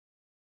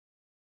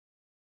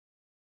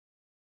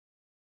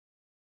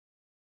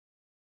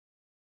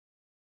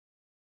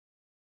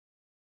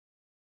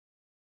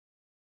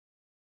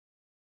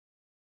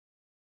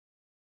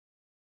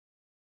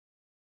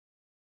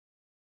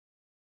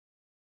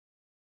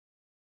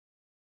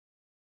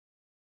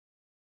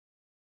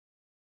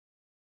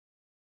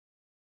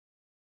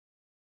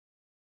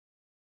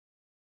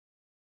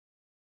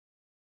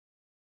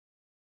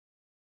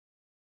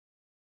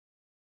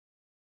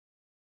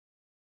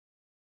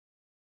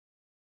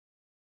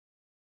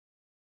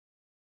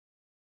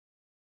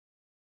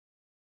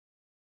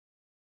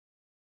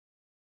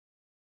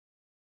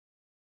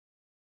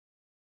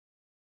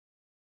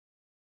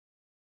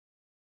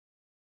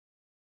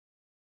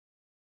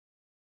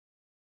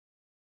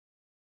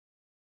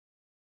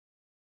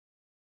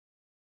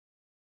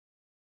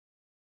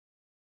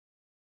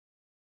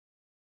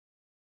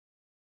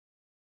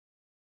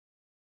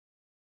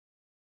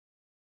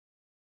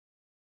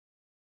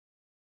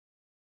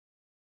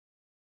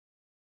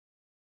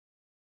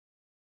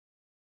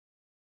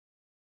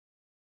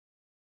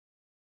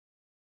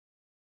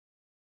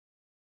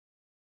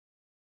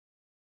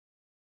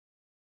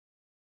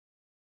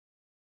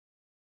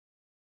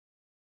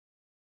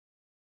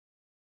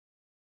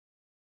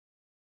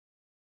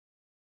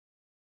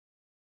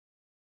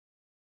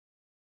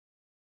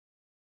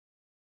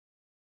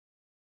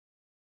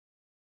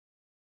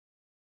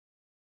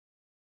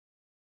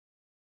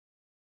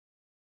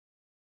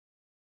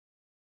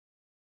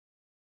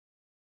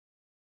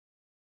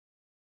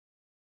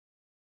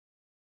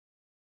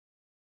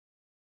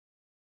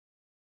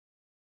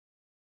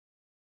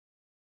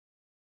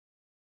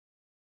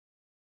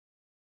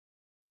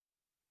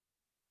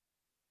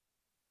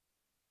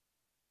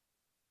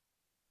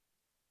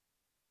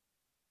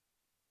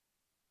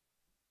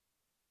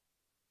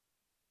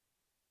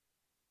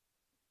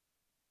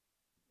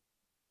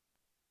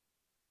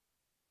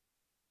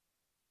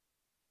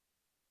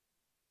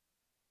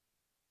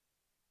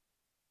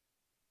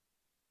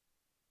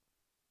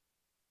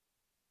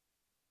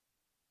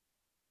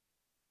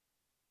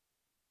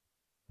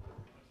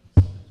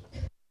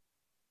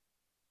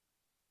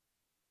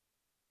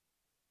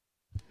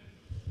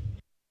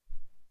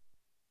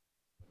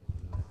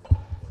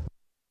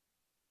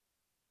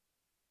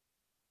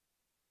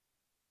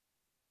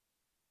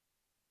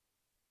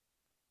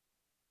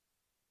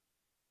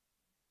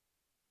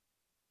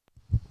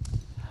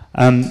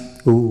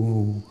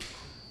Ooh.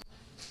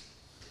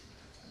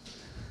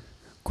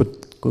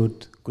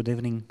 Good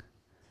evening.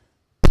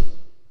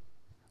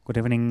 Good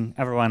evening,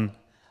 everyone,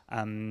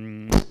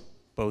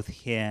 both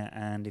here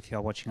and if you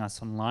are watching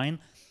us online.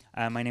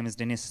 My name is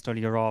Denis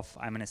Stolyarov.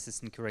 I'm an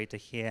assistant curator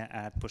here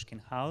at Pushkin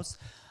House.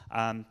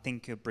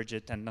 Thank you,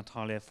 Brigid and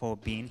Natalya, for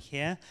being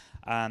here.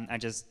 I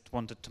just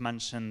wanted to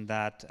mention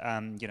that,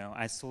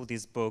 I saw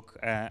this book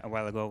a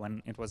while ago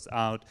when it was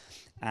out,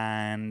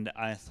 and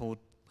I thought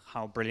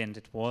how brilliant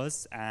it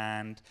was.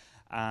 And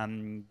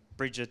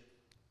Brigid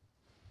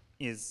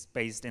is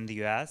based in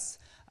the US,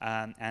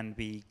 and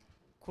we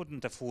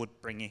couldn't afford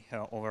bringing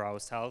her over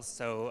ourselves,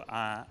 so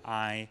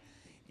I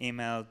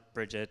emailed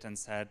Brigid and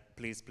said,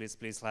 please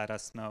let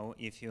us know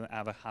if you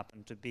ever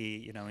happen to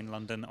be, in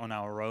London on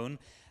our own.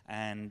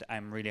 And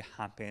I'm really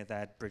happy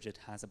that Brigid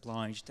has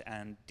obliged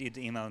and did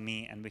email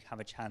me, and we have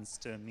a chance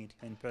to meet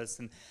her in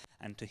person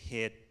and to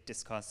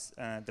discuss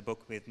the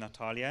book with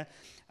Natalya.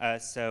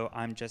 So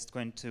I'm just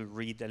going to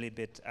read a little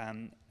bit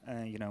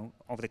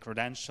of the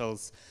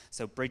credentials.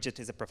 So Brigid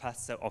is a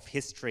professor of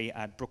history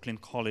at Brooklyn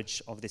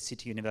College of the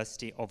City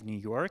University of New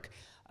York.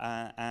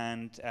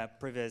 And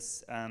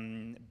previous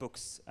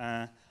books,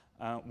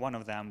 one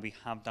of them we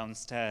have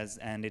downstairs,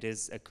 and it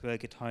is a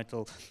quirky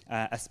title,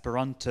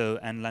 Esperanto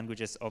and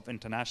Languages of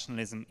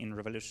Internationalism in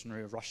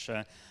Revolutionary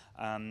Russia.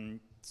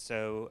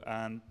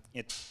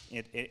 It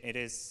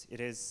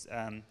is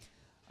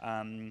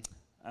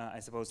I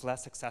suppose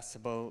less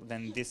accessible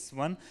than this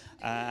one,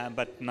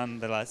 but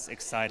nonetheless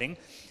exciting.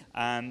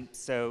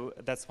 So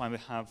that's why we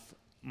have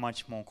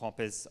much more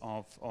copies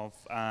of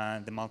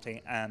the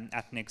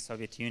Multiethnic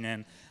Soviet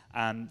Union.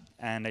 And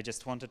I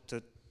just wanted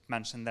to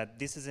mention that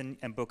this is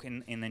a book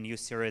in a new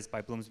series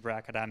by Bloomsbury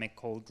academic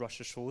called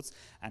Russia Shorts,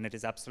 and it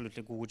is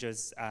absolutely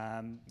gorgeous.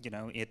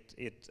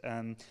 It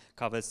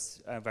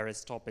covers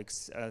various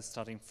topics,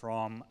 starting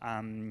from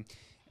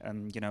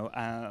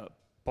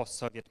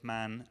Post-Soviet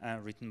Man,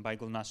 written by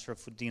Gulnaz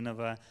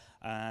Sharafutdinova,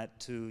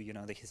 to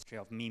the history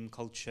of meme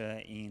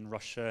culture in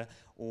Russia,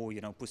 or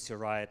Pussy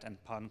Riot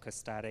and punk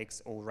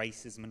aesthetics, or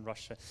racism in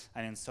Russia.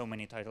 I mean, so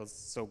many titles,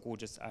 so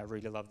gorgeous. I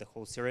really love the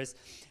whole series.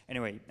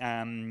 Anyway,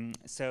 and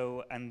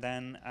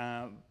then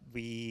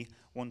we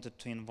wanted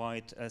to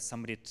invite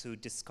somebody to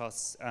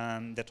discuss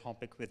the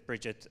topic with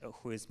Brigid,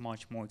 who is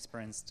much more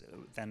experienced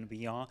than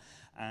we are.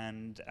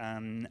 And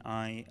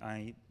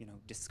I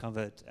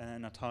discovered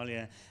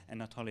Natalya, and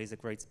Natalya is a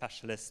great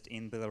specialist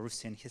in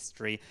Belarusian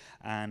history,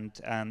 and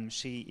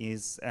she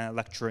is a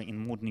lecturer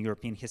in modern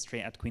European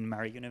history at Queen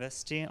Mary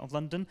University of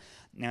London.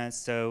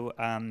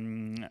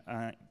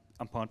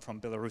 Apart from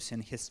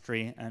Belarusian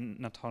history, and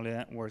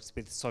Natalya works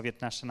with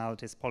Soviet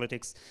nationalities,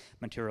 politics,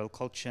 material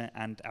culture,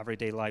 and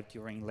everyday life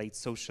during late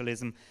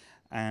socialism.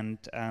 And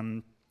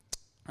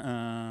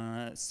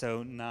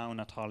so now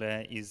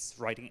Natalya is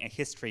writing a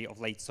history of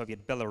late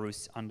Soviet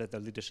Belarus under the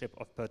leadership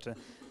of Petr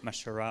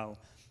Masharau.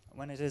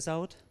 When it is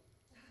out?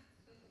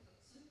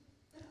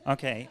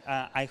 Okay,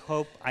 I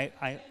hope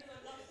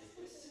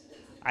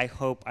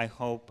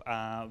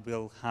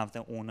we'll have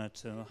the honor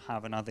to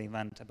have another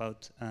event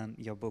about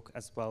your book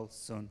as well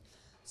soon.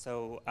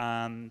 So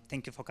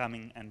thank you for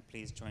coming, and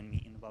please join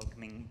me in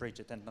welcoming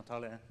Brigid and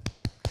Natalya.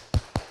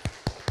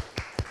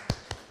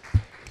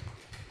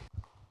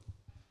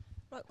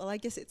 Right, well, I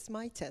guess it's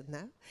my turn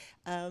now.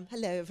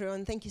 Hello,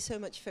 everyone. Thank you so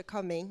much for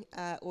coming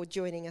or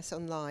joining us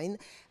online.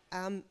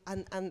 And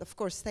of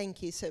course,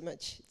 thank you so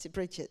much to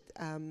Brigid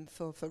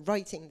for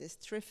writing this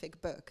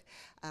terrific book,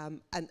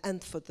 and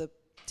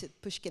to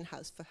Pushkin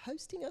House for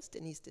hosting us.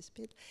 Denise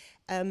disappeared.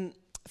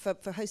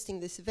 For hosting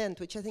this event,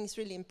 which I think is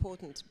really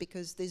important,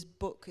 because this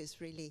book is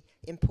really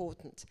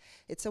important.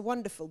 It's a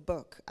wonderful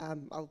book.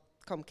 I'll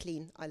come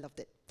clean. I loved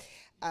it.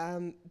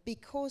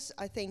 Because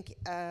I think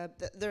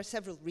there are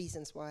several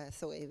reasons why I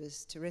thought it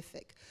was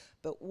terrific,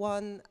 but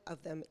one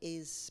of them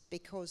is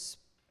because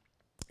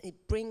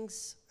it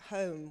brings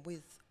home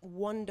with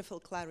wonderful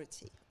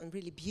clarity and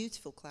really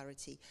beautiful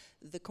clarity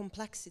the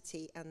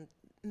complexity and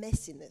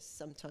messiness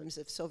sometimes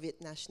of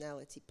Soviet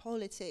nationality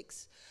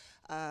politics,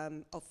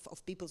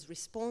 of people's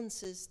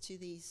responses to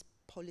these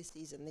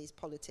policies and these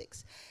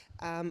politics,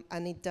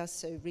 and it does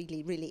so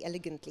really, really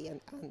elegantly,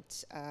 and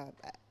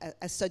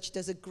as such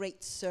does a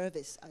great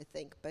service, I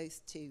think,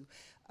 both to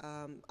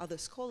other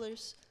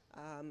scholars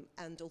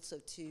and also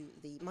to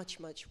the much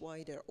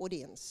wider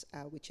audience,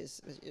 which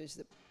is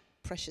the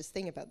precious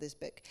thing about this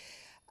book.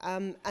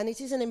 And it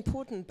is an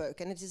important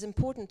book, and it is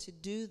important to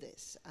do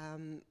this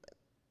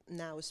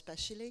now,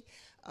 especially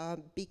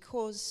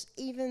because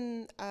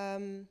even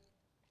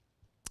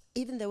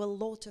though a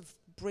lot of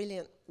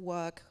brilliant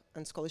work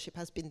and scholarship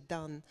has been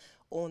done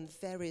on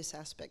various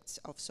aspects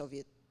of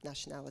Soviet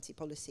nationality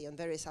policy, on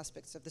various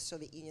aspects of the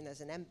Soviet Union as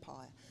an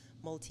empire,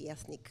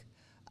 multi-ethnic,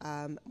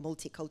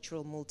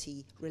 multicultural,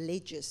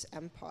 multi-religious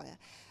empire,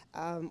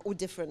 or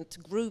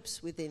different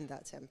groups within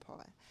that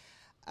empire.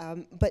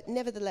 But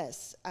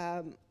nevertheless,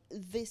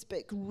 this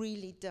book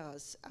really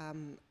does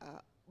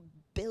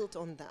build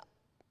on that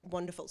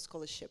wonderful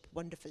scholarship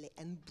wonderfully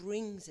and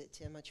brings it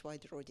to a much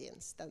wider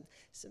audience than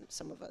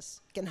some of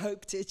us can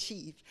hope to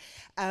achieve.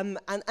 And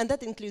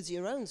that includes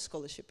your own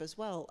scholarship as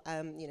well.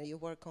 You know, your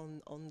work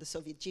on the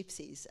Soviet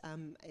gypsies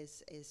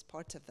is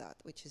part of that,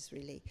 which is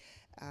really,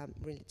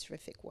 really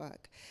terrific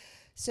work.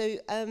 So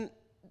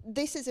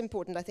this is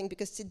important, I think,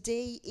 because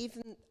today,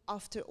 even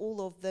after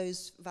all of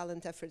those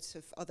valiant efforts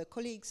of other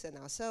colleagues and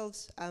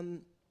ourselves,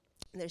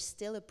 there's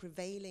still a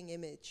prevailing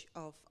image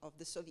of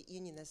the Soviet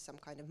Union as some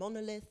kind of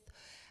monolith,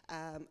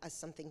 as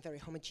something very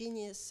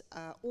homogeneous,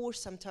 or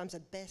sometimes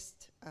at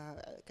best,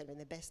 kind of in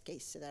the best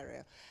case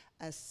scenario,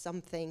 as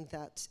something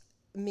that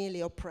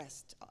merely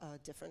oppressed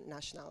different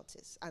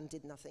nationalities and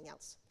did nothing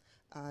else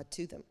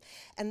to them.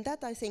 And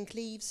that, I think,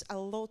 leaves a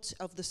lot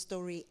of the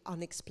story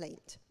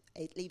unexplained.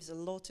 It leaves a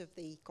lot of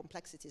the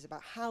complexities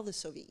about how the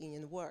Soviet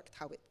Union worked,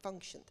 how it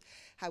functioned,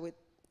 how it,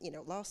 you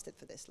know, lasted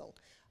for this long,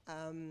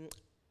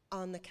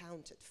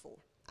 unaccounted for.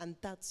 And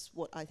that's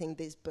what I think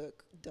this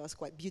book does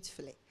quite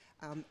beautifully.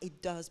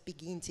 It does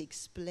begin to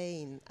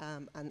explain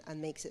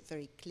and makes it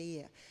very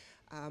clear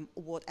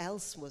what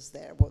else was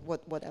there,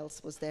 what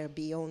else was there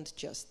beyond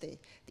just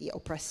the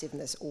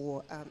oppressiveness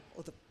or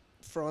the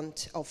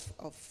front of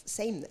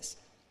sameness.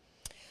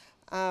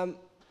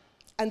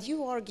 And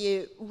you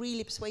argue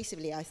really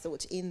persuasively, I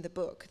thought, in the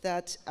book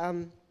that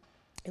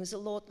it was a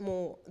lot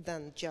more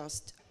than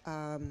just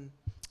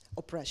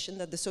oppression,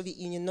 that the Soviet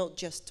Union not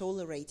just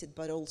tolerated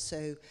but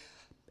also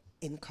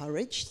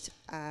encouraged,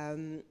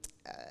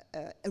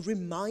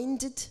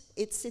 reminded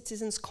its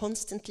citizens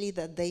constantly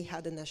that they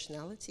had a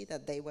nationality,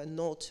 that they were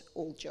not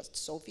all just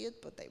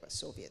Soviet, but they were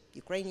Soviet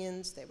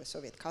Ukrainians, they were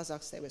Soviet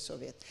Kazakhs, they were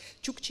Soviet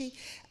Chukchi,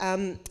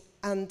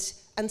 and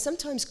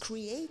sometimes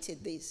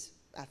created these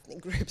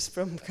ethnic groups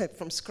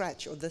from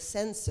scratch, or the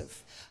sense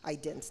of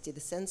identity, the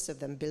sense of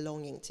them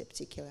belonging to a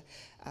particular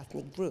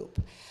ethnic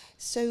group.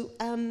 So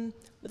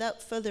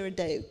without further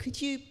ado,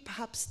 could you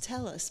perhaps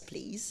tell us,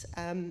 please,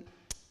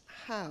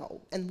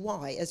 how and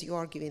why, as you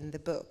argue in the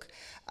book,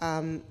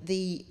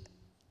 the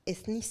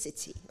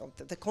ethnicity, or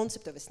the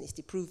concept of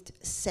ethnicity proved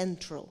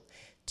central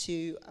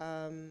to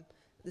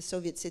the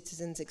Soviet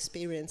citizens'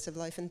 experience of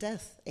life and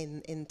death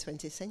in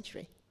 20th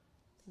century?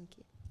 Thank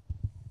you.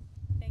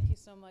 Thank you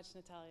so much,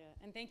 Natalya.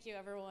 And thank you,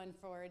 everyone,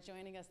 for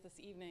joining us this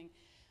evening.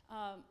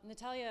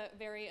 Natalya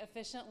very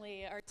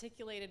efficiently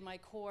articulated my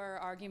core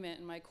argument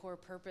and my core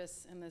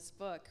purpose in this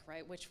book,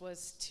 right, which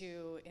was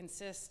to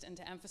insist and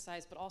to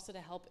emphasize, but also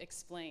to help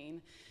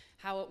explain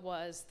how it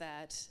was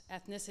that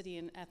ethnicity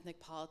and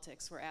ethnic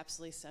politics were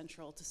absolutely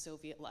central to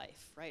Soviet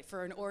life, right?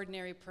 For an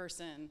ordinary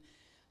person,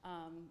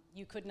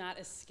 you could not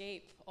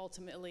escape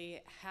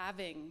ultimately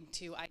having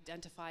to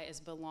identify as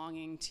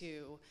belonging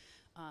to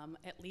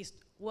at least,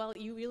 well,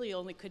 you really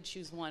only could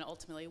choose one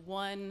ultimately,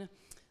 one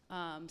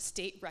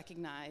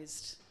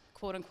state-recognized,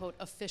 quote-unquote,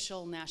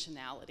 official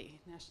nationality.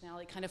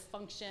 Nationality kind of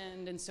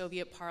functioned in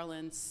Soviet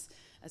parlance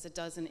as it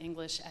does in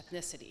English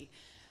ethnicity.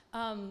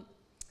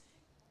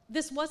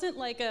 This wasn't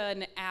like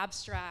an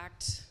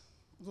abstract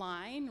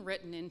line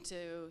written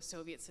into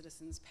Soviet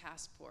citizens'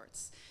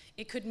 passports.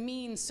 It could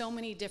mean so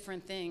many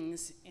different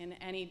things in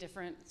any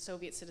different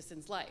Soviet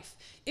citizen's life.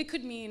 It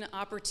could mean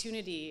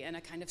opportunity and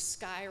a kind of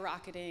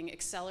skyrocketing,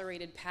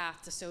 accelerated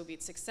path to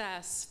Soviet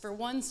success for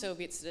one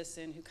Soviet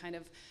citizen who kind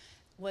of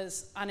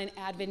was on an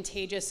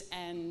advantageous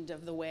end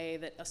of the way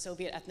that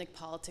Soviet ethnic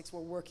politics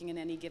were working in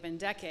any given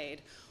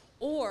decade.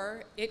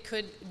 Or it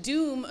could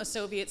doom a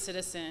Soviet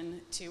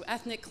citizen to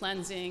ethnic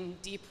cleansing,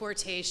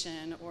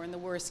 deportation, or in the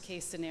worst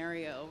case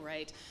scenario,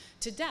 right,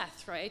 to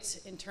death, right,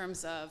 in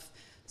terms of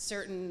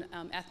certain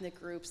ethnic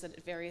groups that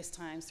at various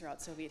times throughout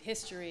Soviet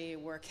history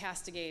were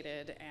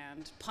castigated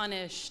and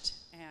punished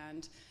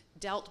and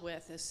dealt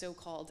with as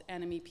so-called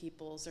enemy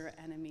peoples or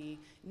enemy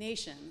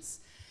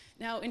nations.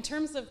 Now, in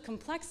terms of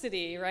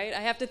complexity, right, I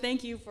have to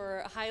thank you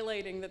for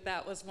highlighting that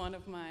that was one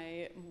of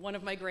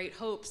my great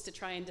hopes, to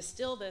try and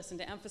distill this and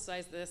to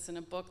emphasize this in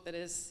a book that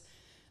is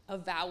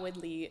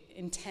avowedly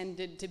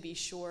intended to be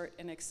short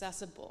and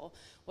accessible.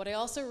 What I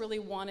also really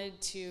wanted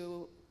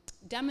to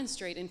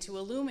demonstrate and to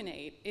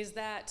illuminate is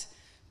that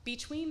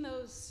between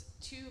those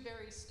two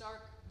very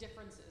stark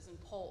differences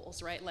and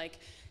poles, right, like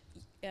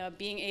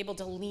being able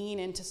to lean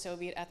into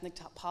Soviet ethnic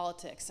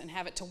politics and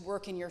have it to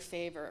work in your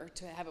favor,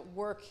 to have it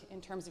work in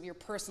terms of your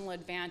personal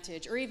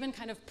advantage, or even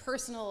kind of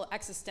personal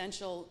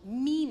existential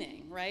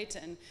meaning, right,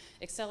 and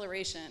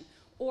acceleration,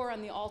 or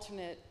on the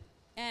alternate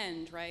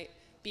end, right,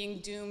 being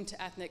doomed to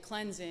ethnic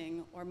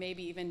cleansing, or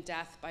maybe even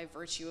death by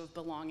virtue of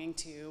belonging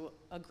to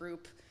a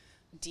group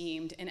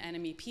deemed an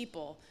enemy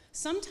people.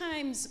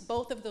 Sometimes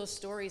both of those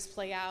stories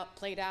played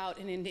out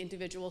in an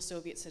individual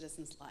Soviet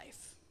citizen's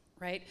life.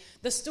 Right?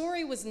 The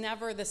story was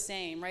never the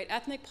same, right?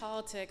 Ethnic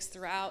politics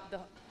throughout the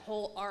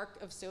whole arc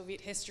of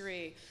Soviet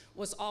history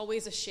was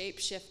always a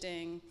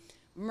shape-shifting,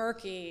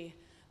 murky.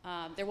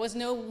 There was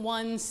no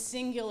one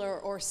singular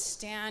or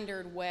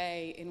standard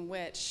way in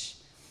which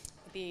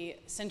the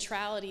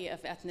centrality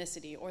of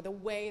ethnicity, or the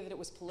way that it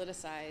was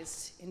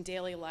politicized in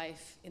daily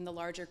life, in the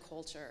larger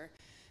culture,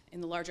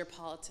 in the larger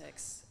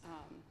politics,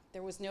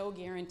 There was no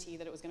guarantee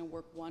that it was going to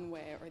work one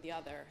way or the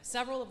other.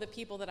 Several of the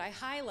people that I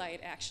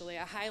highlight, actually,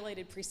 I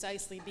highlighted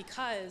precisely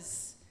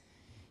because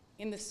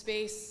in the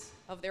space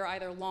of their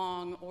either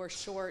long or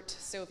short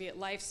Soviet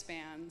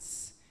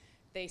lifespans,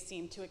 they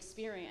seem to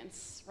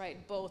experience,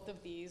 right, both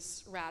of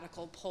these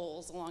radical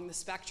poles along the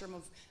spectrum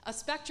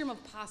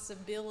of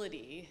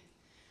possibility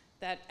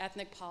that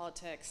ethnic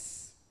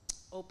politics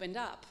opened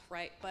up,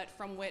 right, but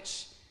from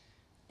which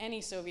any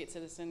Soviet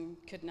citizen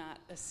could not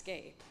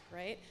escape,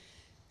 right?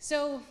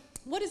 So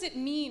what does it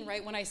mean,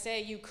 right, when I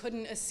say you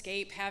couldn't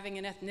escape having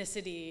an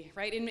ethnicity,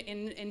 right, in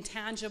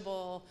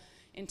intangible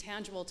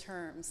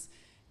terms?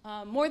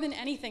 More than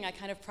anything, I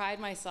kind of pride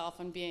myself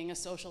on being a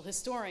social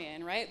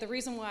historian, right? The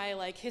reason why I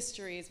like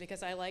history is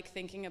because I like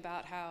thinking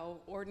about how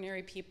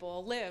ordinary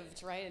people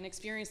lived, right, and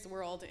experienced the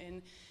world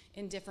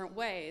in different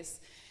ways.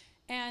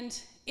 And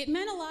it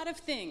meant a lot of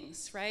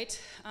things,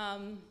 right?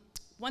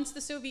 Once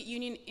the Soviet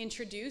Union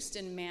introduced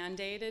and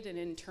mandated an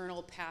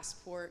internal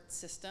passport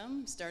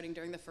system, starting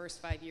during the first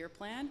 5-year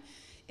plan,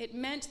 it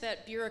meant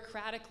that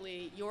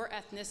bureaucratically, your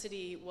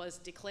ethnicity was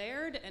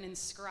declared and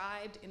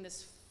inscribed in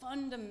this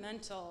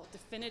fundamental,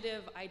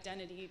 definitive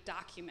identity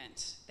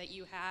document that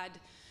you had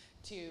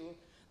to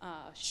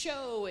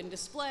show and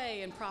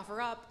display and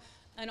proffer up,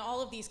 and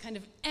all of these kind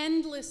of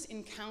endless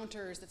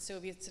encounters that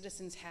Soviet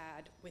citizens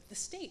had with the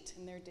state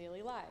in their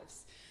daily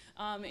lives.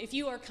 If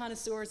you are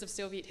connoisseurs of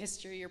Soviet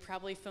history, you're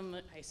probably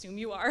familiar, I assume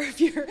you are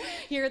if you're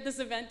here at this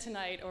event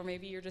tonight, or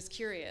maybe you're just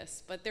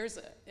curious, but there's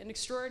an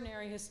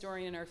extraordinary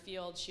historian in our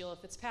field, Sheila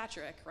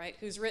Fitzpatrick, right,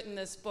 who's written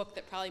this book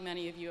that probably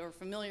many of you are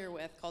familiar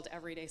with called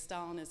Everyday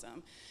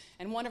Stalinism.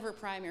 And one of her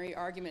primary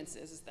arguments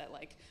is that,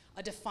 like,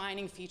 a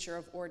defining feature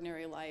of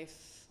ordinary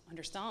life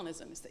under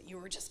Stalinism is that you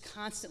were just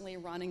constantly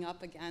running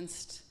up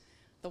against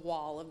the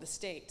wall of the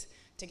state.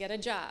 To get a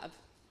job,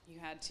 you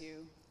had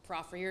to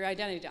proffer your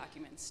identity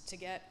documents, to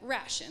get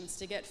rations,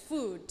 to get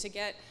food, to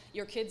get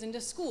your kids into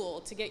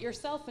school, to get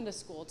yourself into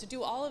school, to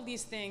do all of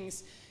these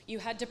things, you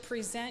had to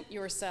present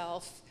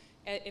yourself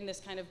in this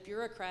kind of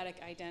bureaucratic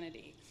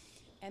identity.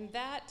 And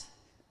that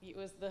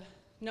was the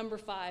number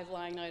 5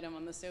 line item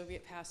on the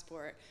Soviet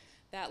passport.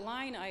 That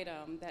line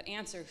item, that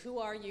answer, who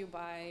are you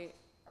by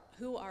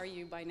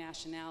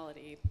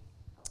nationality,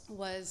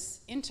 was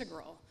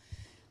integral.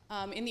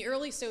 In the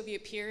early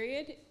Soviet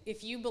period,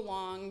 if you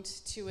belonged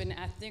to an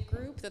ethnic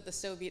group that the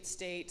Soviet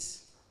state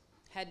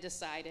had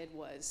decided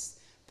was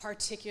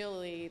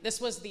particularly,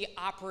 this was the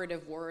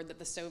operative word that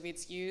the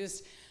Soviets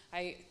used.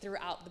 I,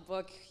 throughout the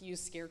book,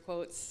 use scare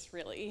quotes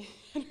really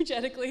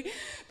energetically.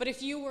 But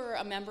if you were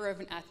a member of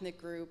an ethnic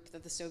group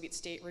that the Soviet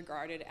state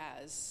regarded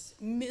as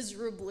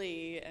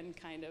miserably and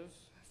kind of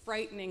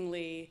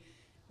frighteningly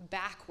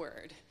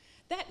backward,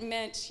 that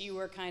meant you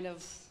were kind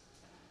of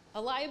a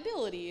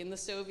liability in the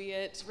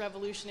Soviet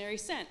revolutionary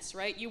sense,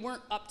 right? You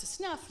weren't up to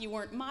snuff, you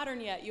weren't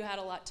modern yet, you had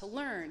a lot to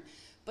learn.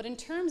 But in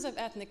terms of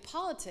ethnic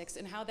politics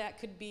and how that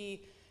could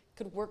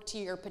work to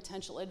your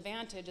potential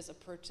advantage as a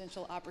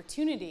potential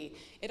opportunity,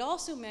 it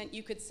also meant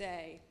you could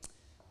say,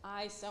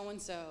 I,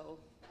 so-and-so,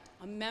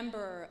 a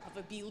member of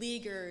a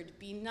beleaguered,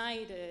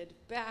 benighted,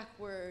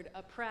 backward,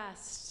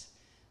 oppressed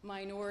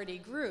minority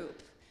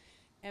group,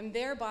 am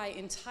thereby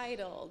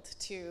entitled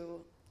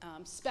to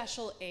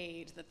special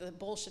aid that the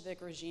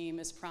Bolshevik regime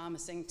is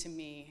promising to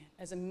me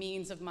as a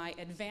means of my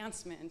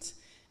advancement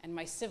and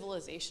my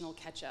civilizational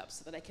catch-up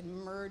so that I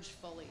can merge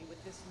fully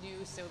with this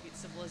new Soviet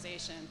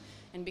civilization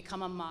and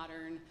become a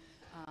modern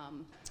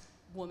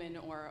woman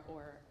or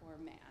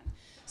man.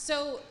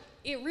 So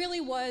it really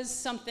was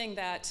something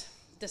that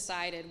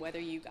decided whether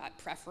you got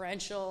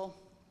preferential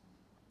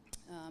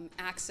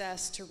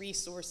access to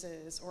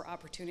resources or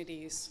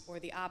opportunities or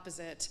the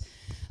opposite.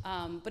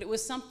 But it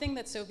was something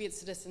that Soviet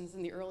citizens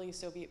in the early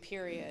Soviet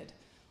period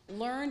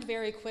learned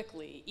very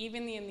quickly,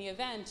 even in the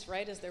event,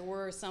 right, as there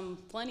were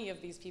plenty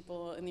of these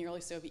people in the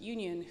early Soviet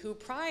Union who,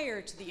 prior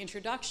to the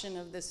introduction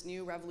of this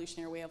new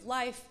revolutionary way of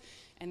life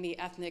and the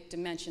ethnic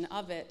dimension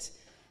of it,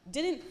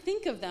 didn't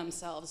think of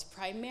themselves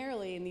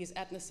primarily in these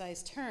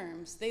ethnicized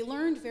terms. They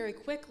learned very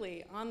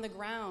quickly on the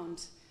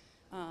ground,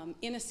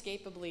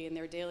 inescapably in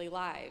their daily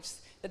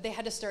lives, that they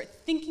had to start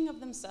thinking of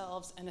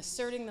themselves and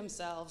asserting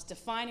themselves,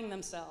 defining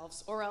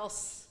themselves, or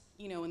else,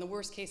 you know, in the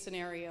worst case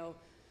scenario,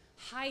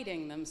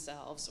 hiding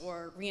themselves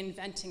or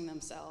reinventing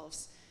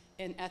themselves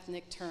in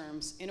ethnic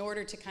terms in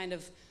order to kind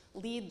of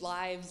lead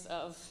lives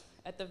of,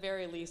 at the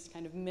very least,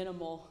 kind of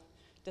minimal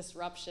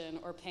disruption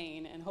or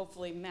pain and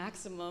hopefully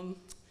maximum,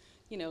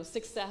 you know,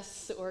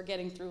 success or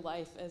getting through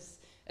life as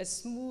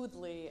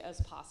smoothly as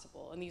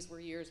possible. And these were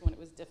years when it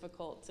was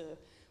difficult to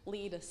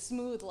lead a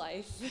smooth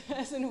life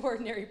as an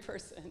ordinary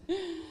person.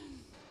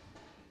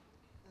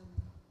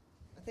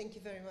 Thank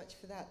you very much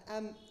for that.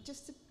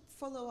 Just to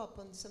follow up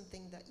on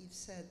something that you've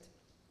said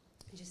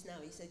just now,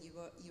 you said you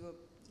were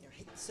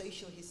a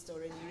social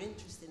historian, you're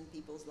interested in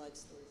people's life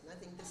stories, and I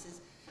think this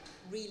is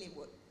really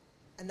what,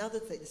 another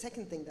thing, the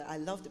second thing that I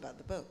loved about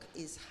the book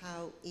is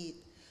how it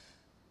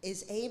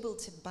is able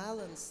to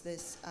balance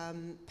this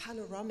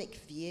panoramic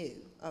view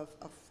of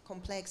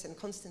complex and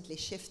constantly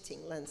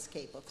shifting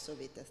landscape of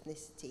Soviet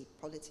ethnicity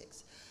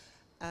politics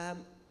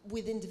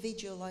with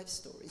individual life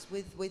stories,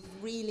 with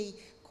really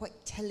quite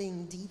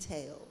telling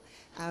detail,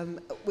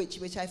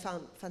 which I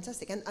found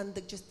fantastic. And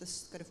just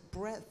this kind of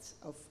breadth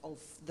of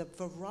the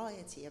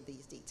variety of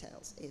these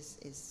details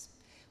is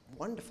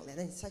wonderful, and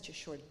it's such a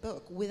short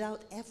book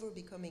without ever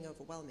becoming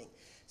overwhelming.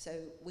 So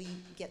we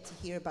get to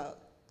hear about,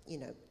 you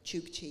know,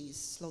 Chukchis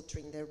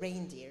slaughtering their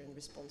reindeer in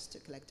response to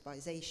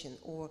collectivization,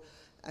 or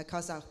a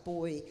Kazakh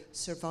boy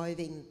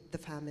surviving the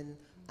famine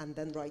and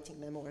then writing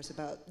memoirs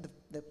about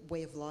the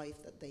way of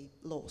life that they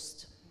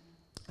lost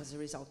as a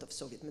result of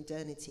Soviet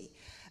modernity.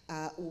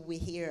 We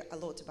hear a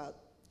lot about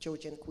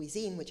Georgian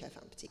cuisine, which I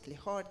found particularly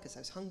hard because I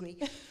was hungry.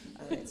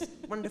 It's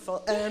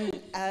wonderful.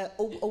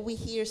 Or we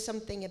hear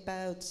something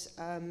about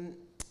I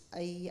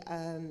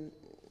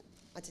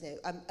don't know,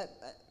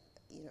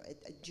 you know,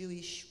 a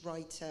Jewish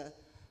writer,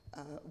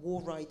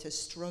 war writer,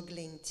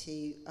 struggling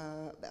to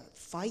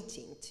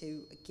fighting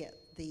to get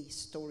the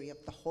story of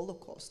the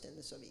Holocaust in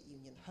the Soviet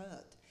Union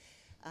heard,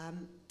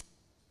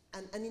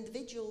 and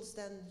individuals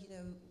then, you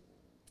know,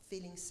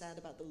 feeling sad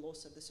about the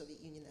loss of the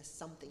Soviet Union as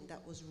something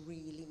that was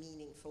really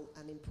meaningful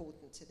and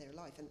important to their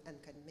life and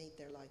kind of made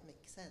their life make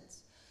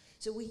sense.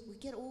 So we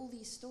get all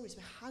these stories,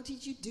 but how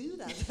did you do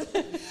that?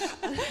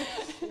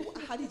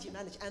 How did you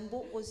manage? And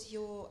what was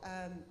your,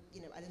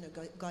 you know, I don't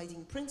know,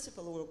 guiding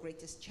principle or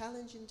greatest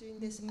challenge in doing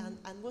this?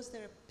 And was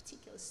there a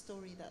particular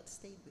story that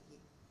stayed with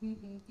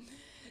you?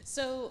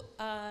 So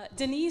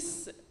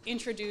Demise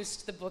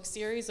introduced the book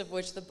series of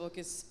which the book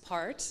is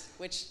part,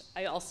 which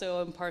I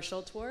also am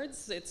partial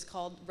towards. It's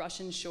called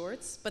Russian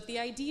Shorts. But the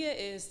idea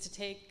is to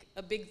take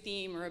a big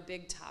theme or a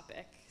big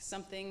topic,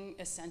 something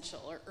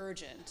essential or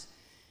urgent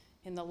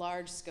in the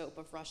large scope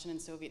of Russian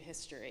and Soviet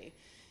history,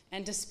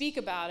 and to speak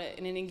about it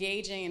in an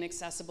engaging and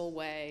accessible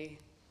way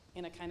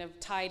in a kind of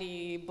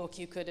tidy book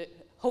you could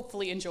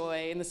hopefully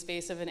enjoy in the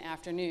space of an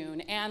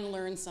afternoon and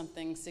learn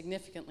something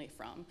significantly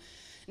from.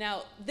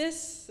 Now,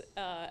 this,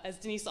 as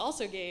Demise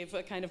also gave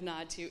a kind of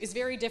nod to, is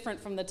very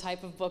different from the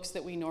type of books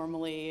that we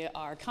normally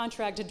are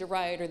contracted to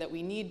write or that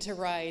we need to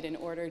write in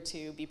order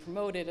to be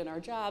promoted in our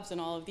jobs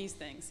and all of these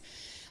things.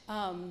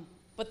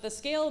 But the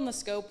scale and the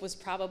scope was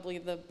probably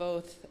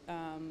both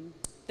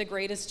the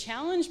greatest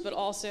challenge, but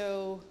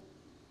also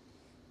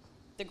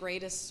the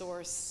greatest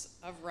source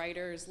of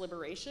writer's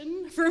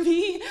liberation for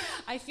me.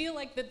 I feel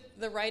like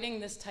the writing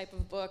this type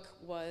of book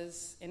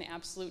was an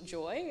absolute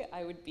joy.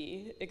 I would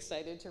be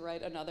excited to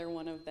write another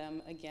one of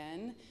them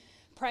again,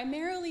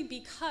 primarily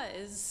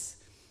because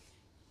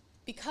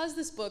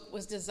this book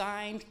was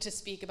designed to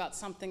speak about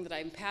something that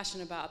I'm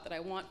passionate about, that I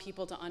want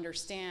people to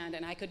understand,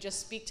 and I could just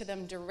speak to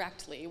them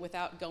directly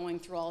without going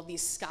through all of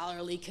these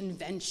scholarly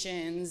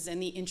conventions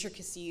and the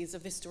intricacies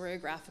of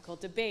historiographical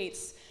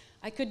debates.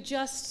 I could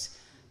just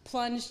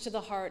plunge to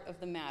the heart of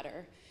the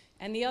matter.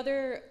 And the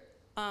other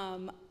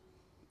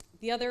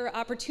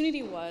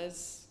opportunity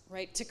was,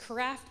 right, to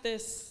craft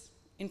this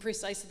in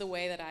precisely the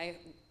way that I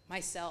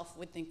myself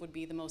would think would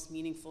be the most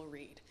meaningful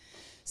read.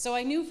 So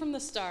I knew from the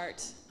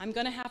start, I'm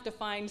going to have to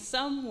find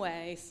some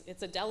way.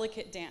 It's a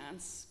delicate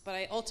dance, but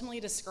I ultimately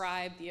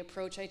described the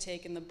approach I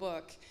take in the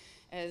book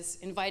as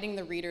inviting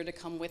the reader to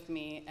come with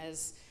me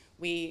as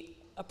we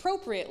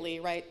appropriately,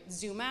 right,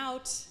 zoom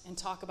out and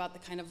talk about the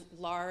kind of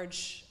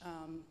large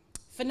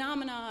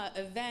phenomena,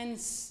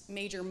 events,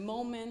 major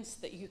moments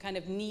that you kind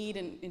of need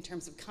in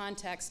terms of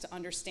context to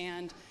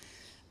understand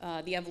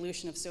the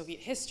evolution of Soviet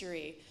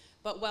history.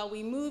 But while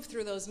we move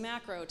through those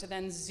macro to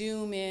then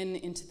zoom in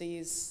into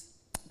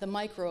the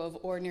micro of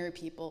ordinary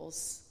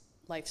people's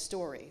life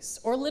stories,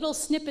 or little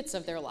snippets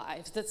of their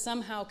lives that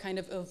somehow kind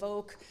of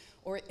evoke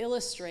or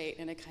illustrate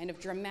in a kind of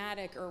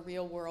dramatic or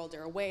real world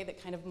or a way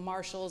that kind of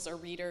marshals a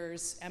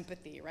reader's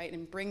empathy, right,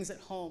 and brings it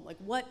home. Like,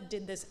 what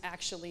did this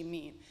actually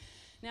mean?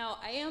 Now,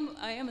 I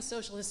am a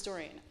social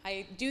historian.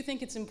 I do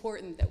think it's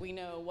important that we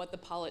know what the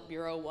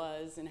Politburo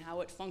was and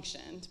how it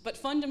functioned, but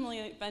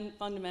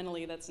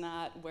fundamentally that's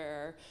not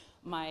where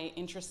my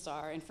interests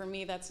are, and for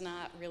me that's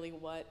not really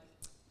what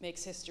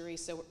makes history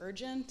so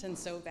urgent and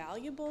so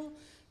valuable,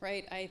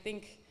 right? I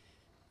think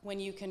when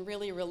you can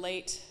really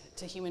relate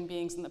to human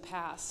beings in the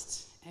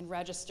past and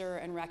register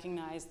and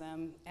recognize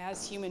them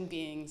as human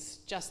beings,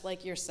 just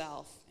like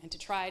yourself, and to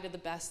try to the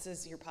best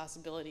as your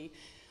possibility,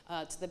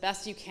 to the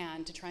best you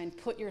can, to try and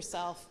put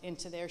yourself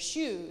into their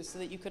shoes so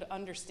that you could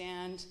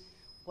understand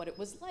what it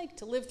was like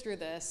to live through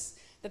this,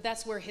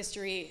 that's where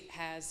history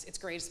has its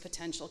greatest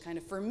potential, kind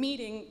of for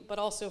meeting, but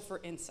also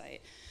for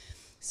insight.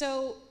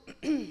 So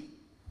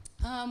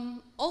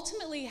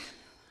ultimately,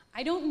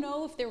 I don't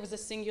know if there was a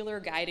singular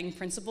guiding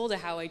principle to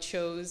how I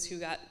chose who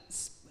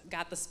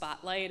got the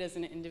spotlight as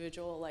an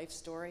individual life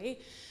story,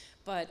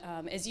 but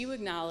as you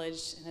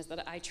acknowledged, and as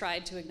that I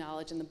tried to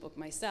acknowledge in the book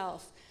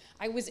myself,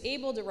 I was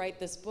able to write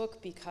this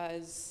book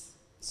because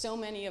so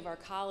many of our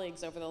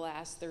colleagues over the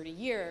last 30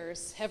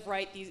 years have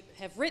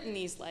written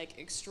these like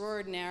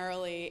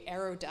extraordinarily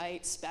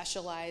erudite,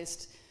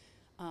 specialized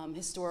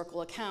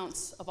historical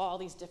accounts of all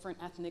these different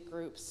ethnic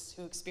groups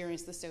who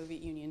experienced the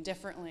Soviet Union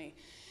differently.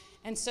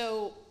 And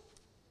so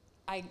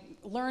I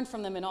learned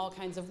from them in all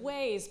kinds of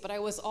ways, but I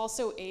was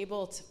also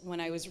able to,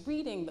 when I was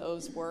reading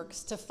those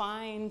works, to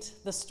find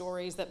the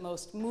stories that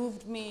most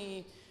moved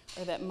me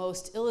or that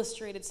most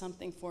illustrated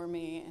something for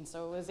me, and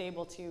so I was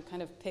able to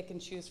kind of pick and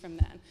choose from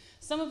that.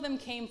 Some of them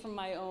came from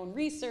my own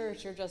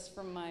research or just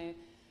from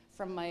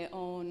my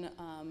own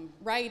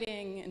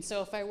writing, and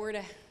so if I were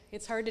to,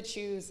 it's hard to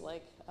choose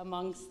like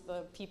amongst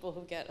the people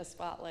who get a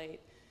spotlight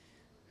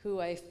who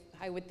I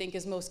would think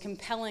is most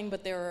compelling,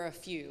 but there are a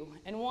few.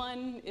 And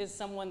one is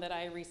someone that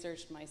I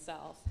researched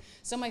myself.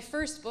 So my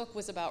first book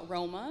was about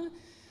Roma.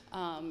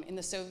 In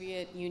the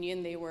Soviet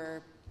Union, they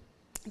were,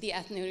 the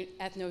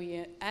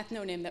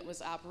ethnonym that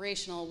was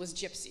operational was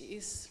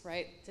gypsies,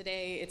 right?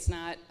 Today, it's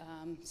not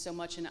so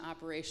much an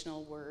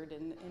operational word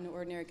in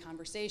ordinary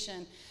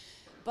conversation.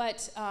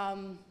 But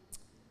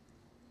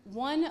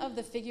one of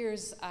the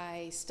figures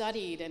I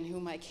studied and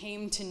whom I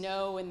came to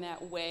know in that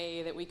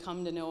way that we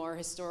come to know our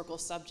historical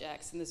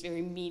subjects in this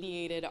very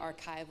mediated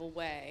archival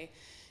way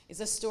is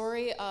a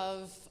story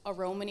of a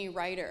Romani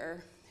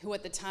writer who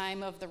at the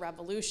time of the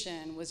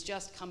revolution was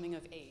just coming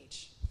of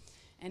age.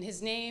 And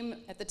his name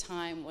at the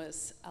time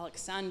was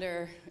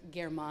Alexander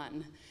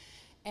German.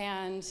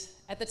 And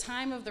at the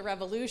time of the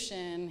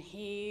revolution,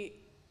 he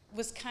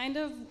was kind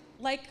of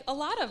like a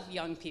lot of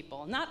young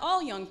people, not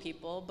all young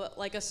people, but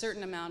like a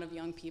certain amount of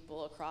young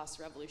people across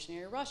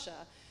revolutionary Russia,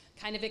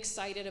 kind of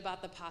excited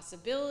about the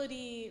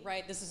possibility,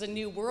 right? This is a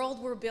new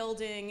world we're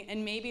building,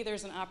 and maybe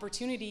there's an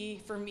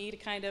opportunity for me to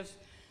kind of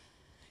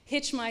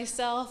hitch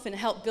myself and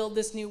help build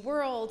this new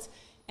world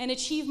and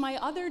achieve my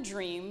other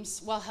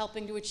dreams while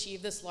helping to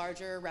achieve this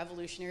larger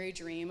revolutionary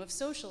dream of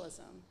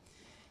socialism.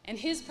 And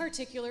his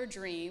particular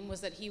dream was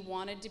that he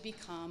wanted to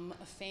become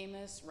a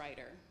famous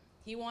writer.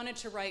 He wanted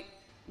to write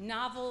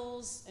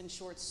novels and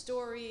short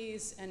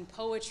stories and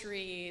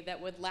poetry that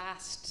would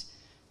last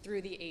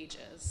through the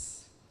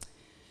ages.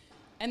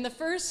 And the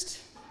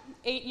first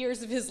 8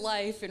 years of his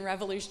life in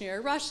revolutionary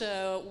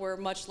Russia were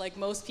much like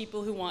most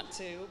people who want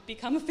to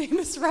become a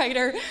famous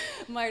writer's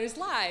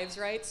lives,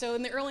 right? So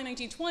in the early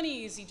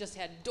 1920s, he just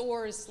had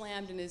doors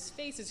slammed in his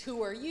faces.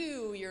 Who are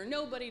you? You're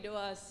nobody to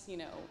us, you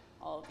know,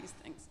 all of these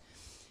things.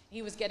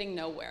 He was getting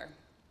nowhere.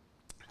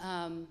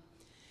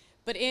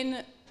 But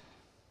in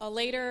a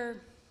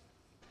later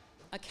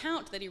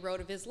account that he wrote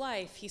of his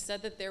life, he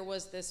said that there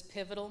was this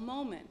pivotal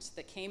moment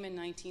that came in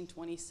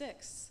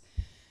 1926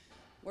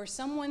 where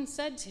someone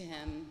said to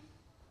him,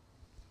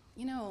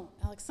 you know,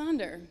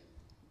 Alexander,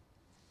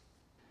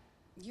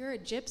 you're a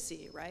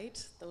gypsy,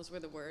 right? Those were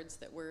the words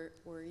that were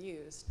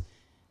used.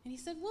 And he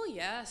said, well,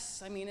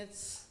 yes. I mean,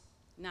 it's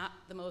not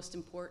the most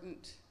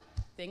important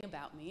thing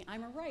about me.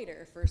 I'm a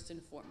writer, first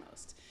and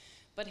foremost.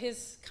 But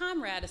his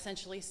comrade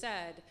essentially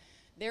said,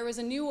 there is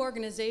a new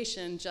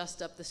organization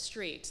just up the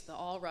street, the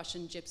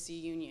All-Russian Gypsy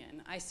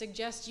Union. I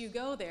suggest you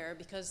go there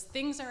because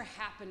things are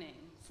happening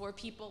for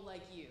people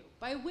like you,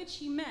 by which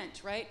he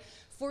meant, right,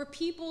 for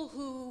people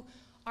who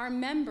are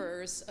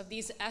members of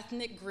these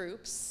ethnic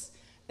groups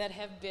that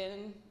have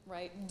been,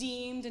 right,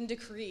 deemed and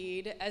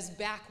decreed as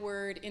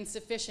backward,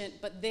 insufficient,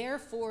 but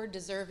therefore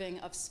deserving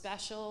of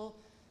special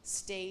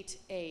state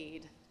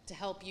aid to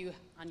help you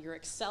on your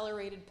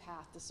accelerated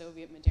path to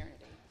Soviet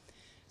modernity.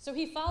 So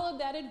he followed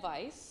that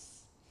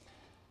advice,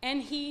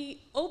 and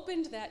he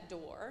opened that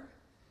door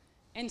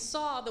and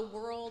saw the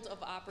world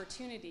of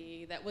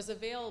opportunity that was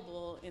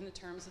available in the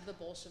terms of the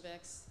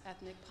Bolsheviks'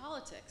 ethnic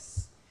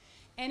politics.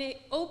 And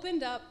it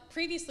opened up,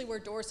 previously where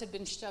doors had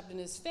been shoved in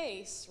his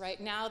face, right,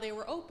 now they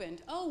were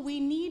opened. Oh, we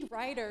need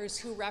writers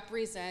who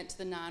represent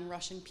the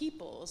non-Russian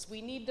peoples.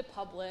 We need to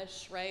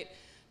publish, right,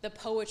 the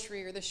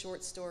poetry or the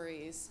short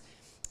stories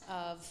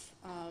of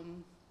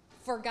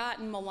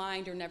forgotten,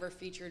 maligned, or never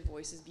featured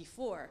voices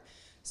before.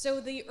 So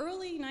the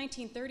early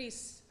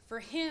 1930s, for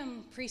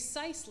him,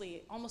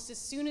 precisely, almost as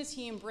soon as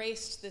he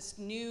embraced this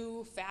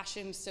new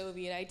fashioned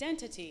Soviet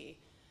identity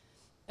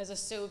as a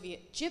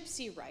Soviet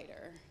gypsy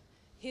writer,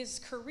 his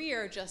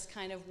career just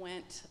kind of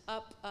went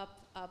up,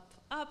 up, up,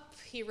 up.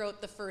 He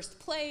wrote the first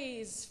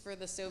plays for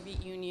the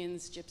Soviet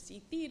Union's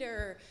Gypsy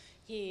Theater.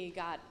 He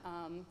got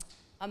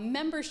a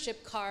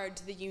membership card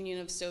to the Union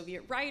of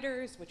Soviet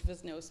Writers, which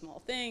was no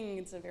small thing.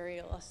 It's a very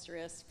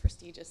illustrious,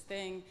 prestigious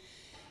thing.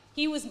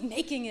 He was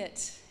making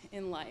it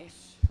in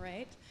life,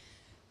 right?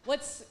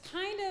 What's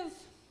kind of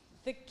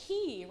the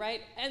key,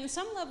 right? And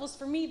some levels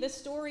for me, this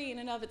story in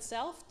and of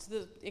itself, to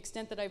the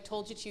extent that I've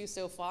told you to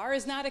so far,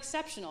 is not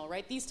exceptional,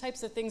 right? These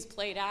types of things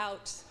played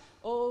out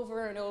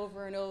over and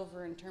over and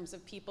over in terms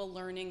of people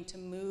learning to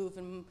move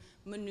and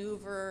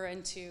maneuver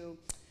and to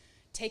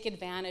take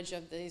advantage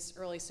of these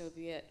early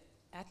Soviet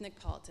ethnic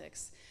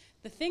politics.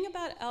 The thing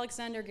about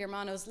Alexander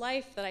Germano's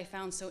life that I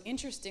found so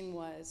interesting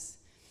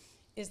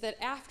is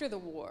that after the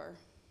war,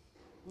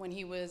 when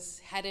he was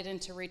headed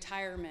into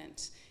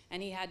retirement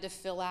and he had to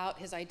fill out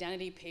his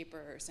identity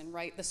papers and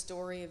write the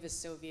story of his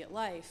Soviet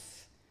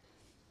life,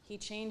 he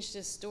changed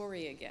his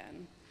story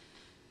again.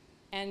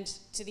 And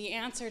to the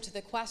answer to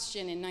the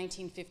question in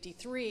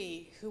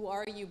 1953, who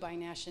are you by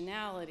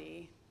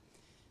nationality?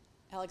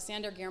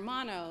 Alexander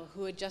Germano,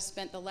 who had just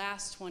spent the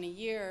last 20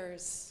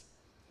 years,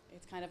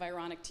 it's kind of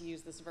ironic to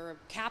use this verb,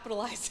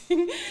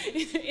 capitalizing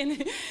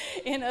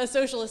in a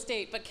socialist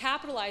state, but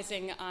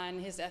capitalizing on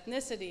his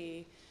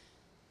ethnicity,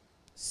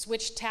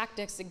 switched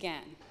tactics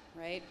again,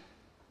 right?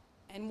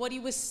 And what he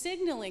was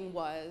signaling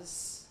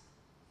was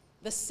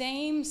the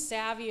same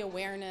savvy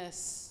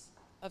awareness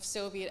of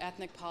Soviet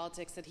ethnic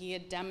politics that he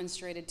had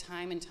demonstrated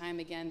time and time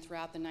again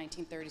throughout the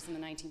 1930s and the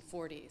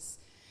 1940s.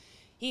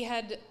 He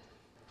had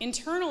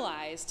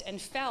internalized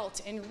and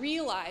felt and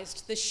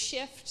realized the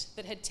shift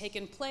that had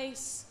taken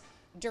place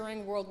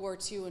during World War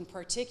II in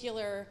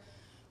particular,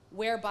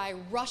 whereby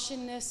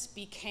Russianness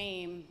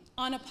became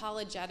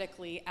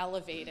unapologetically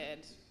elevated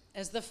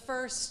as the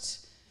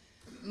first,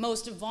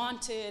 most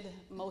vaunted,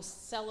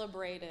 most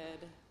celebrated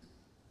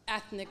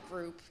ethnic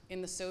group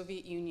in the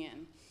Soviet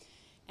Union.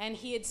 And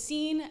he had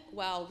seen,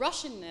 while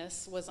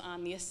Russianness was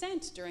on the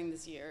ascent during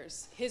these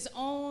years, his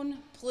own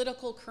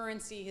political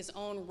currency, his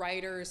own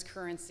writer's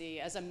currency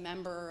as a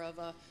member of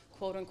a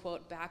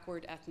quote-unquote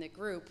backward ethnic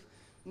group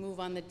move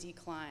on the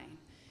decline.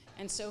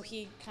 And so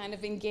he kind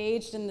of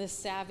engaged in this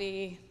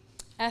savvy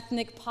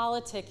ethnic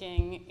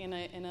politicking in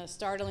a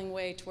startling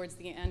way towards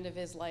the end of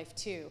his life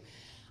too.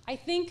 I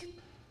think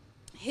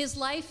his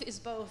life is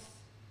both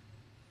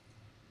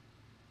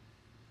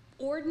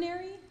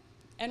ordinary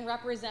and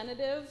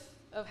representative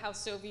of how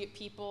Soviet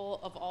people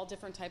of all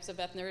different types of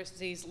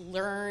ethnicities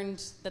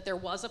learned that there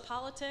was a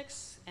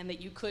politics and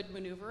that you could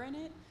maneuver in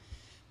it.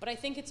 But I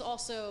think it's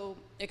also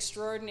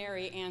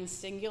extraordinary and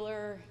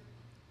singular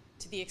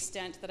to the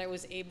extent that I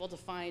was able to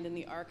find in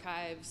the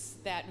archives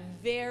that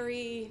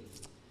very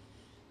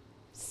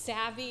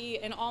savvy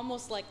and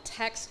almost like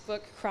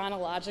textbook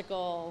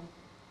chronological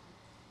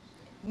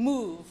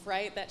move,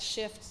 right? That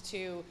shift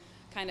to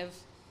kind of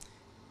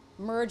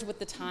merge with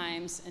the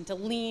times and to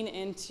lean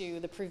into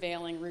the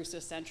prevailing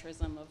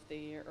Russocentrism of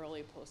the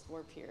early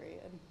post-war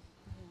period.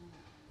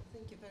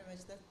 Thank you very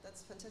much.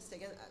 That's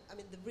fantastic. And I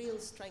mean, the real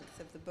strength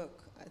of the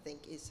book, I think,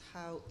 is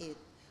how it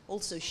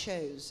also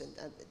shows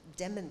and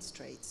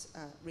demonstrates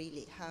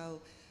really how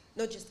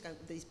not just kind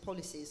of these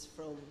policies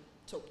from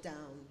top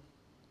down,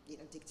 you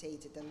know,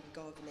 dictated and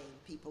governing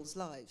people's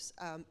lives,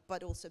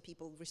 but also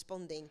people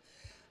responding,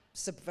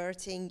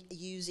 subverting,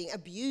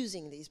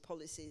 abusing these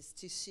policies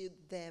to suit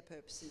their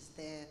purposes,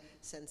 their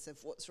sense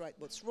of what's right,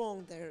 what's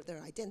wrong,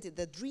 their identity,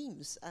 their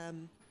dreams.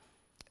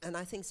 And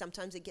I think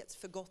sometimes it gets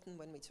forgotten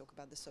when we talk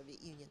about the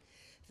Soviet Union,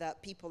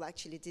 that people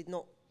actually did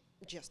not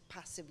just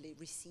passively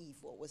receive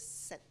what was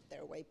sent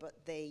their way, but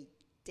they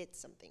did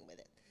something with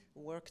it,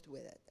 worked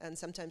with it, and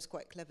sometimes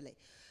quite cleverly.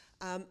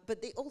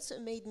 But they also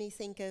made me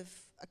think of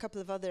a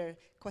couple of other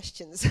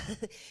questions,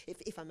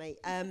 if I may.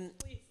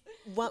 Please.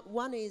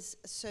 One is,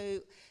 so,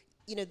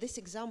 you know, this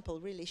example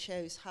really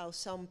shows how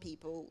some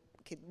people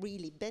could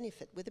really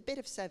benefit, with a bit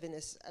of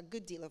savviness, a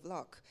good deal of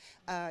luck,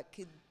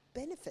 could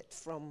benefit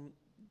from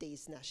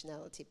these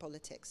nationality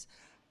politics.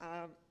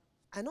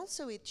 And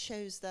also it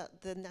shows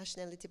that the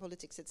nationality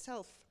politics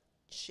itself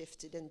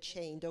shifted and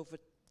changed over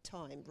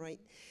time,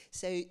 right?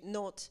 So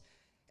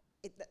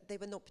they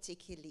were not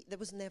particularly, there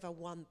was never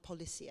one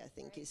policy, I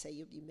think, right.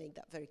 You make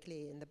that very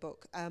clear in the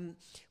book.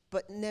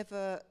 But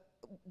never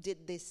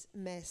did this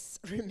mess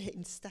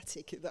remain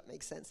static, if that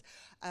makes sense.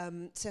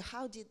 So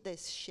how did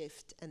this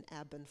shift and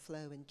ebb and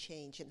flow and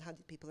change, and how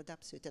did people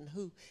adapt to it, and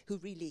who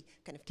really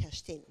kind of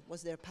cashed in?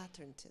 Was there a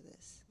pattern to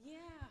this? Yeah,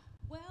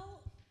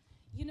 well,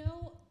 you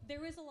know,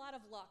 there is a lot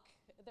of luck.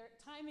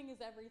 Timing is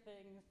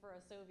everything for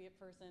a Soviet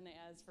person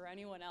as for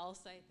anyone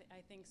else.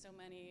 I think so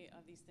many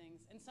of these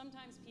things. And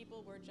sometimes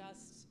people were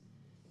just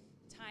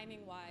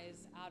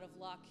timing-wise out of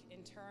luck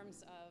in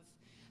terms of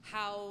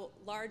how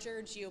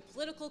larger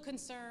geopolitical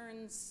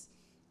concerns,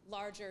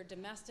 larger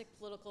domestic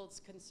political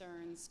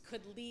concerns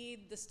could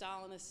lead the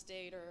Stalinist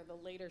state or the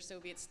later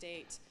Soviet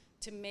state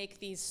to make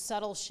these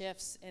subtle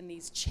shifts and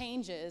these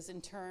changes in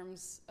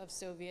terms of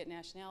Soviet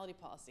nationality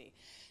policy.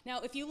 Now,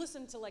 if you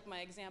listen to like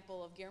my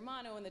example of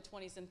Germano in the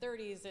 20s and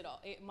 30s,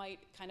 it might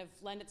kind of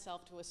lend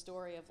itself to a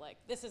story of like,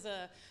 this is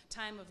a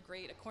time of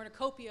a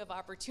cornucopia of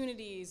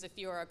opportunities if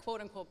you're a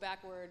quote unquote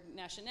backward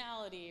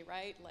nationality,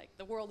 right? Like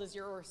the world is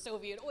your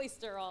Soviet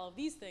oyster, all of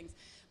these things.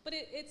 But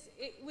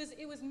it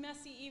was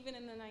messy even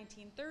in the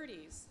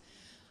 1930s.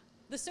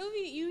 The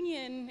Soviet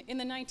Union in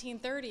the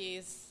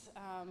 1930s,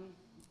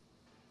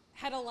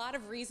 had a lot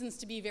of reasons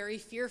to be very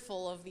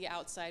fearful of the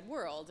outside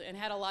world, and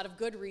had a lot of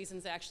good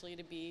reasons actually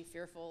to be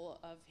fearful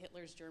of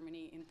Hitler's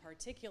Germany in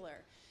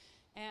particular.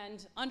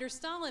 And under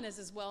Stalin, as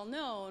is well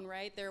known,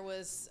 right, there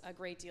was a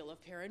great deal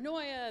of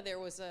paranoia, there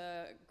was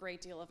a great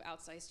deal of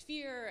outsized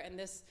fear, and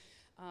this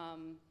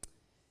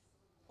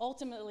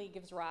ultimately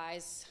gives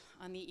rise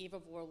on the eve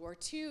of World War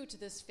II to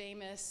this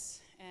famous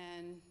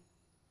and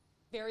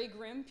very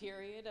grim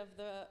period of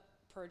the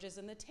purges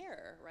and the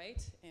terror,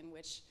 right, in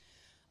which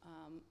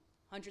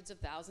hundreds of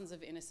thousands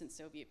of innocent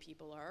Soviet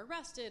people are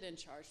arrested and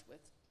charged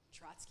with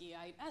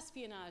Trotskyite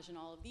espionage and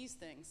all of these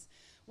things.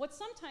 What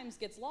sometimes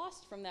gets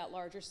lost from that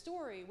larger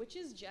story, which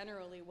is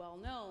generally well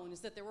known,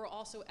 is that there were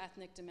also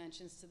ethnic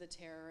dimensions to the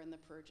terror and the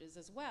purges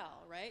as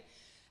well, right?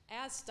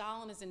 As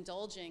Stalin is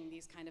indulging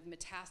these kind of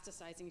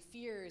metastasizing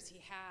fears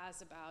he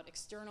has about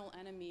external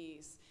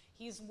enemies,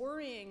 he's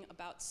worrying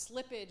about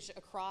slippage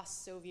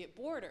across Soviet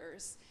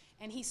borders,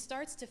 and he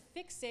starts to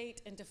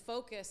fixate and to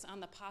focus on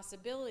the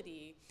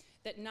possibility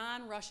that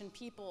non-Russian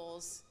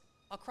peoples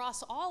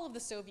across all of the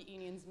Soviet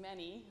Union's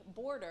many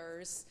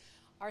borders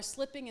are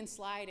slipping and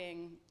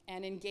sliding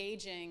and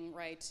engaging,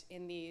 right,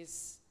 in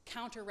these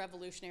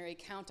counter-revolutionary,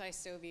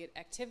 counter-Soviet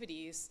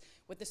activities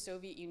with the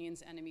Soviet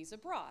Union's enemies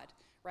abroad,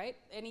 right?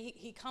 And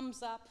he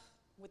comes up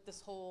with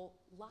this whole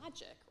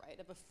logic, right,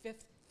 of a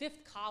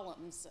fifth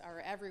columns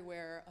are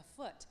everywhere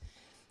afoot.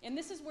 And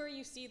this is where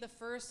you see the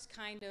first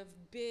kind of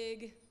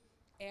big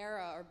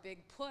era or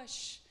big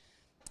push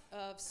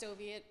of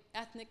Soviet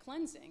ethnic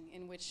cleansing,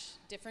 in which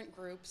different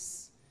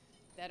groups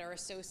that are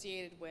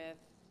associated with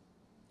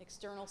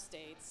external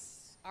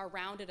states are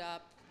rounded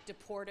up,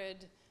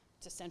 deported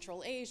to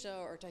Central Asia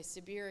or to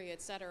Siberia,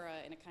 et cetera,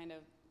 in a kind of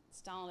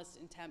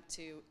Stalinist attempt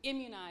to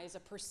immunize a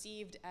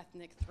perceived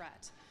ethnic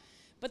threat.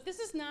 But this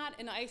is not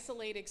an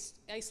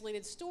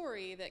isolated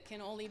story that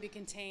can only be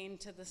contained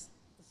to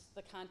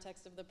the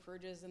context of the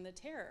purges and the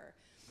terror.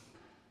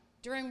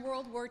 During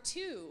World War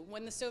II,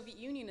 when the Soviet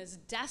Union is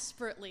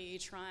desperately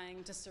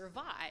trying to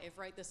survive,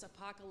 right, this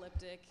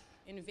apocalyptic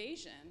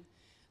invasion,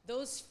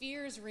 those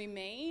fears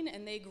remain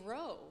and they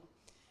grow.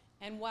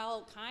 And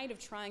while kind of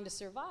trying to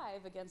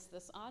survive against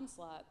this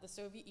onslaught, the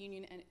Soviet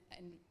Union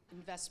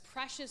invests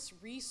precious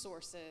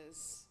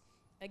resources,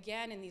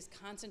 again, in these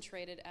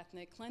concentrated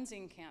ethnic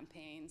cleansing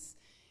campaigns.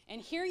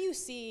 And here you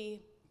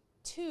see,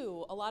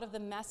 too, a lot of the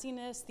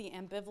messiness, the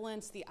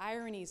ambivalence, the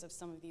ironies of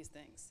some of these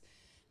things.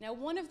 Now,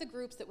 one of the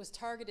groups that was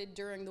targeted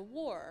during the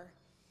war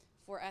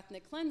for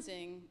ethnic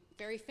cleansing,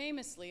 very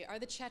famously, are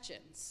the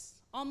Chechens.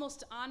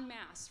 Almost en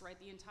masse, right,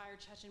 the entire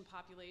Chechen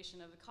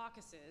population of the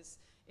Caucasus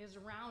is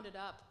rounded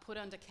up, put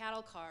onto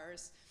cattle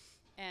cars,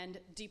 and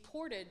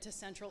deported to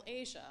Central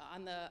Asia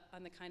on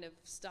the kind of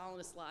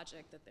Stalinist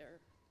logic that they're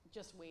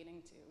just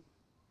waiting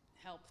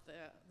to help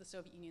the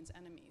Soviet Union's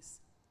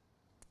enemies.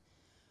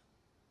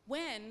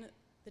 When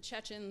the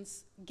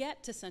Chechens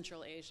get to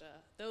Central Asia,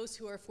 those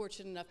who are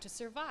fortunate enough to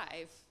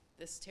survive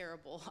this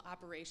terrible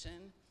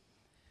operation,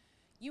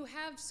 you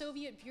have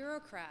Soviet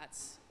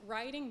bureaucrats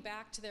writing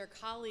back to their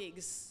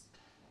colleagues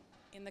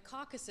in the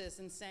Caucasus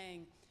and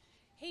saying,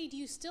 hey, do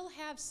you still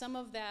have some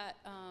of that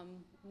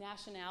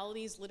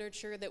nationalities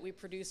literature that we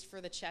produced for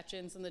the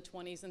Chechens in the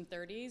 20s and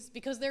 30s?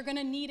 Because they're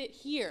gonna need it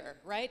here,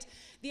 right?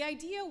 The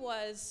idea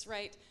was,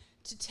 right,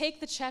 to take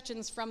the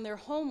Chechens from their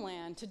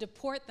homeland, to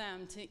deport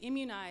them, to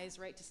immunize,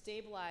 right, to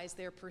stabilize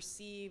their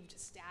perceived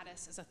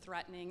status as a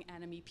threatening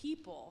enemy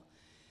people.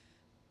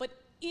 But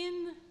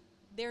in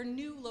their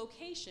new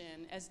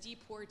location as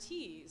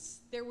deportees,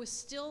 there was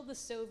still the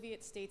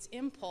Soviet state's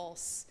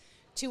impulse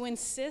to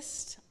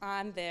insist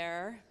on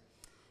their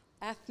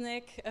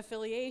ethnic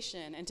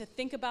affiliation and to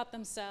think about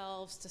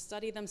themselves, to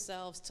study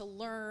themselves, to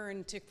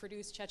learn, to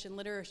produce Chechen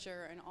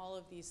literature and all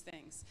of these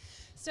things.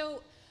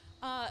 So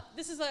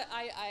this is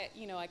I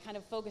kind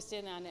of focused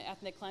in on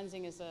ethnic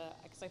cleansing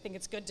because I think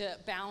it's good to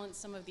balance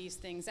some of these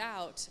things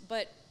out.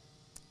 But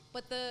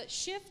the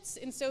shifts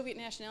in Soviet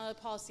nationality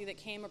policy that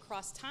came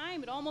across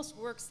time, it almost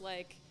works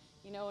like,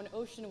 an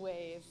ocean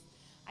wave.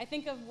 I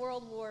think of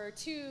World War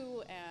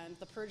II and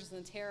the purges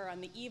and the terror on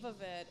the eve of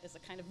it as a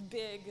kind of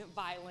big,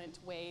 violent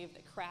wave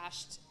that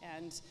crashed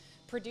and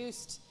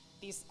produced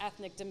these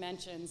ethnic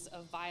dimensions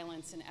of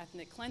violence and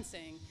ethnic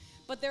cleansing.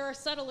 But there are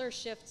subtler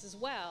shifts as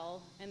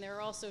well, and there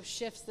are also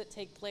shifts that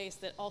take place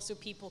that also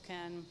people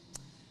can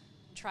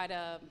try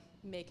to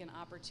make an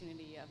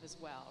opportunity of as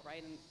well,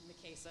 right? In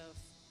the case of,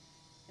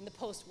 in the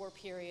post-war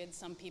period,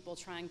 some people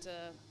trying to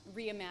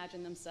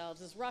reimagine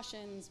themselves as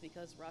Russians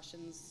because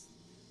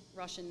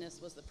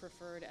Russianness was the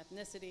preferred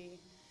ethnicity.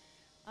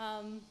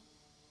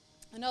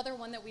 Another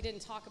one that we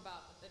didn't talk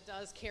about but that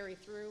does carry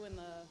through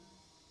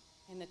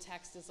in the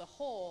text as a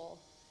whole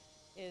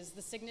is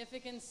the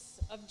significance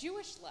of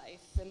Jewish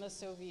life in the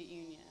Soviet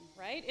Union,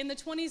 right? In the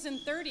 20s and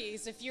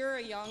 30s, if you're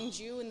a young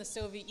Jew in the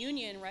Soviet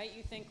Union, right,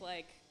 you think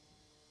like,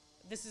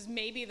 this is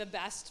maybe the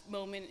best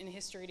moment in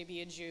history to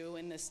be a Jew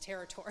in this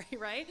territory,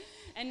 right?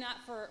 And not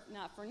for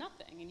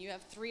nothing. And you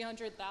have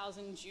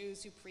 300,000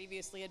 Jews who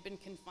previously had been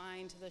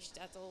confined to the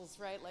shtetls,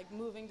 right? Like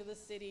moving to the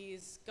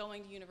cities,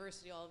 going to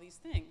university, all these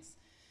things.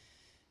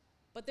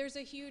 But there's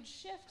a huge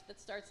shift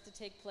that starts to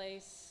take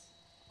place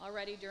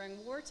already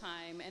during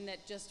wartime, and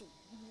that just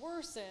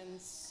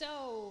worsens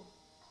so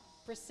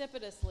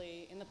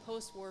precipitously in the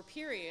post-war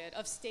period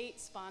of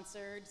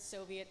state-sponsored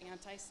Soviet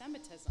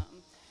anti-Semitism.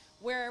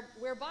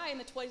 Whereby in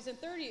the 20s and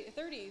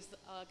 30s,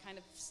 kind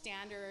of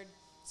standard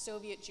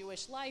Soviet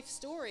Jewish life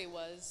story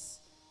was,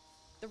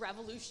 the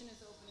revolution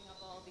is opening up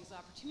all of these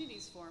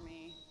opportunities for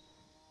me.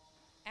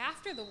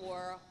 After the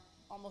war,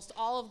 almost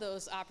all of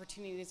those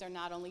opportunities are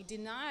not only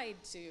denied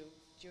to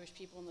Jewish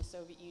people in the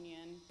Soviet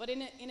Union. But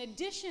in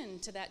addition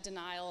to that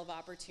denial of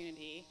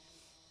opportunity,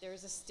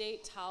 there's a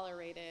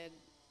state-tolerated,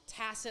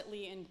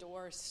 tacitly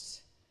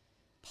endorsed,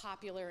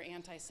 popular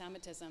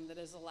anti-Semitism that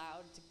is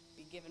allowed to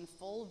be given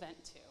full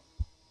vent to.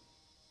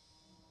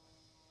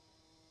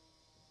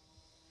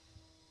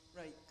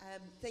 Right.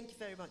 Thank you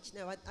very much.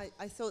 No,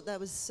 I thought that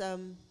was, there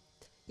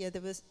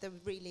were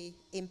really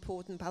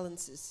important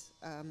balances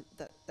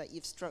that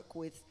you've struck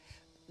with,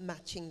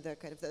 matching the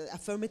kind of the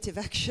affirmative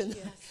action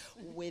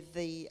with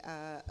the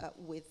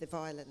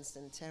violence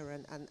and terror,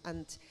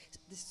 and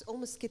this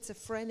almost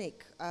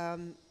schizophrenic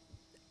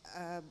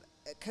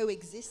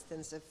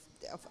coexistence of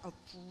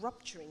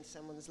rupturing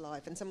someone's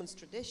life and someone's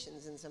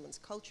traditions and someone's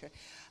culture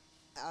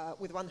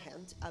with one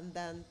hand, and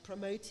then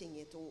promoting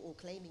it or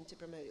claiming to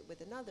promote it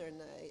with another.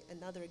 And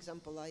another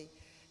example I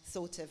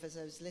thought of as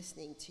I was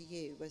listening to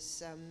you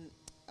was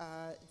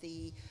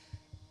the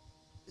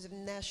sort of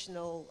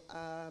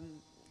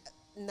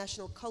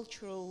national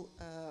cultural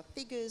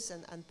figures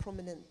and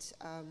prominent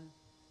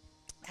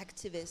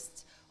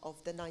activists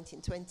of the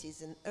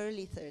 1920s and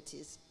early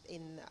 30s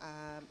in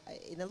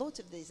a lot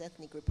of these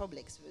ethnic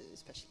republics,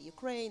 especially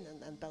Ukraine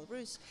and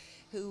Belarus,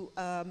 who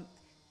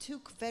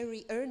took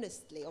very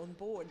earnestly on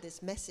board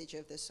this message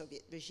of the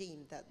Soviet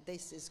regime that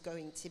this is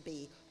going to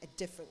be a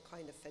different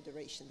kind of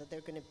federation, that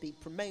they're going to be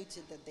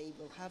promoted, that they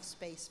will have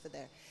space for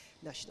their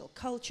national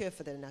culture,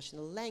 for their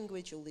national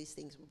language. All these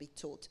things will be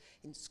taught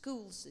in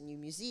schools, and new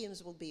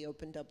museums will be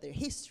opened up, their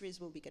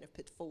histories will be kind of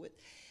put forward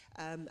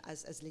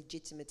as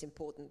legitimate,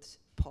 important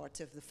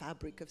part of the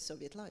fabric of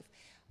Soviet life.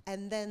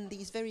 And then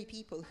these very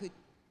people who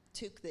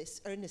took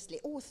this earnestly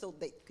or thought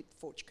they could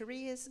forge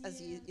careers, as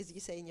you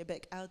say in your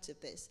book, out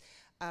of this,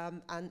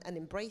 and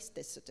embraced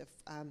this sort of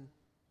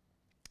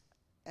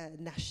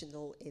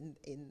national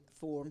in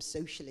form,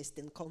 socialist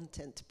in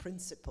content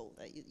principle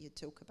that you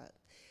talk about.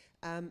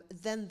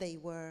 Then they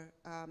were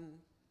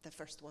the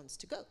first ones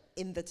to go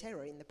in the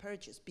terror, in the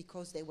purges,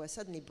 because they were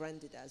suddenly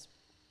branded as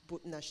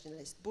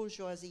nationalist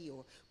bourgeoisie,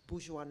 or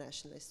bourgeois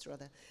nationalists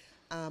rather,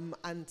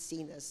 and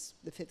seen as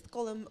the fifth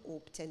column,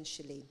 or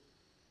potentially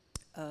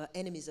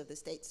enemies of the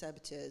state,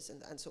 saboteurs,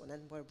 and so on,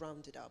 and were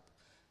rounded up.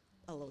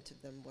 A lot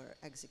of them were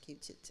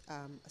executed.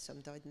 Some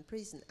died in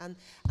prison, and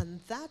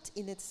that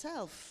in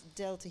itself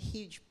dealt a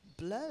huge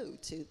blow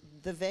to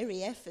the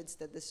very efforts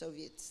that the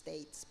Soviet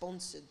state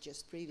sponsored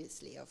just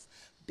previously of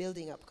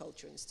building up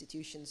cultural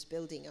institutions,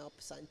 building up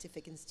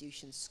scientific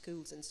institutions,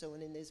 schools, and so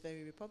on in those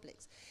very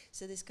republics.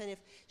 So this kind of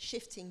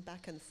shifting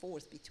back and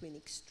forth between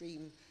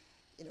extreme,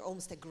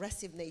 almost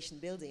aggressive nation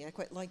building, I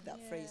quite like that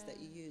phrase that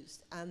you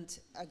used, and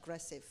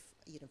aggressive,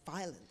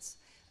 violence.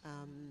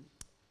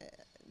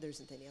 There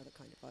isn't any other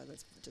kind of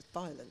violence, just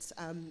violence,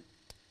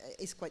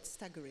 is quite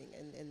staggering.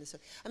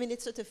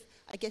 It's sort of,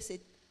 I guess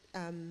it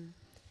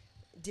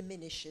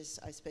diminishes,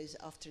 I suppose,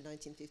 after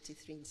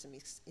 1953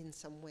 in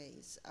some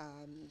ways.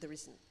 There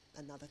isn't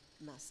another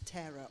mass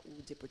terror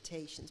or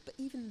deportations, but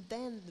even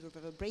then the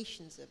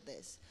reverberations of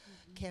this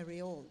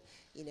carry on.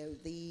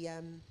 The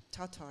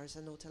Tatars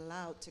are not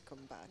allowed to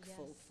come back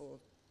for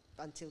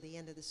until the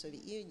end of the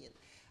Soviet Union.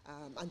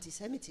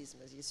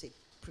 Anti-Semitism, as you say,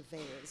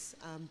 prevails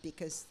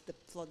because the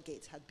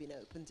floodgates had been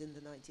opened in the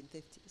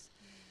 1950s.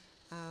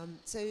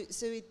 So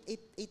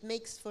it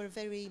makes for a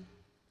very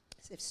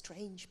sort of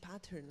strange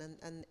pattern,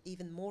 and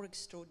even more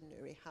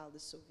extraordinary how the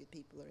Soviet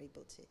people are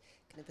able to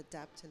kind of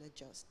adapt and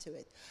adjust to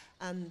it.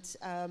 And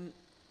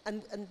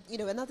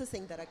another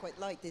thing that I quite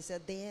liked is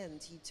at the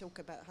end you talk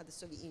about how the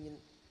Soviet Union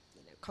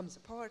comes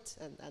apart,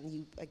 and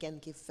you again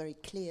give a very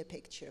clear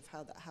picture of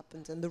how that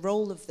happened and the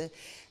role of the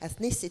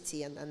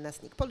ethnicity and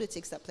ethnic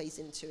politics that plays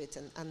into it,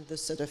 and the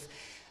sort of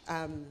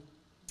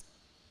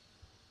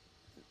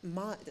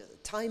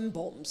time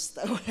bombs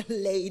that were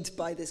laid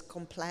by this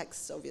complex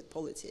Soviet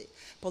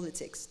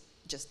politics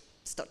just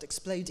start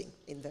exploding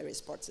in various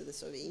parts of the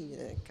Soviet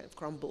Union. It kind of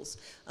crumbles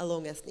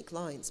along ethnic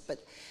lines.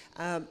 But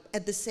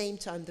at the same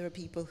time, there are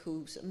people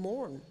who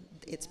mourn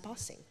its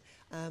passing.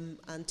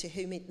 And to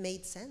whom it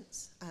made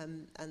sense,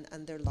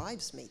 and their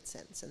lives made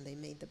sense, and they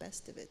made the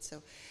best of it.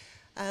 So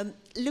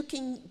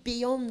looking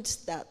beyond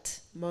that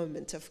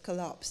moment of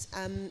collapse,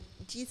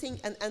 do you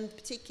think, and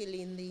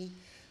particularly in the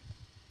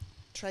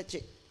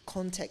tragic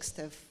context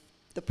of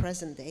the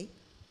present day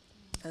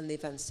and the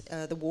events,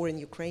 the war in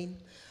Ukraine,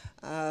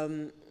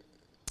 and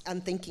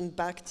thinking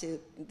back to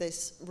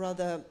this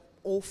rather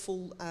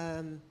awful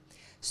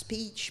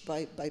speech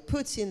by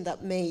Putin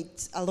that made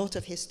a lot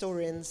of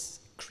historians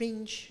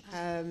cringe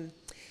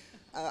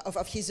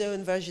of his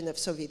own version of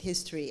Soviet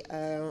history.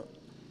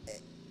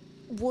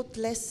 What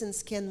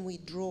lessons can we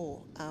draw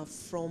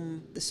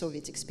from the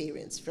Soviet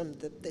experience, from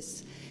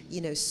this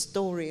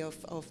story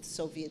of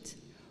Soviet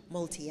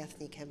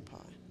multi-ethnic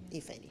empire,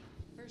 if any?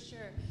 For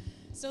sure.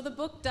 So the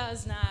book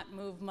does not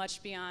move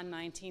much beyond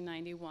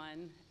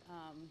 1991,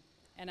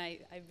 and I'm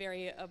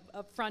very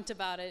upfront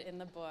about it in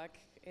the book.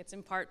 It's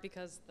in part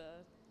because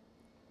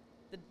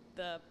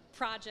the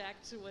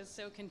project was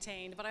so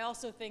contained, but I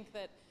also think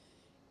that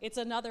it's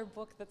another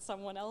book that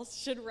someone else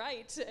should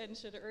write and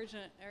should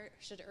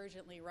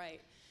urgently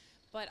write.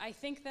 But I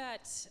think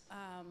that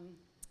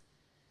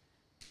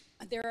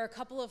there are a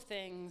couple of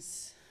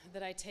things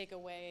that I take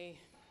away.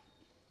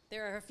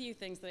 There are a few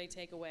things that I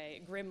take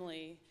away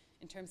grimly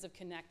in terms of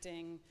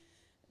connecting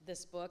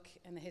this book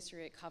and the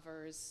history it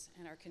covers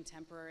and our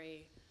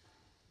contemporary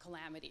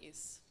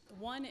calamities.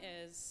 One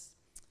is,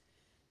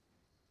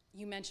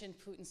 you mentioned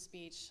Putin's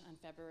speech on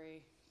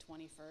February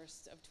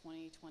 21st of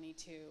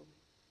 2022.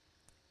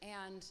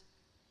 And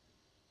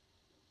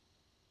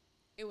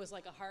it was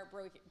like a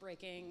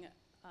heartbreaking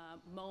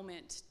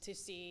moment to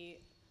see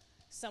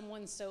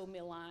someone so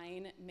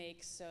malign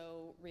make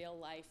so real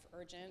life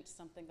urgent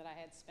something that I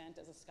had spent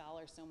as a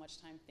scholar so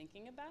much time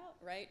thinking about,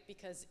 right?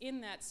 Because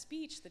in that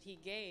speech that he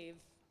gave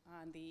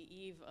on the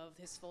eve of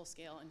his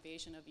full-scale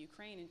invasion of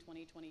Ukraine in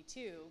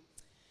 2022,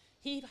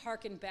 he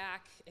hearkened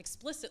back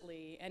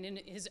explicitly and in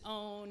his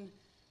own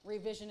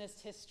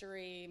revisionist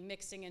history,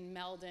 mixing and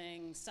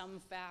melding some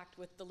fact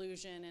with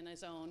delusion and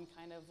his own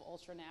kind of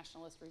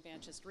ultra-nationalist,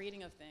 revanchist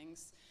reading of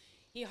things.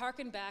 He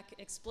hearkened back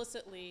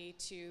explicitly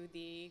to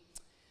the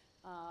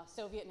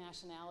Soviet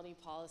nationality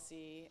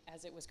policy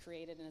as it was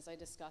created and as I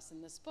discuss in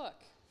this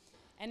book.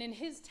 And in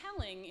his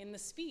telling in the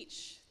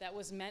speech that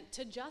was meant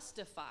to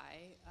justify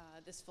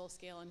this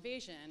full-scale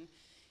invasion,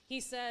 he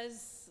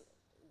says,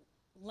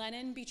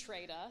 Lenin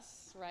betrayed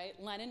us, right?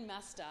 Lenin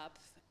messed up,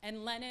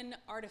 and Lenin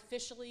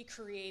artificially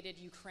created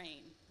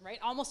Ukraine, right?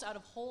 Almost out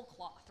of whole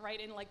cloth, right?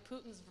 In like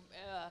Putin's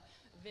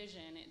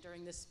vision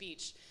during this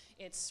speech.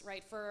 It's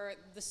right for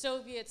the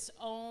Soviets'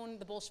 own,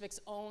 the Bolsheviks'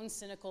 own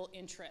cynical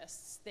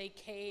interests. They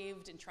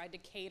caved and tried to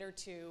cater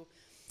to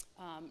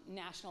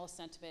nationalist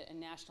sentiment and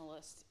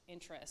nationalist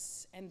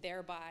interests, and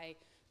thereby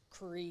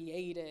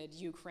created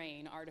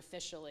Ukraine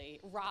artificially,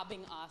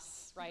 robbing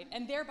us, right?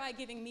 And thereby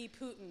giving me,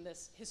 Putin,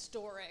 this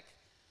historic,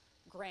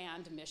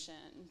 grand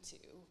mission to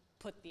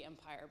put the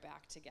empire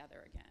back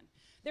together again.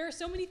 There are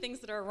so many things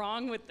that are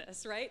wrong with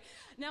this, right?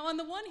 Now, on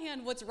the one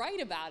hand, what's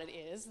right about it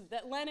is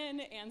that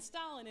Lenin and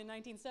Stalin in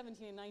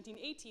 1917 and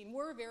 1918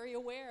 were very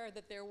aware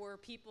that there were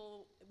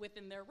people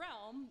within their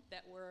realm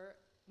that were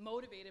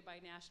motivated by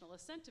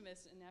nationalist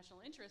sentiments and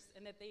national interests,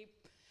 and that they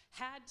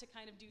had to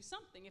kind of do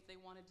something if they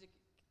wanted to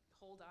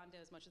hold on to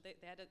as much as they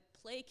had to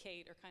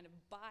placate or kind of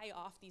buy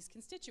off these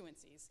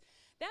constituencies.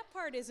 That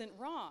part isn't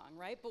wrong,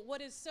 right? But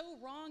what is so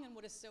wrong and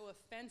what is so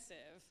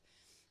offensive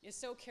is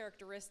so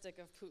characteristic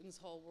of Putin's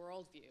whole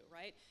worldview,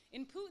 right?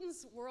 In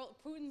Putin's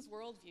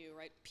worldview,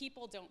 right,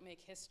 people don't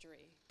make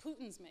history.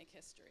 Putins make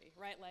history,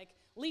 right? Like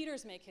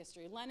leaders make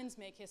history, Lenins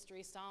make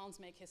history, Stalins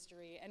make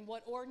history, and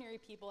what ordinary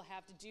people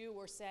have to do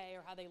or say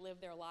or how they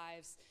live their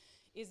lives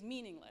is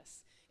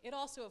meaningless. It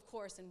also, of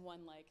course, in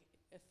one like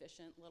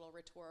efficient little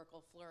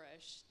rhetorical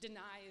flourish,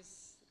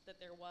 denies that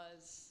there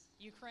was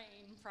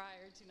Ukraine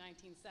prior to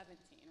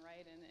 1917,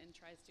 right, and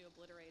tries to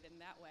obliterate it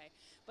in that way.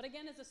 But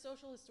again, as a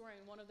social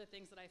historian, one of the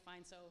things that I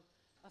find so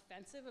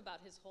offensive about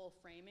his whole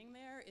framing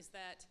there is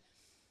that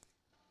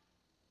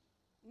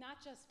not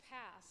just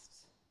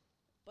past,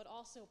 but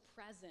also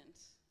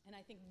present, and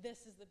I think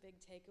this is the big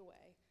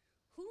takeaway.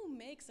 Who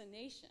makes a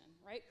nation,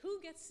 right?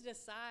 Who gets to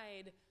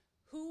decide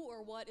who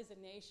or what is a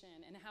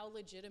nation and how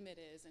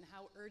legitimate it is and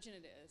how urgent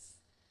it is?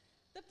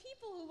 The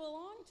people who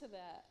belong to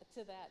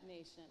that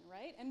nation,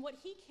 right? And what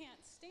he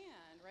can't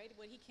stand, right?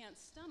 What he can't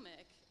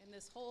stomach in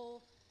this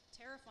whole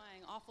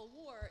terrifying, awful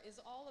war is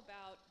all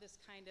about this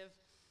kind of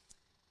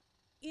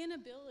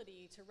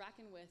inability to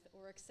reckon with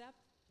or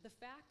accept the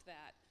fact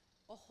that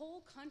a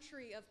whole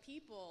country of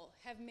people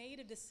have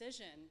made a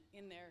decision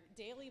in their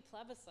daily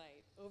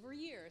plebiscite over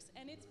years,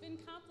 and it's been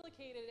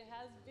complicated. It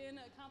has been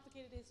a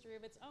complicated history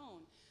of its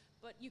own.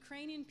 But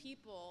Ukrainian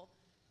people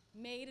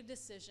made a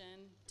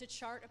decision to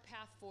chart a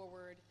path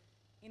forward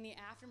in the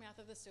aftermath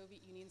of the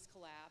Soviet Union's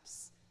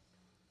collapse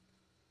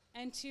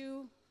and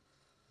to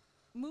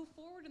move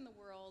forward in the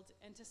world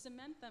and to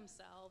cement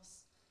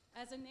themselves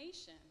as a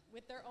nation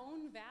with their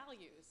own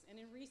values. And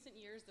in recent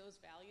years,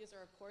 those values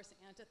are, of course,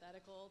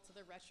 antithetical to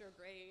the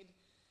retrograde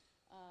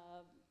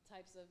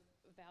types of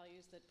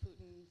values that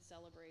Putin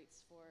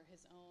celebrates for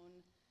his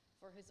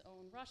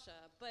own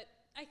Russia. But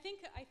I think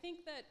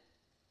that,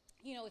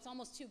 you know, it's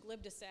almost too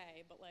glib to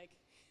say, but like,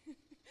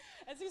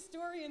 as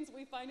historians,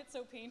 we find it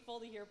so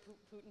painful to hear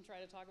Putin try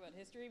to talk about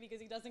history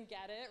because he doesn't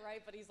get it,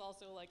 right? But he's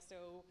also like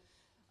so,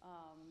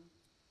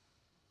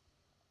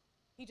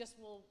 he just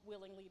will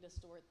willingly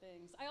distort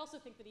things. I also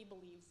think that he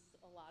believes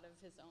a lot of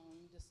his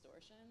own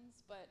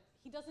distortions, but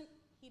he doesn't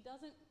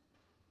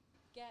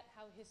get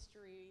how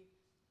history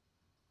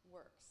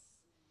works.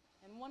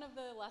 And one of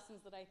the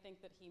lessons that I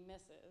think that he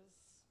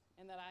misses,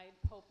 and that I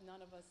hope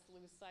none of us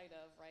lose sight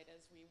of, right,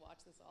 as we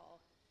watch this all,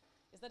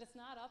 is that it's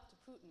not up to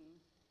Putin,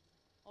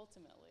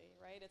 ultimately,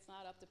 right? It's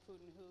not up to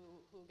Putin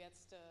who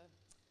gets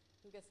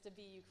to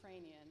be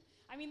Ukrainian.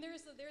 I mean, there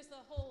is the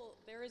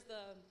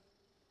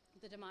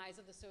demise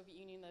of the Soviet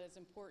Union that is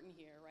important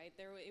here, right?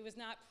 It was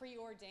not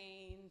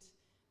preordained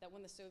that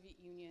when the Soviet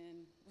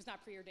Union would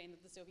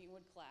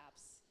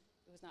collapse.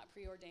 It was not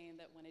preordained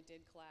that when it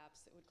did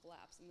collapse, it would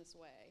collapse in this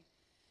way.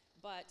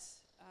 But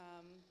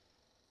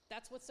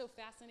that's what's so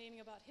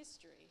fascinating about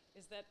history,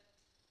 is that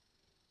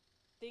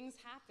things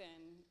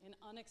happen in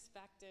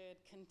unexpected,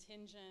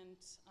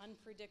 contingent,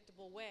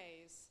 unpredictable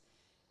ways.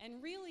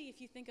 And really,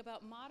 if you think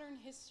about modern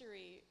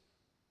history,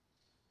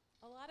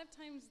 a lot of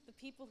times the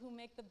people who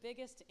make the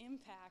biggest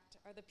impact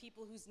are the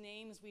people whose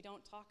names we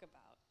don't talk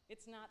about.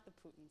 It's not the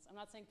Putins. I'm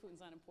not saying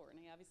Putin's not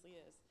important, he obviously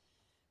is.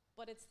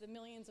 But it's the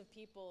millions of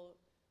people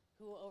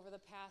who over the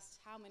past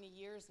how many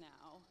years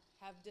now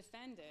have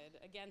defended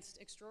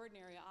against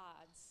extraordinary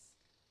odds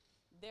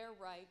their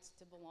right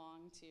to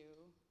belong to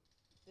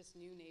this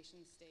new nation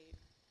state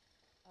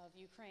of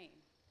Ukraine.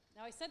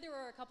 Now, I said there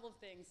were a couple of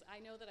things. I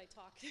know that I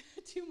talk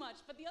too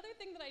much, but the other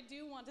thing that I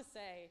do want to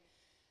say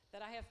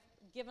that I have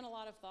given a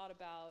lot of thought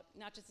about,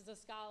 not just as a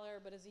scholar,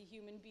 but as a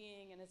human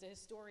being and as a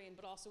historian,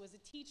 but also as a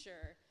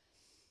teacher,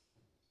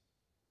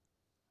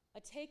 a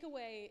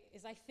takeaway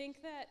is I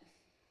think that,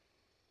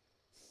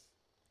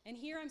 and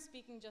here I'm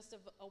speaking just of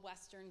a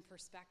Western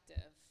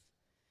perspective,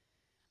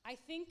 I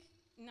think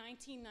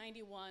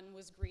 1991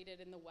 was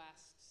greeted in the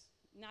West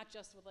not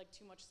just with like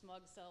too much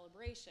smug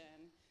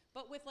celebration,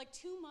 but with like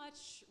too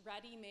much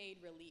ready-made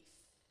relief.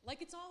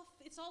 Like it's all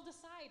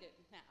decided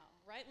now,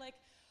 right? Like,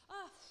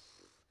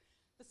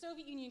 the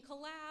Soviet Union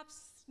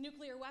collapsed,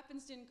 nuclear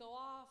weapons didn't go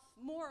off,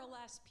 more or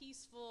less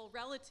peaceful,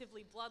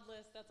 relatively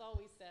bloodless, that's all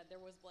we said, there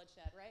was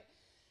bloodshed, right?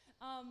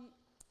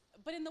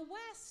 But in the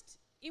West,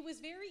 it was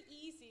very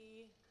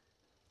easy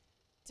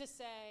to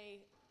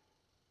say,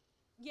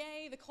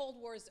 yay, the Cold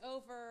War is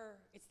over,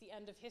 it's the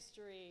end of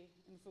history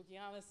in the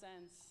Fukuyama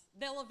sense.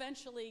 They'll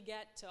eventually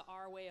get to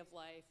our way of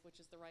life, which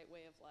is the right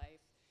way of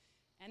life,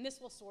 and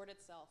this will sort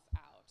itself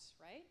out,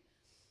 right?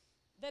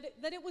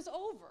 That it was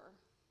over,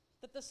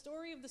 that the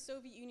story of the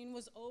Soviet Union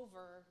was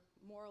over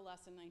more or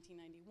less in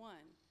 1991.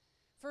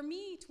 For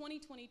me,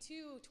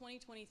 2022,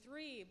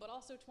 2023, but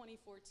also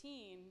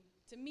 2014,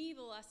 to me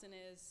the lesson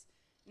is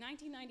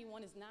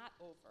 1991 is not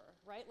over,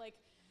 right? Like,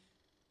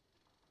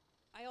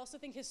 I also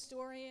think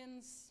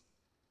historians,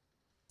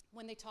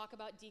 when they talk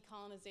about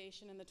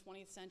decolonization in the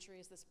 20th century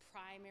as this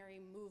primary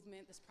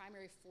movement, this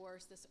primary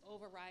force, this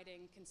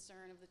overriding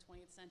concern of the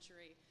 20th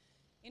century,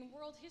 in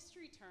world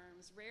history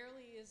terms,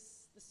 rarely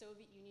is the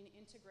Soviet Union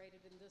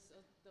integrated in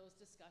those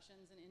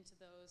discussions and into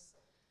those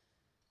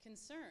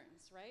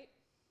concerns, right?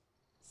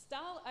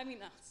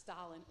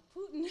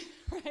 Putin,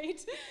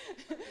 right?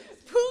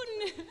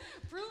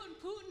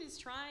 Putin is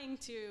trying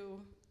to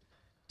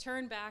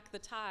turn back the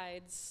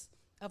tides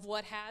of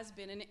what has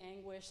been an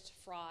anguished,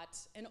 fraught,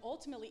 and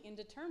ultimately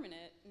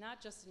indeterminate,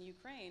 not just in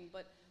Ukraine,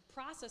 but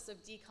process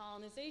of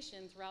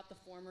decolonization throughout the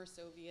former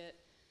Soviet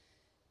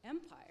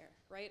empire,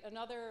 right?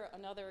 Another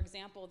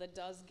example that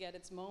does get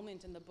its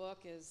moment in the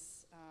book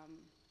is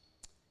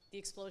the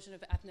explosion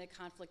of ethnic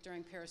conflict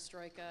during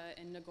perestroika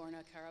in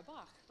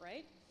Nagorno-Karabakh,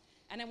 right?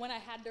 And then when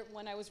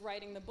I was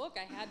writing the book,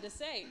 I had to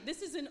say,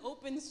 this is an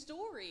open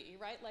story,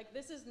 right? Like,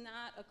 this is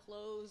not a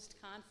closed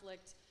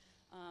conflict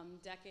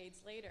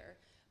decades later.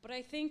 But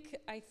I think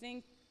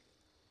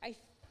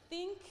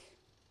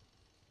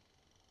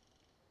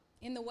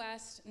in the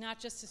West, not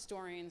just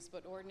historians,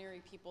 but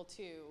ordinary people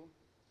too,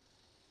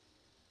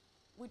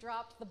 we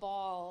dropped the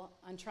ball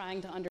on trying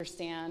to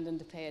understand and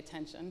to pay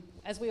attention,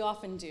 as we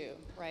often do,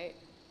 right?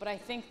 But I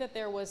think that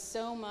there was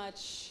so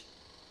much,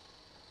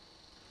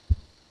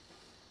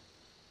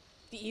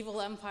 the evil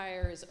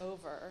empire is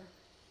over,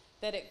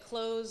 that it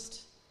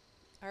closed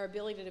our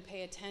ability to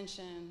pay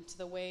attention to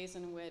the ways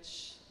in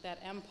which that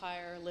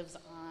empire lives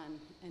on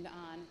and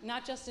on,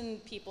 not just in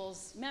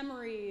people's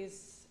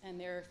memories and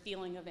their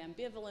feeling of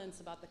ambivalence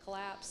about the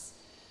collapse,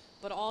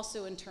 but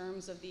also in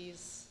terms of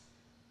these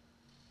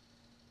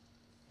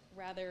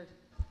rather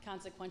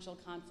consequential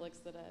conflicts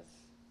that have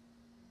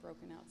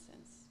broken out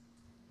since.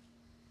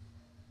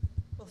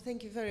 Well,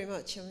 thank you very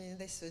much. I mean,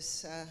 this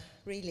was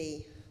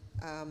really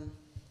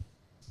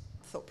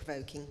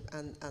thought-provoking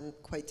and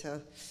quite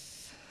a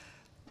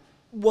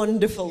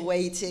wonderful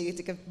way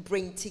to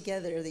bring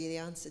together the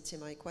answer to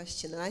my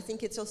question. And I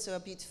think it's also a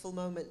beautiful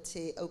moment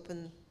to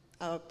open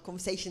our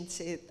conversation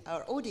to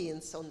our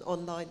audience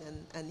online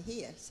and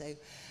here. So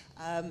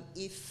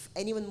if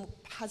anyone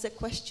has a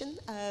question,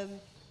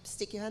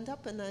 stick your hand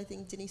up, and I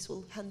think Denise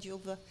will hand you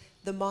over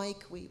the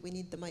mic. We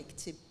need the mic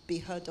to be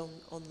heard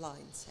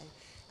online. So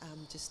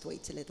just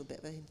wait a little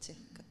bit for him to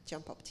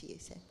jump up to you.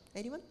 So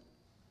anyone?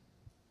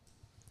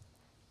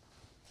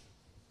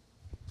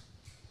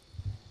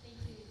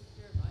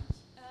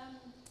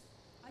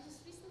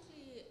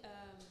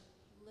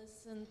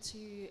 Listened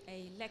to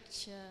a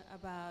lecture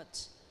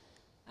about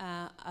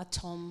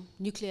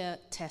nuclear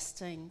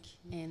testing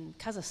in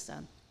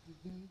Kazakhstan.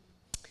 Mm-hmm.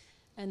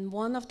 And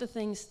one of the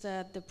things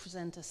that the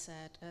presenter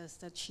said is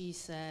that she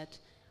said,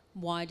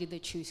 why did they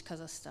choose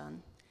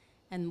Kazakhstan?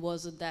 And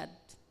was it that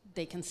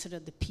they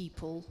considered the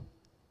people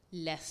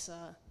less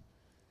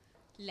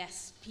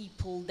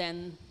people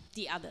than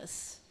the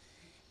others?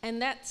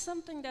 And that's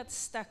something that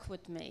stuck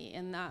with me.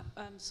 And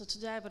so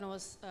today when I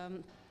was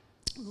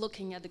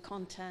looking at the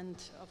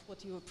content of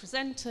what you were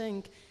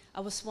presenting, I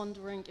was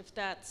wondering if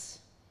that's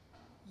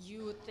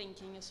you were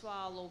thinking as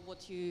well, or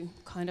what you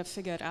kind of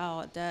figured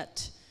out,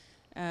 that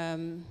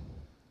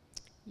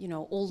you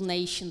know, all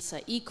nations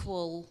are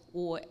equal,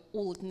 or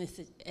all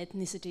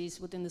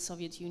ethnicities within the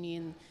Soviet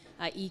Union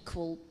are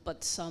equal,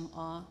 but some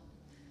are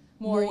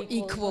more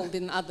equal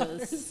than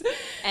others.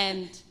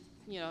 And,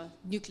 you know,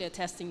 nuclear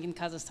testing in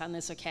Kazakhstan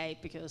is okay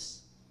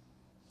because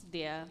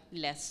they're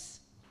less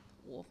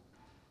or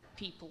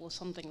people or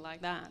something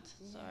like that.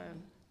 So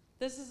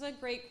this is a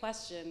great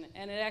question,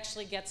 and it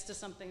actually gets to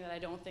something that I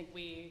don't think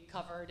we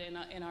covered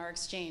in our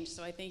exchange,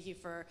 so I thank you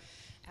for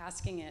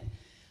asking it.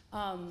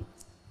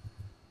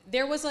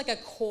 There was like a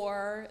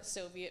core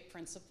Soviet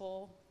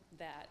principle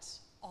that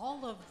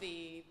all of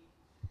the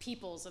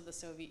peoples of the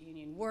Soviet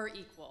Union were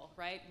equal,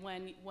 right?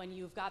 When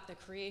you've got the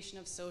creation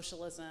of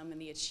socialism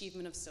and the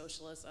achievement of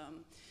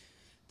socialism,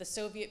 the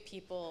Soviet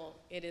people,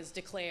 it is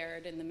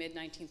declared in the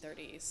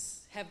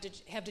mid-1930s,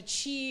 have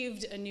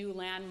achieved a new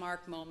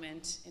landmark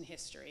moment in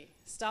history.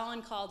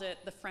 Stalin called it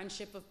the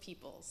friendship of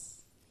peoples.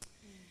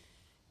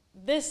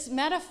 This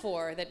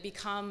metaphor that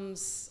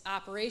becomes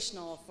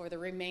operational for the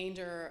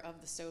remainder of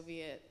the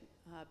Soviet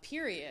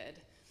period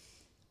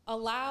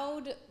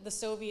allowed the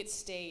Soviet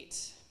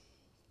state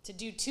to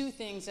do two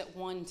things at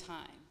one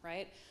time,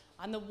 right?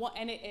 On the one,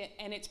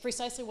 and it's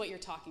precisely what you're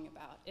talking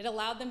about. It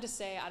allowed them to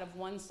say out of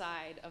one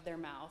side of their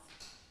mouth,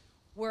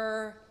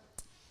 we're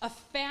a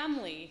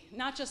family,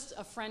 not just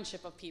a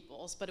friendship of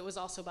peoples, but it was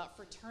also about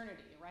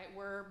fraternity, right?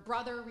 We're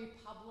brother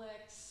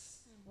republics,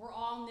 we're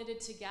all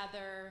knitted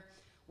together,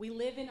 we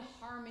live in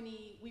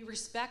harmony, we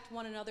respect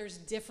one another's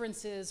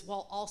differences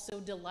while also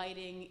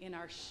delighting in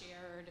our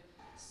shared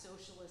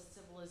socialist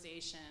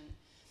civilization.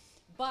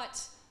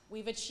 But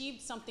we've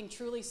achieved something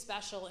truly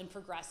special and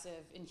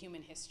progressive in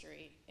human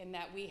history in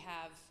that we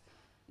have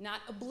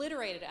not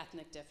obliterated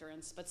ethnic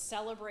difference, but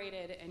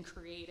celebrated and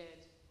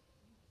created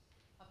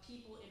a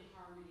people in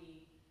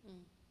harmony,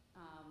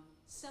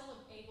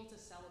 able to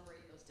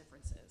celebrate those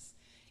differences.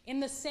 In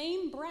the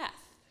same breath,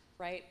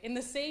 right, in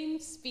the same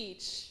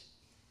speech,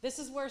 this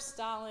is where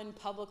Stalin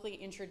publicly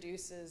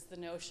introduces the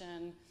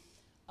notion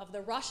of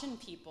the Russian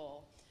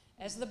people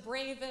as the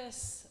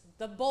bravest,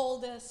 the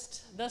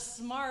boldest, the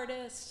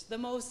smartest, the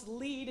most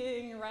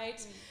leading,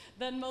 right?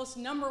 The most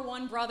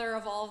 #1 brother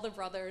of all the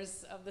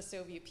brothers of the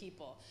Soviet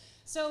people.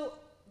 So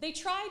they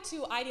tried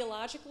to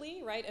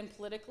ideologically, right, and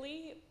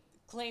politically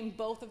claim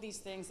both of these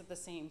things at the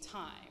same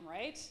time,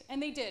 right?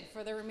 And they did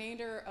for the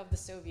remainder of the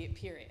Soviet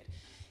period.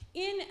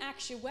 In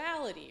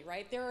actuality,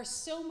 right, there are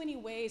so many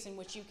ways in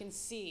which you can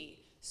see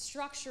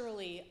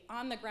structurally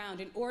on the ground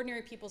in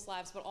ordinary people's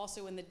lives, but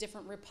also in the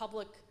different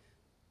Republican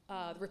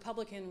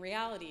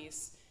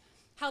realities,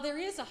 how there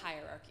is a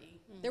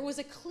hierarchy. There was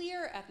a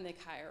clear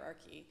ethnic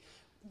hierarchy.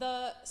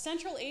 The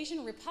Central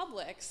Asian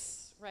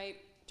republics, right,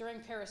 during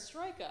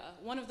perestroika,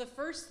 one of the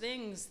first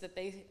things that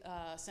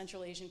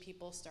Central Asian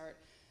people start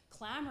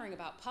clamoring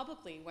about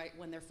publicly, right,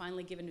 when they're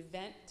finally given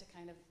vent to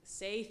kind of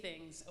say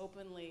things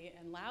openly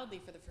and loudly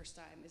for the first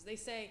time, is they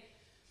say,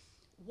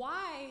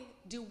 why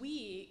do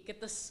we get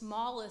the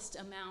smallest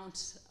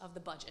amount of the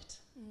budget,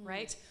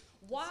 right?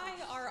 Why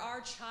are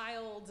our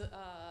child,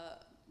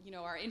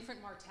 our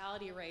infant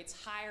mortality rates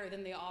higher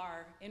than they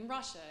are in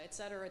Russia, et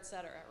cetera,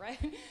 right?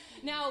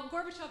 Now,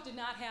 Gorbachev did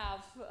not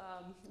have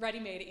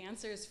ready-made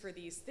answers for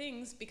these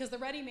things because the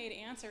ready-made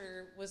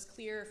answer was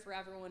clear for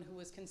everyone who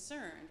was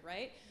concerned,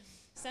 right?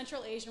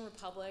 Central Asian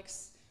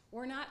republics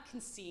were not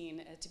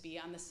seen to be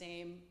on the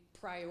same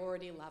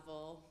priority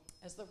level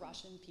as the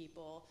Russian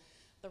people.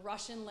 The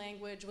Russian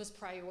language was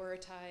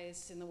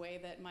prioritized in the way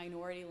that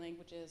minority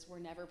languages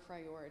were never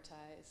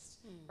prioritized,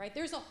 right?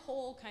 There's a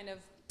whole kind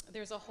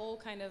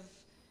of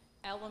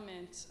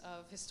element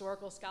of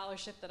historical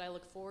scholarship that I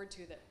look forward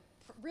to that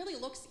really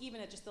looks even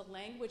at just the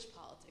language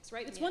politics,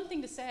 right? It's one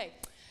thing to say,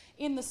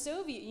 in the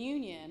Soviet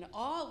Union,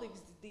 all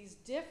these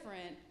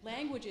different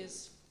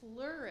languages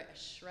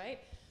flourish, right?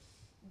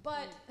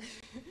 But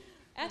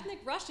ethnic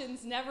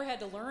Russians never had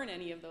to learn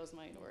any of those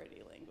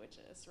minority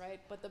languages, right?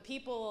 But the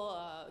people,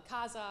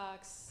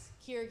 Kazakhs,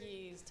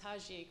 Kyrgyz,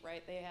 Tajik,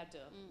 right? They had to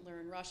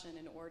learn Russian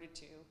in order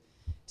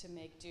to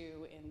make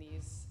do in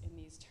these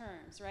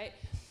terms, right?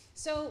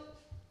 So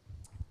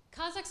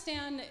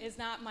Kazakhstan is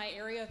not my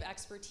area of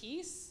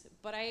expertise,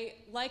 but I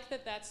like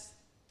that that's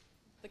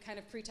the kind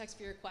of pretext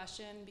for your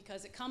question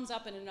because it comes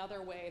up in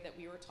another way that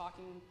we were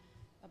talking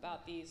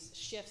about these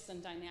shifts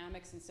and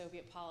dynamics in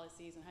Soviet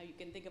policies and how you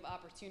can think of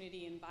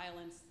opportunity and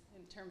violence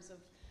in terms of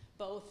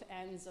both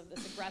ends of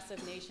this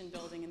aggressive nation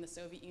building in the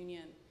Soviet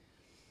Union.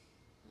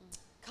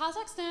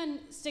 Kazakhstan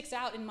sticks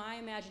out in my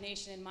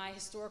imagination, in my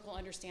historical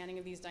understanding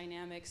of these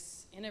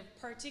dynamics in a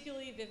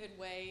particularly vivid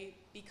way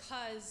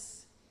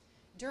because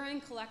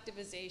during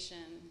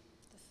collectivization,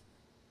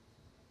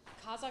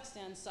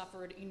 Kazakhstan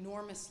suffered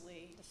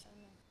enormously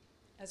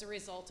as a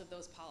result of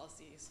those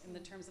policies in the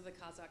terms of the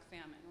Kazakh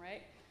famine,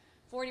 right?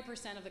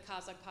 40% of the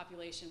Kazakh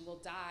population will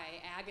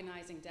die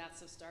agonizing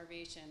deaths of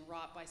starvation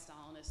wrought by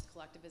Stalinist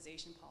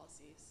collectivization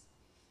policies.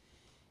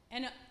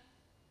 And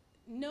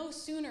no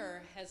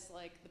sooner has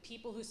the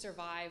people who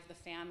survive the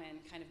famine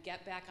kind of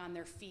get back on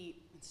their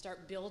feet and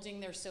start building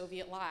their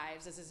Soviet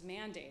lives as is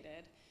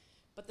mandated,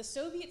 but the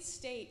Soviet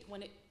state,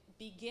 when it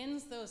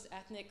begins those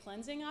ethnic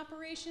cleansing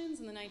operations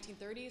in the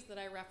 1930s that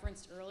I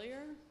referenced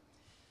earlier,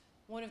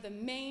 one of the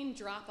main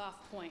drop-off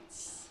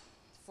points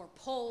for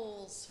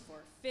Poles,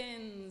 for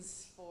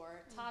Finns, for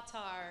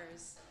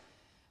Tatars,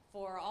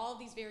 for all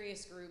these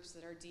various groups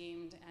that are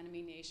deemed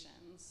enemy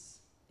nations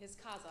is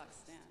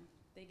Kazakhstan.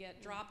 They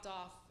get dropped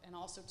off and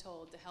also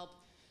told to help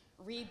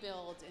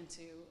rebuild and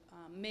to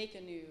make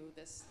anew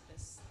this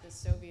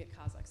Soviet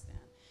Kazakhstan.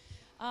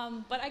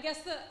 But I guess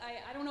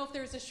I don't know if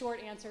there's a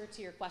short answer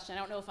to your question. I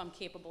don't know if I'm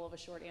capable of a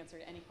short answer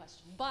to any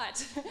question.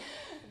 But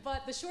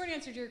but the short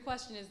answer to your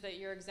question is that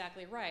you're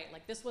exactly right.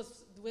 Like this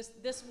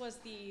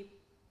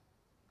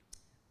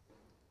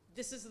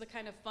is the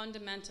kind of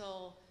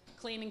fundamental,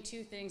 claiming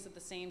two things at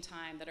the same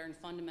time that are in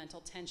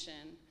fundamental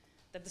tension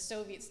that the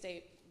Soviet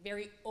state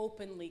very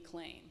openly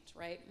claimed,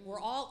 right? We're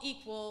all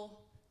equal.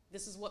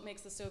 This is what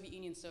makes the Soviet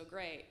Union so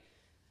great.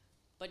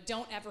 But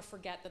don't ever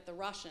forget that the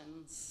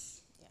Russians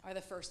are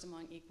the first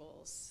among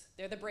equals.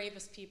 They're the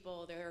bravest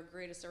people. They're our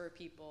greatest ever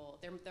people.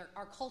 They're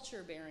our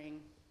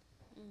culture-bearing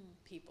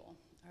people,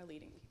 our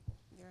leading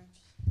people.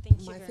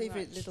 Thank you My very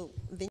favorite much. little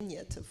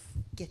vignette of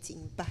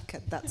getting back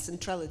at that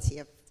centrality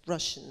of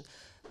Russian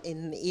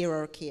in the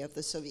hierarchy of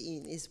the Soviet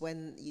Union is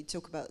when you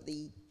talk about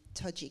the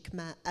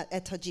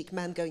a Tajik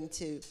man going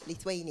to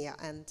Lithuania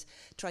and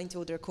trying to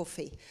order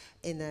coffee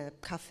in a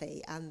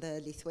cafe, and the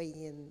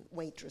Lithuanian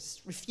waitress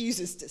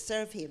refuses to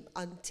serve him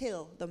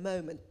until the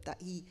moment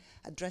that he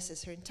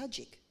addresses her in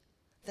Tajik.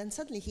 Then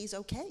suddenly he's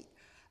okay.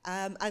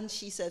 And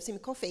she serves him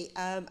coffee,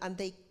 and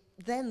they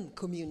then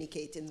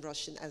communicate in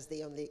Russian as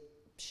the only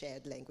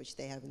shared language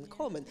they have in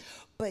common.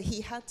 But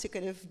he had to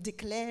kind of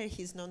declare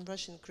his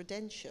non-Russian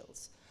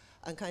credentials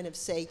and kind of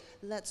say,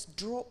 let's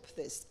drop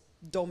this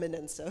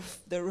dominance of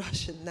the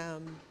Russian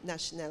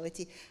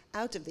nationality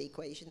out of the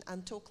equation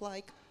and talk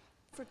like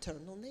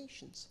fraternal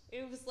nations.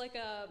 It was like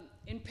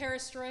in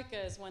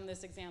Perestroika is when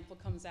this example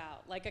comes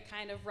out, like a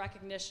kind of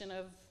recognition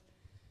of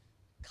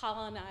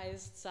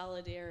colonized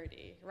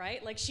solidarity,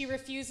 right? Like she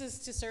refuses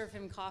to serve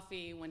him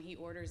coffee when he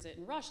orders it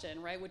in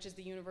Russian, right? Which is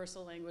the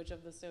universal language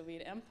of the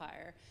Soviet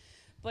Empire.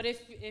 But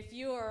if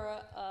you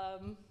are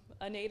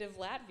a native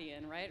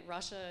Latvian, right?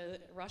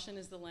 Russian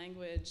is the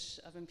language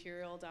of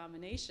imperial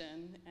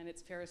domination, and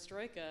it's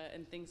perestroika,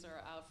 and things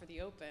are out for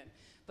the open.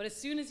 But as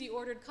soon as he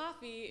ordered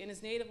coffee in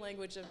his native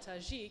language of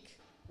Tajik,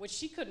 which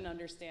she couldn't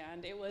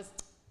understand, it was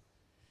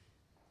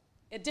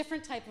a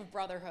different type of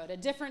brotherhood, a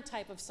different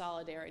type of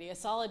solidarity, a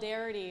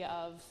solidarity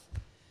of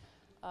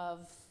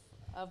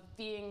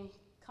being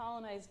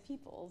colonized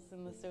peoples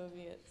in the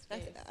Soviet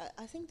space.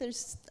 I think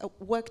there's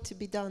work to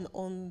be done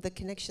on the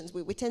connections.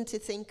 We tend to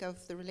think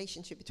of the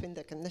relationship between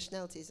the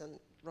nationalities and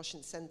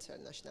Russian center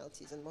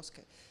nationalities in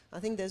Moscow. I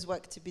think there's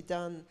work to be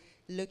done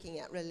looking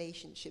at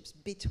relationships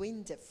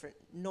between different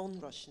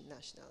non-Russian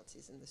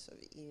nationalities in the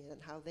Soviet Union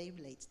and how they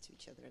relate to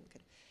each other and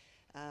kind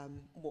of,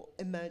 what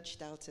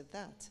emerged out of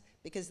that.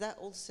 Because that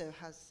also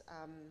has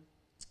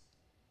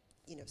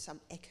some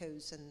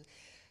echoes and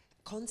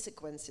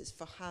consequences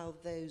for how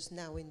those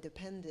now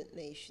independent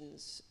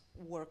nations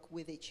work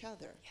with each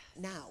other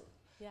now,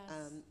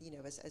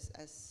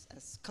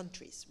 as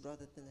countries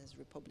rather than as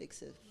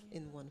republics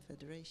in one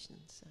federation.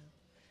 So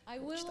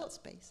watch that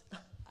space.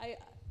 I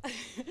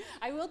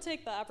will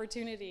take the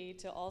opportunity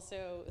to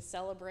also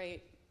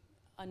celebrate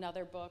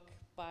another book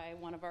by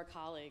one of our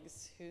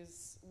colleagues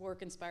whose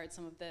work inspired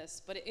some of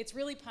this, but it's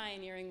really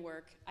pioneering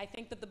work. I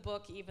think that the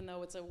book, even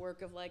though it's a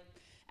work of like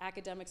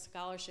academic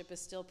scholarship, is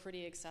still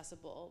pretty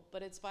accessible,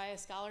 but it's by a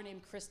scholar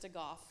named Krista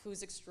Goff,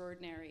 who's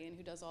extraordinary and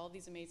who does all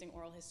these amazing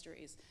oral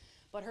histories.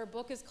 But her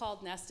book is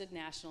called Nested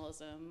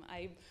Nationalism.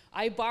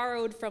 I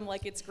borrowed from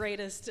like its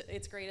greatest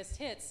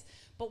hits,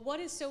 but what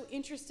is so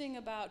interesting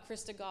about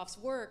Krista Goff's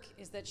work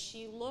is that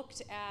she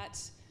looked at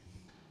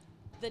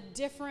the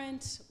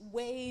different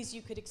ways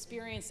you could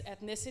experience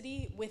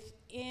ethnicity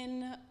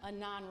within a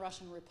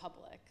non-Russian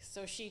republic.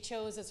 So she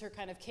chose as her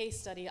kind of case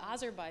study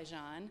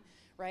Azerbaijan,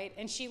 right?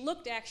 And she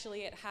looked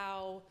actually at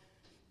how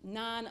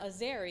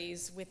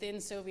non-Azeris within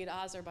Soviet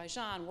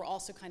Azerbaijan were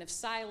also kind of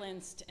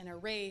silenced and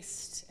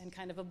erased and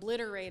kind of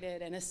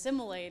obliterated and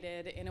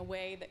assimilated in a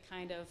way that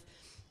kind of,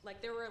 like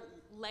there are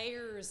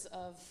layers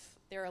of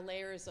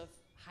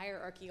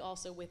hierarchy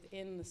also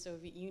within the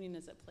Soviet Union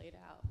as it played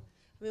out.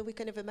 I mean, we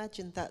kind of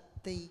imagined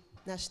that the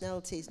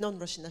nationalities,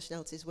 non-Russian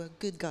nationalities, were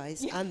good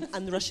guys and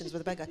the Russians were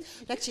the bad guys.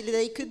 Actually,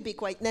 they could be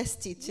quite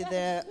nasty to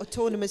their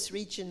autonomous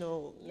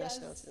regional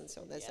nationalities and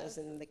so on, as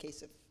in the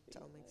case of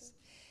Talmix.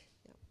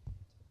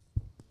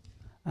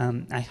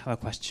 I have a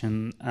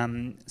question.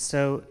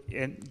 So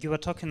you were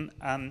talking,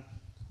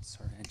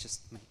 sorry, I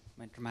just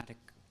my dramatic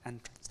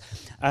entrance.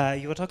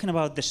 You were talking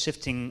about the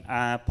shifting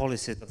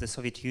policies of the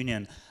Soviet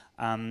Union.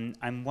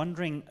 I'm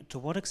wondering to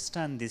what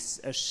extent these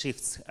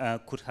shifts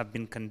could have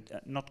been,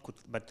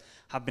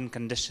 have been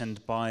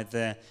conditioned by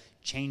the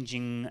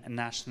changing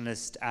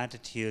nationalist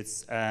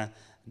attitudes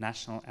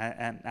national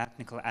and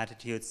ethnical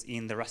attitudes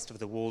in the rest of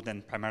the world,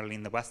 and primarily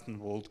in the Western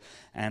world.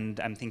 And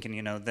I'm thinking,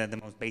 you know, the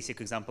most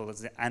basic example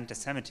is the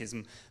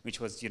anti-Semitism, which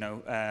was, you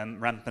know,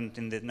 rampant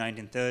in the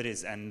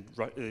 1930s, and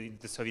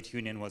the Soviet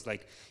Union was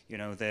like, you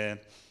know, the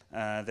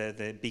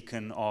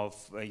beacon of,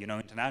 you know,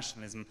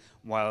 internationalism,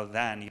 while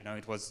then, you know,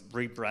 it was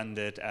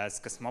rebranded as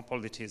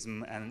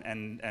cosmopolitanism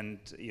and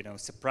you know,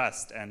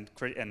 suppressed, and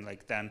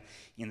like then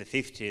in the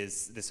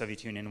 50s, the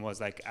Soviet Union was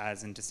like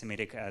as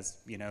anti-Semitic as,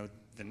 you know,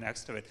 the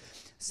next to it.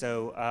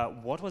 So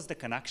what was the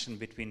connection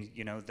between,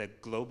 you know, the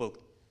global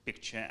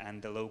picture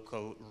and the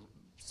local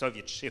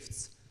Soviet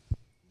shifts?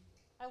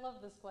 I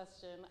love this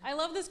question. I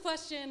love this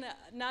question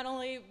not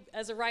only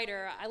as a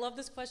writer, I love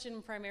this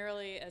question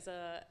primarily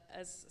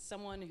as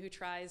someone who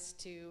tries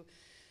to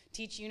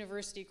teach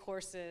university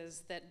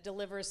courses that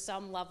delivers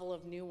some level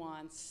of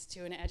nuance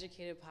to an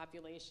educated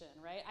population,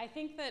 right? I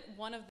think that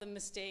one of the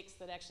mistakes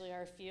that actually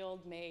our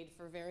field made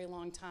for a very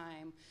long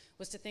time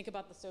was to think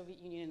about the Soviet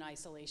Union in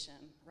isolation,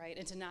 right?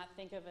 And to not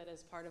think of it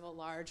as part of a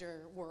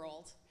larger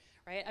world.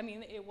 Right? I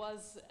mean, it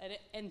was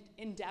an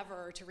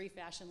endeavor to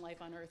refashion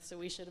life on Earth, so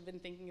we should have been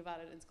thinking about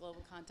it in its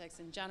global context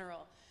in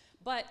general.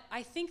 But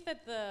I think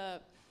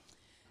that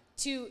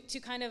to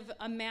kind of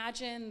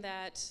imagine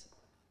that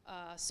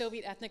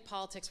Soviet ethnic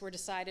politics were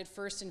decided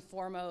first and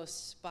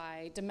foremost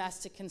by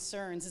domestic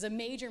concerns is a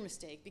major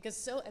mistake,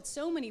 because at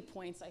so many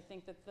points I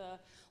think that the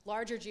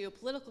larger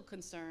geopolitical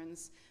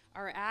concerns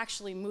are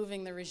actually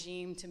moving the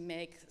regime to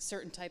make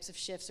certain types of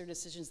shifts or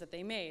decisions that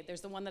they made.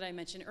 There's the one that I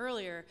mentioned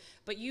earlier,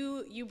 but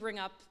you bring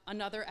up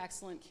another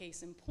excellent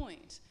case in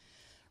point,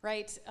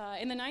 right?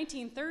 In the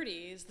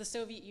 1930s, the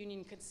Soviet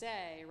Union could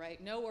say,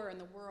 right, nowhere in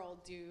the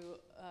world do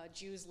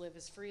Jews live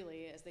as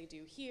freely as they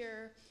do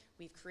here.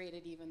 We've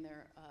created even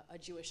a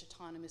Jewish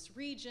autonomous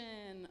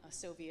region, a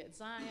Soviet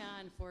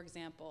Zion, for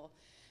example.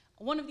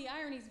 One of the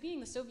ironies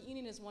being the Soviet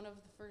Union is one of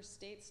the first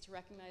states to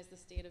recognize the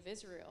state of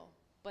Israel,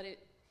 but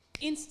it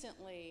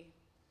instantly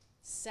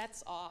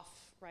sets off,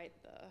 right,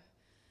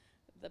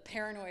 the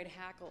paranoid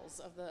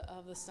hackles of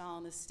the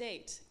Stalinist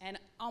state. And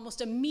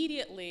almost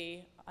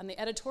immediately on the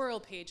editorial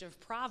page of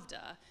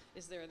Pravda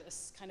is there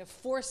this kind of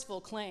forceful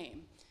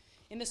claim.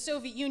 In the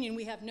Soviet Union,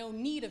 we have no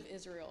need of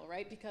Israel,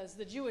 right, because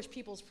the Jewish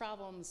people's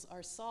problems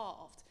are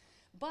solved.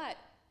 But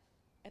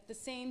at the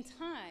same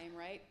time,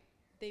 right,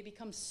 they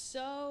become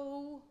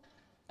so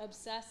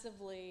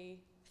obsessively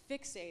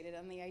fixated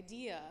on the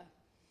idea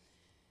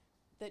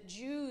that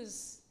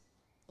Jews'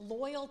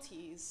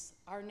 loyalties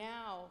are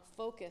now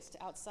focused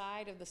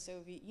outside of the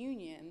Soviet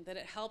Union, that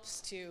it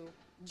helps to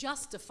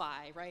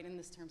justify, right, in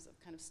this terms of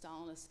kind of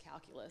Stalinist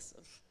calculus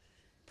of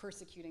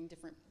persecuting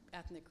different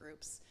ethnic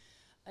groups,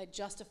 it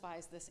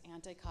justifies this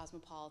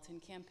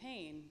anti-cosmopolitan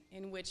campaign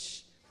in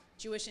which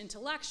Jewish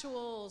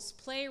intellectuals,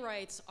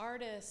 playwrights,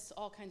 artists,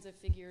 all kinds of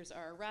figures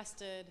are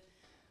arrested.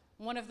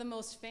 One of the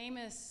most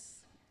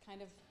famous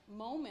kind of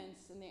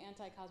moments in the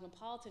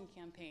anti-cosmopolitan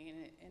campaign,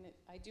 and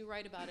I do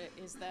write about it,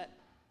 is that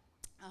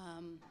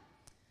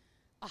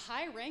a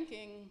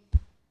high-ranking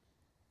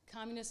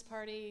Communist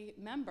Party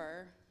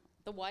member,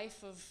 the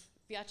wife of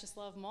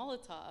Vyacheslav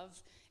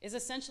Molotov, is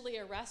essentially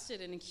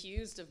arrested and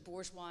accused of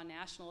bourgeois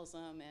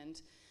nationalism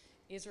and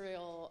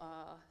Israel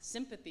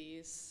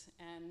sympathies,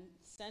 and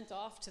sent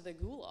off to the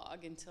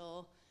Gulag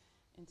until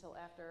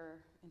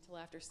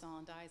after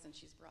Stalin dies and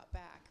she's brought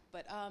back.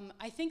 But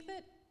I think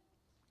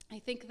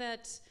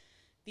that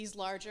these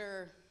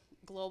larger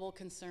global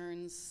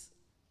concerns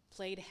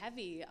played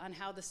heavy on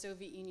how the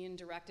Soviet Union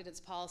directed its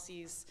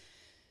policies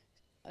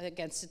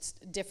against its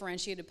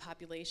differentiated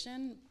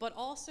population, but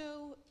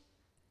also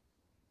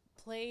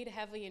played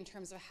heavily in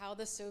terms of how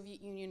the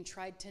Soviet Union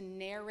tried to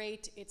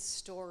narrate its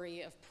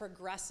story of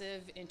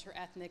progressive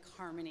interethnic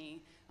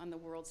harmony on the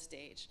world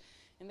stage.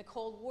 In the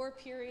Cold War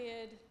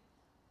period,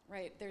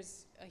 right,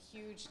 there's a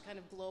huge kind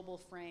of global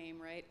frame,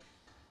 right?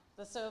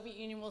 The Soviet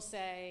Union will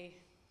say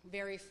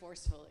very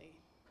forcefully,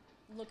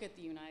 look at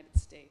the United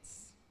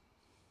States.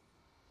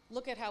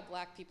 Look at how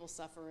black people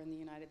suffer in the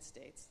United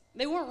States.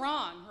 They weren't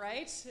wrong,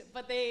 right?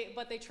 But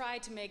they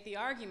tried to make the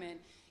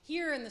argument,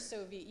 here in the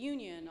Soviet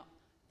Union,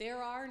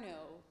 there are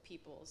no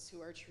peoples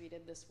who are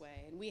treated this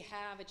way, and we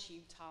have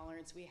achieved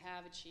tolerance, we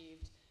have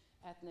achieved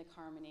ethnic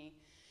harmony.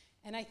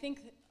 And I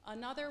think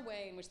another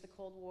way in which the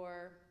Cold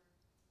War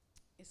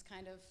is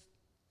kind of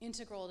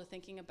integral to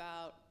thinking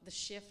about the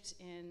shift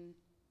in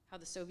how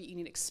the Soviet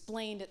Union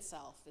explained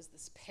itself as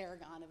this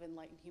paragon of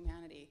enlightened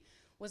humanity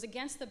was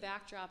against the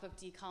backdrop of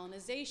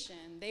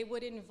decolonization. They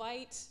would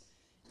invite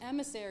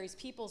emissaries,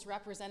 people's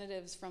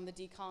representatives from the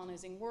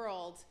decolonizing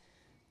world,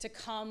 to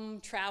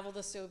come travel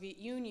the Soviet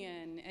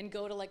Union and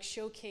go to like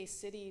showcase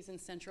cities in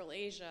Central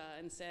Asia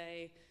and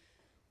say,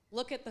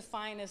 look at the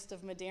finest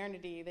of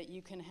modernity that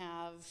you can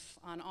have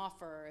on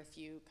offer if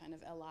you kind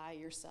of ally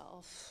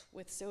yourself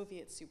with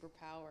Soviet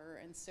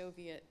superpower and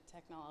Soviet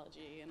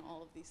technology and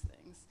all of these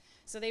things.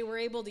 So they were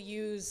able to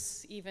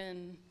use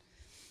even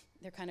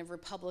their kind of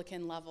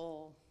Republican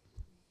level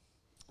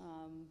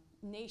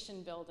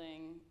nation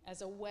building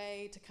as a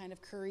way to kind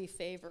of curry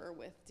favor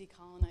with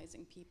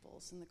decolonizing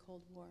peoples in the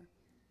Cold War.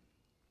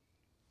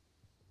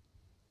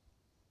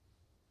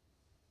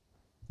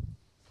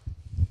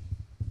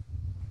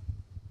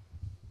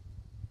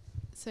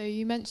 So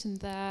you mentioned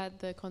there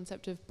the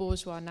concept of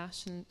bourgeois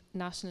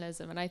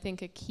nationalism, and I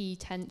think a key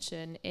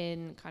tension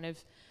in kind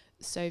of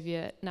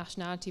Soviet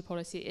nationality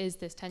policy is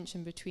this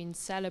tension between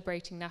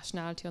celebrating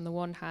nationality on the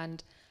one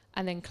hand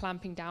and then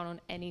clamping down on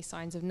any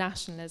signs of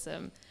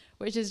nationalism,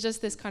 which is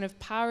just this kind of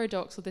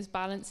paradox or this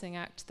balancing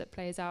act that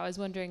plays out. I was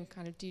wondering,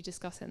 kind of, do you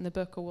discuss it in the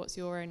book, or what's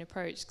your own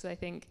approach? Because I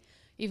think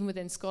even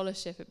within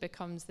scholarship, it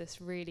becomes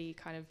this really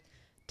kind of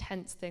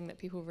tense thing that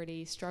people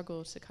really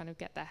struggle to kind of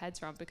get their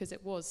heads around, because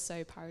it was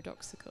so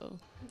paradoxical.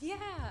 Yeah,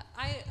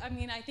 I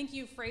mean, I think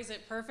you phrase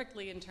it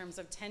perfectly in terms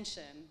of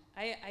tension.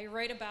 I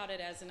write about it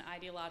as an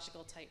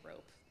ideological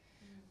tightrope,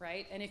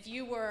 right? And if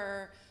you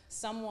were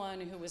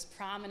someone who was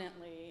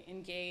prominently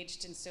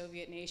engaged in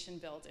Soviet nation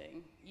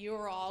building, you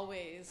were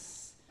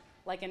always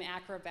like an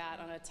acrobat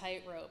on a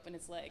tightrope, and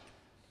it's like,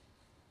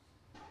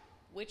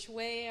 which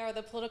way are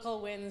the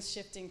political winds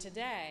shifting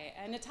today?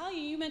 And Natalya,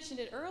 you mentioned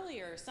it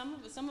earlier.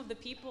 Some of the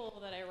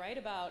people that I write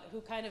about who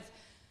kind of,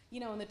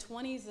 you know, in the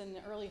 20s and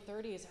early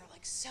 30s are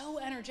like so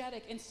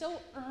energetic and so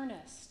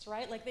earnest,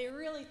 right? Like they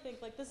really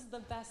think like this is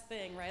the best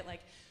thing, right? Like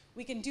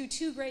we can do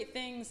two great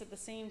things at the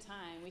same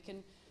time. We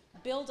can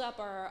build up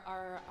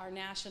our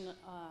national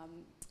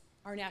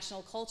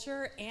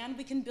culture, and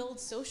we can build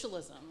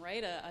socialism,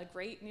 right? A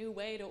great new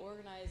way to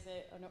organize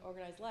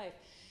life.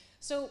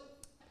 So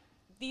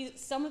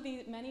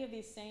many of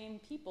these same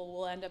people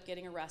will end up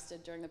getting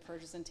arrested during the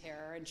Purges and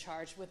Terror and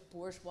charged with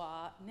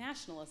bourgeois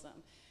nationalism.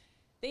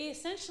 They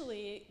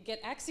essentially get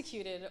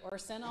executed or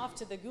sent off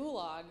to the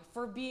Gulag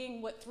for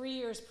being what 3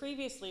 years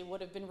previously would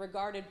have been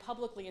regarded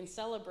publicly and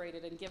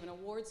celebrated and given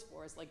awards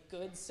for as like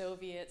good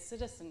Soviet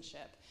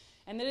citizenship.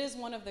 And it is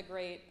one of the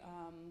great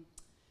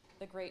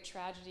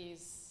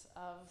tragedies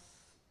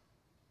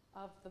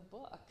of the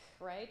book,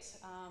 right?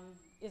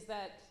 Is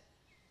that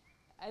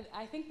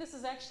I think this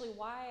is actually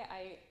why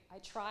I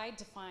tried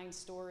to find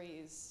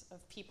stories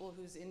of people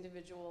whose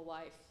individual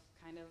life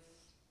kind of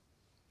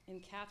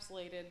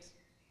encapsulated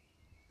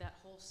that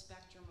whole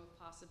spectrum of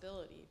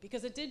possibility,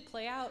 because it did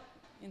play out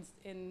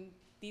in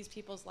these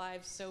people's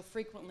lives so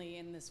frequently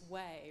in this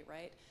way,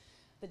 right?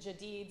 The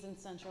Jadids in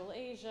Central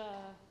Asia,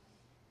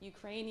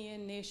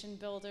 Ukrainian nation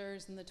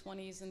builders in the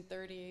 20s and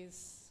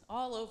 30s,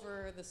 all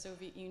over the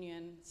Soviet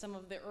Union. Some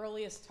of the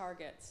earliest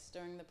targets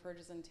during the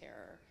Purges and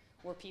Terror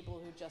were people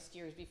who just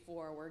years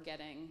before were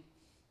getting,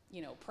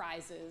 you know,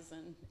 prizes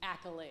and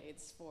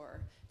accolades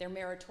for their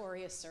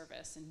meritorious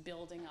service in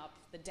building up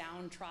the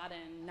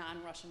downtrodden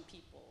non-Russian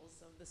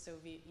peoples of the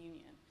Soviet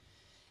Union.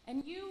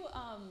 And you,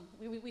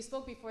 we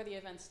spoke before the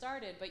event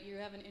started, but you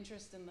have an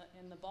interest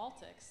in the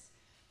Baltics.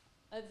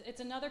 It's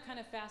another kind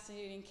of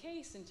fascinating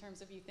case in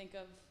terms of, you think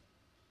of,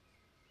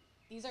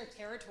 these are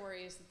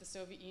territories that the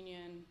Soviet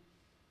Union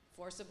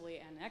forcibly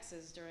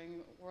annexes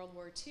during World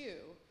War II.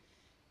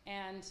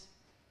 And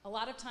a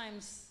lot of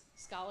times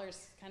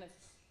scholars kind of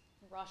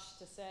rush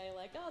to say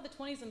like, oh, the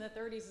 20s and the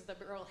 30s is the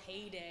real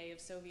heyday of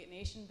Soviet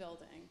nation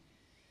building.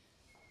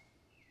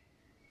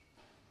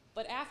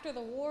 But after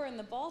the war in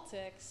the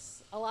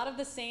Baltics, a lot of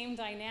the same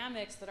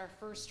dynamics that are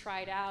first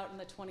tried out in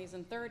the 20s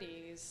and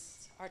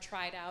 30s are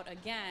tried out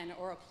again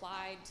or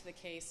applied to the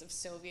case of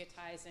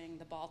Sovietizing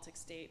the Baltic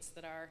states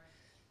that are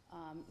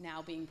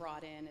now being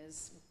brought in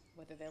as,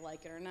 whether they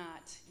like it or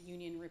not,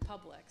 union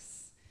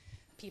republics.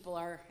 People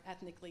are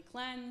ethnically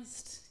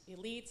cleansed,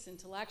 elites,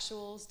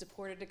 intellectuals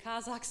deported to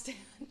Kazakhstan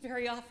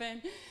very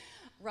often,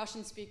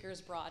 Russian speakers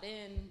brought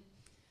in.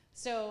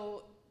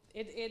 So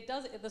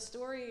the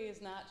story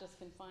is not just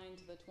confined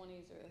to the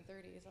 20s or the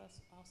 30s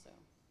also.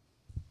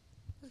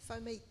 If I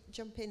may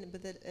jump in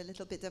with a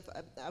little bit of,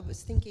 I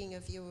was thinking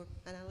of your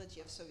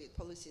analogy of Soviet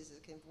policies as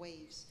kind of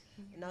waves.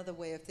 Mm-hmm. Another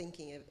way of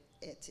thinking of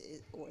it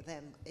or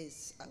them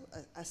is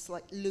a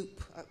slight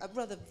loop, a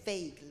rather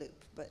vague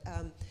loop, but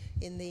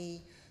in the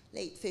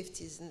late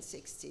 50s and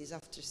 60s,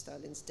 after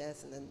Stalin's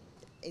death, and then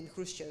in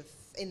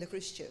the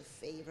Khrushchev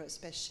era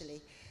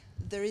especially,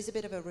 there is a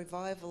bit of a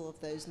revival of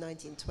those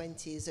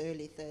 1920s,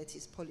 early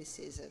 30s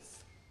policies of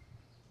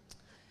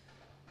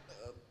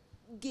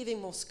giving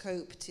more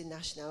scope to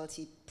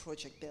nationality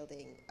project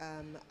building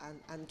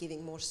and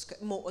giving more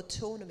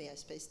autonomy, I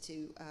suppose,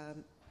 to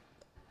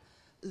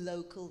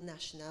local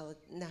national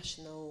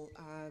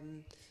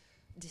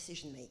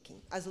decision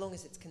making, as long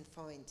as it's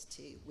confined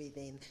to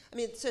within. I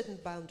mean, certain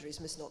boundaries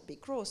must not be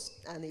crossed,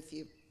 and if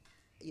you're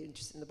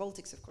interested in the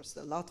Baltics, of course,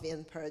 the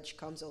Latvian purge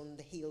comes on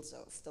the heels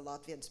of the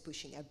Latvians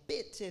pushing a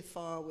bit too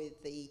far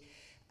with the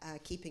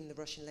keeping the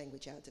Russian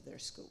language out of their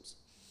schools.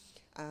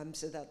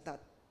 So that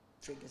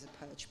triggers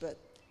a purge, but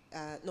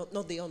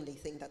not the only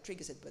thing that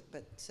triggers it,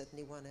 but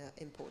certainly one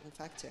important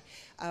factor.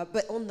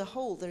 But on the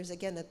whole, there's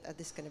again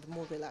this kind of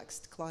more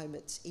relaxed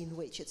climate in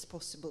which it's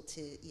possible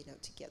to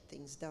get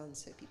things done.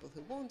 So people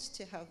who want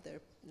to have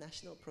their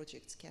national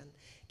projects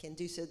can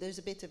do so. There's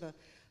a bit of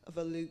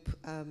a loop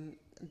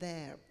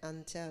there,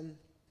 and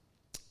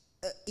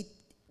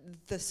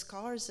the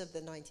scars of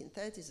the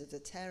 1930s, of the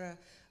terror,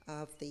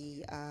 of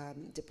the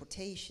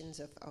deportations,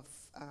 of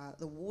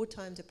the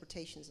wartime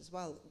deportations as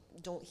well,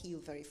 don't heal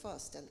very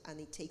fast, and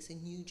it takes a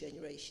new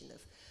generation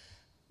of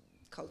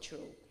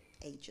cultural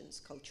agents,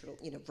 cultural,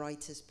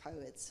 writers,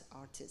 poets,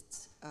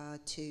 artists,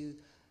 to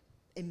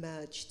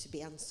emerge, to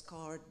be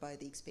unscarred by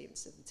the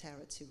experience of the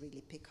terror, to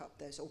really pick up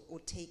those, or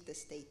take the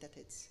state that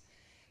it's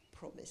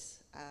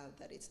promise,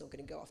 that it's not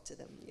going to go after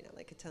them,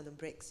 like a ton of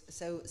bricks.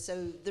 So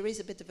there is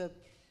a bit of a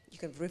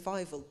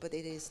revival, but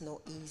it is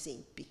not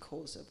easy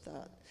because of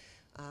that,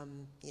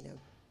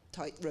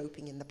 tight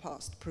roping in the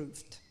past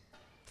proved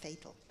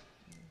fatal.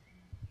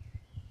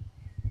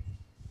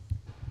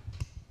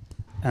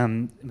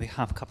 We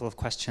have a couple of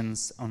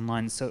questions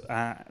online. So,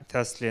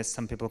 firstly,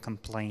 some people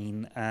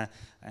complain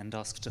and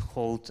ask to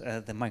hold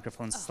the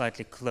microphone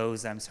slightly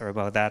close. I'm sorry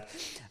about that.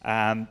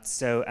 And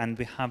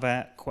we have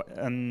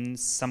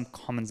some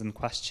comments and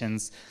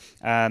questions.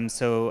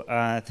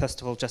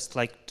 First of all, just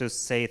like to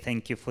say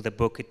thank you for the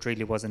book. It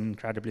really was an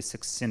incredibly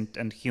succinct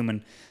and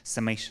human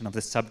summation of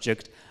the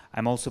subject.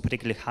 I'm also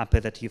particularly happy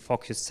that you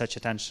focused such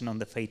attention on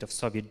the fate of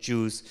Soviet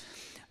Jews.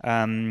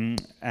 And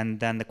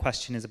then the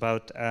question is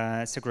about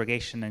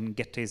segregation and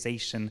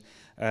ghettoization.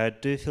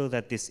 Do you feel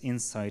that this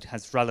insight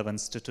has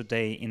relevance to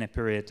today in a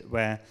period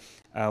where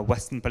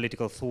Western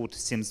political thought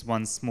seems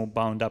once more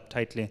bound up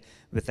tightly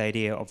with the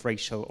idea of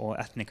racial or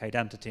ethnic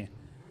identity?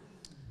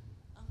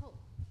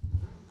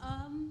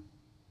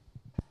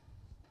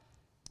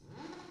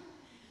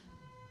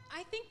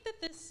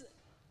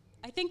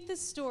 I think this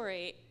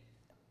story,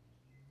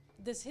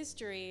 this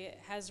history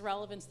has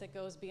relevance that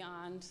goes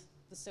beyond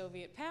the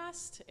Soviet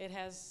past. It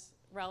has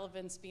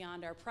relevance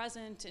beyond our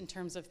present in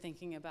terms of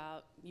thinking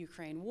about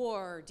Ukraine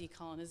war, or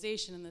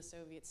decolonization in the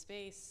Soviet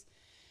space.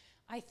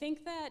 I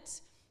think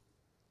that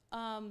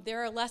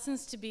there are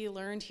lessons to be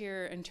learned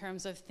here in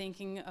terms of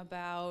thinking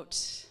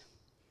about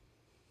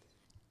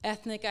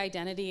ethnic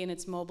identity and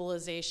its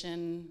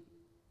mobilization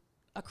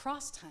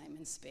across time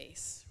and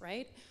space,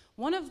 right?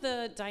 One of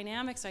the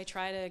dynamics I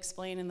try to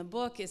explain in the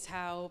book is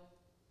how,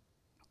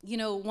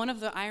 one of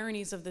the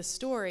ironies of this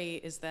story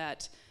is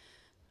that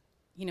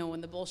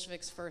when the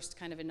Bolsheviks first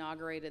kind of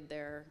inaugurated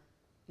their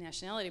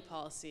nationality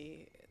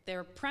policy,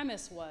 their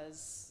premise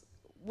was,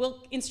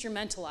 we'll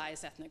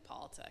instrumentalize ethnic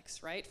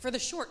politics, right? For the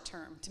short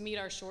term, to meet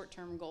our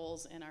short-term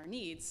goals and our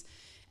needs.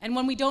 And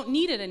when we don't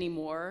need it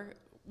anymore,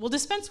 we'll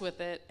dispense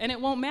with it, and it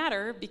won't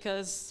matter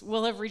because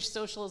we'll have reached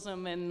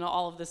socialism and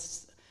all of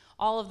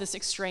this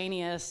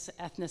extraneous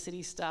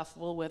ethnicity stuff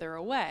will wither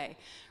away,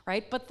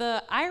 right? But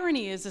the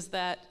irony is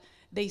that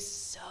they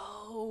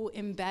so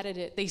embedded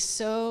it, they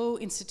so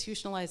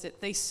institutionalized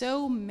it, they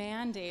so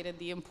mandated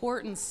the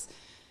importance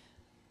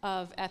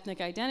of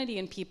ethnic identity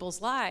in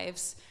people's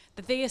lives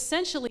that they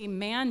essentially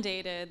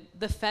mandated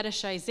the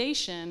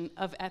fetishization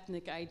of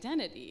ethnic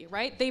identity,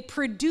 right? They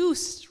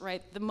produced,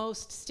 right, the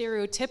most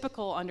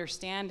stereotypical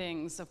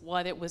understandings of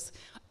what it was.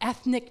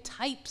 Ethnic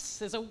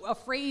types is a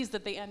phrase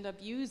that they end up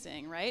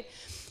using, right?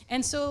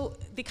 And so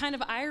the kind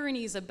of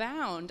ironies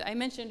abound. I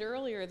mentioned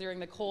earlier during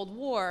the Cold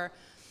War,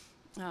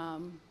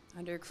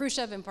 under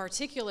Khrushchev in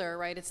particular,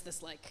 right, it's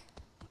this like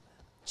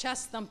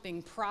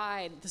chest-thumping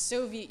pride. The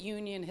Soviet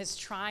Union has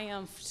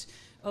triumphed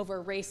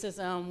over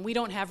racism. We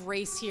don't have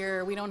race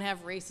here. We don't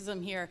have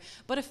racism here.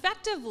 But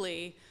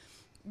effectively,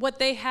 what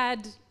they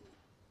had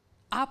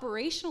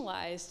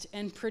operationalized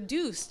and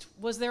produced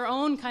was their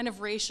own kind of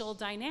racial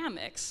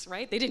dynamics,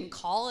 right? They didn't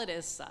call it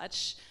as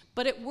such,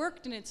 but it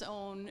worked in its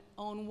own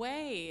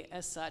way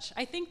as such.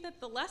 I think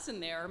that the lesson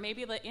there, or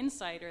maybe the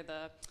insight or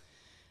the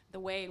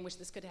way in which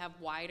this could have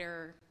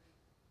wider,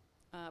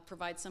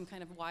 provide some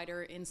kind of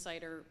wider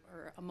insight or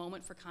a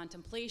moment for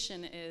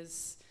contemplation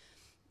is,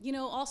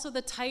 also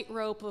the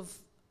tightrope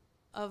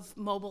of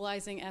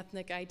mobilizing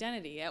ethnic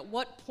identity. At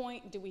what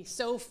point do we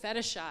so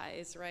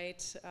fetishize,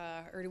 right?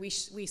 Or do we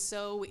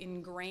so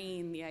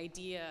ingrain the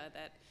idea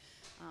that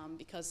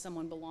because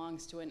someone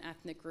belongs to an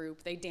ethnic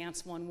group, they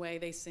dance one way,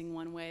 they sing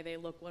one way, they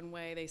look one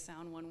way, they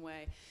sound one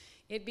way.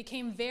 It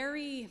became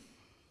very,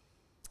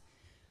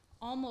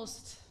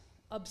 almost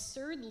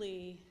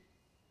absurdly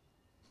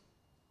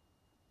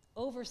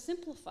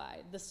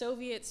oversimplified, the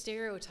Soviet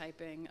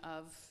stereotyping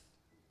of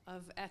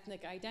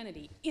ethnic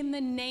identity in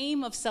the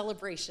name of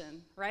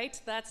celebration,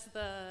 right? That's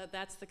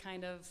the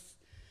kind of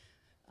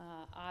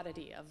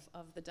oddity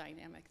of the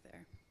dynamic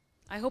there.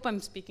 I hope I'm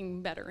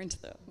speaking better into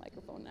the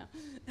microphone now.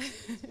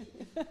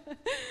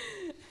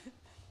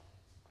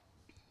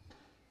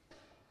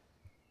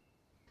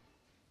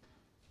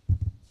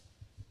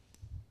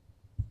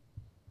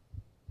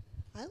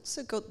 I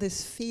also got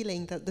this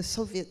feeling that the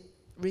Soviet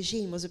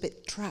regime was a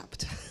bit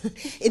trapped.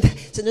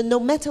 So no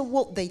matter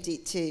what they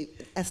did to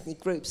ethnic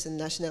groups and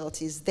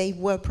nationalities, they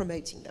were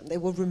promoting them. They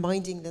were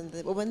reminding them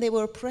that when they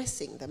were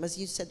oppressing them, as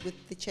you said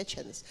with the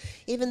Chechens,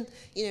 even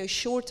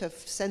short of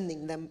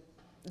sending them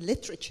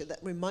literature that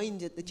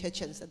reminded the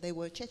Chechens that they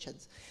were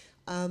Chechens,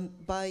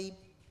 by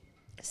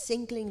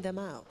singling them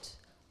out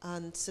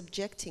and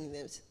subjecting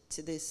them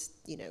to this,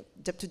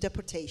 to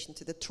deportation,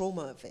 to the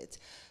trauma of it.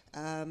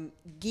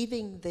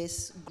 Giving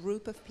this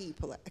group of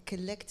people a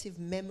collective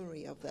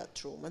memory of that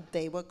trauma,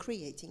 they were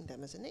creating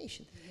them as a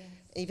nation. Yes.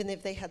 Even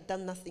if they had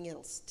done nothing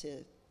else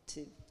to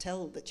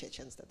tell the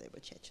Chechens that they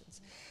were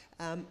Chechens.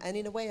 And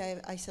in a way,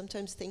 I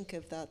sometimes think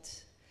of that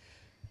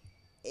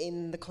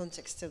in the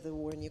context of the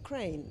war in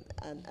Ukraine.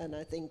 And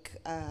I think,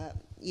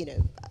 you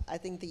know, I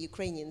think the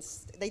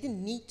Ukrainians, they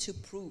didn't need to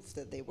prove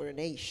that they were a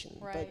nation,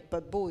 Right.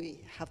 but boy,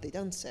 have they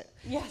done so.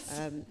 Yes.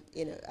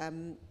 You know,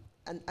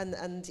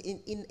 and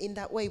in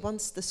that way,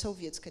 once the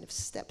Soviets kind of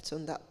stepped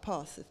on that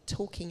path of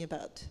talking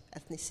about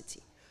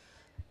ethnicity,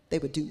 they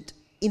were doomed.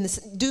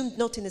 Doomed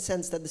not in the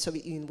sense that the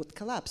Soviet Union would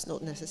collapse,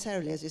 not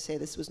necessarily, as you say,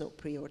 this was not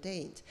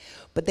preordained,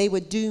 but they were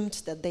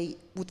doomed that they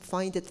would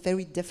find it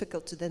very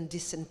difficult to then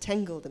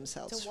disentangle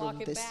themselves to from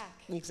walk it this. back,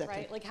 Exactly.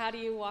 right? Like, how do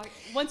you walk?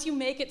 Once you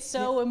make it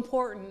so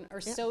important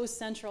or so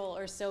central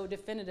or so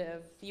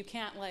definitive, you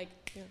can't like,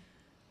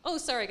 oh,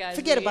 sorry guys,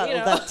 Forget about you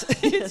all know,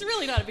 that. It's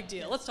really not a big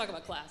deal. Let's talk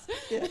about class.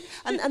 Yeah.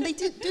 And they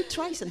do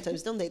try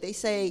sometimes, don't they? They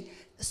say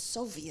the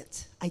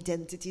Soviet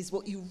identity is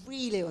what you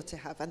really ought to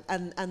have,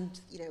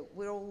 and you know,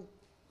 we're all.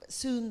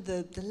 Soon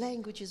the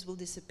languages will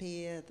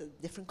disappear, the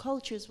different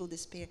cultures will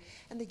disappear,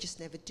 and they just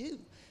never do.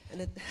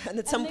 And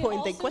at some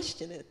point they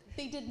question it.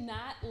 They did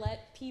not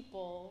let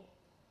people.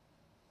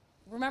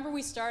 Remember,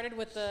 we started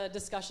with the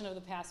discussion of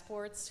the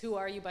passports. Who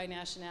are you by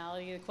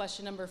nationality?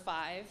 Question number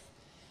 5.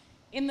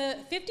 In the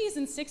 50s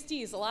and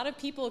 60s, a lot of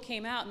people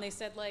came out and they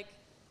said, like,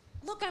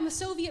 look, I'm a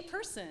Soviet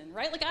person,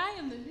 right? Like, I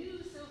am the new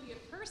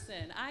Soviet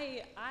person.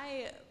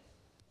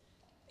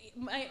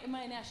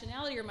 My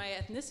nationality or my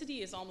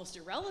ethnicity is almost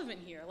irrelevant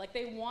here. Like,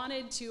 they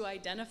wanted to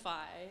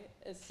identify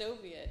as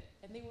Soviet,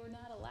 and they were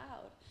not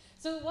allowed.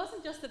 So it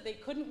wasn't just that they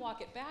couldn't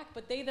walk it back,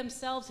 but they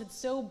themselves had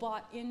so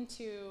bought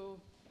into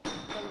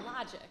the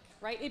logic,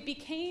 right? It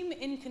became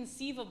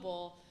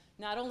inconceivable,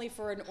 not only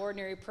for an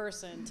ordinary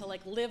person to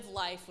like live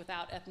life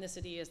without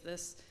ethnicity as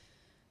this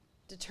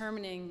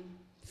determining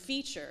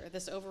feature,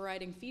 this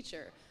overriding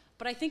feature,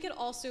 but I think it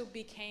also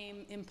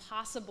became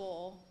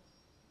impossible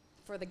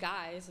for the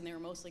guys, and they were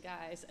mostly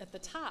guys, at the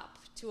top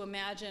to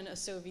imagine a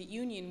Soviet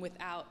Union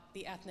without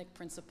the ethnic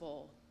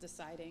principle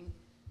deciding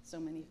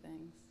so many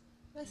things.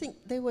 I think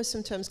they were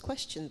sometimes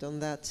questioned on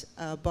that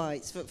by,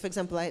 for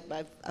example,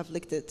 I've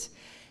looked at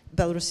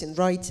Belarusian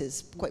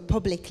writers quite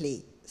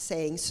publicly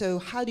saying, so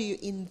how do you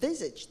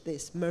envisage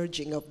this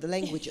merging of the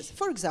languages?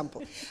 For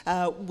example,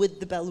 would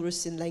the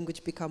Belarusian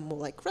language become more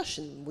like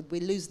Russian? Would we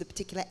lose the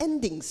particular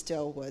endings to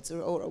our words,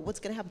 or what's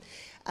going to happen?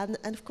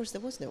 And of course there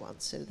was no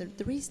answer.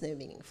 There is no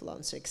meaningful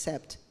answer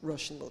except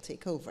Russian will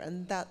take over,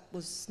 and that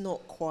was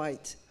not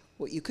quite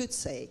what you could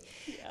say.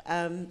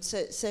 Yeah.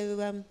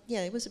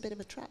 Yeah, it was a bit of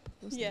a trap,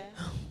 wasn't it?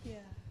 Yeah.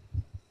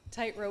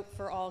 Tightrope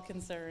for all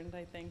concerned,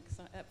 I think,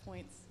 so at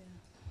points. Yeah.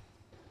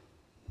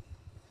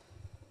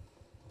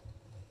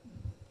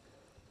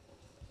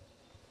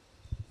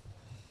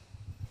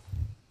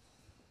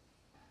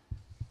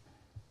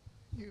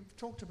 You've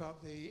talked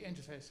about the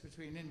interface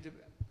between,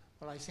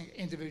 I think,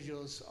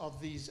 individuals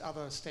of these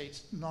other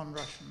states,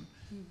 non-Russian,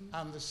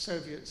 and the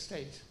Soviet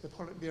state, the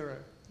Politburo.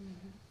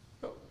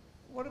 But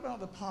what about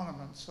the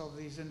parliaments of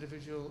these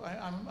individual?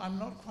 I'm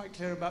not quite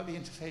clear about the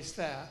interface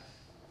there.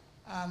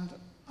 And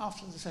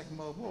after the Second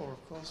World War,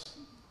 of course,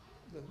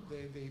 the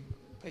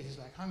places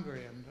like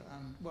Hungary and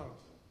well,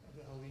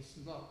 the whole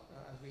Eastern Bloc,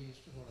 as we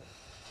used to call it.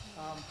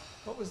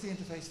 What was the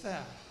interface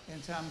there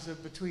in terms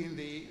of between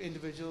the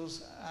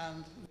individuals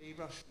and the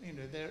Russian, you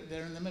know,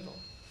 they're in the middle?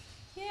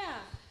 Yeah,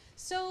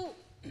 so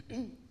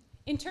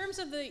in terms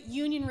of the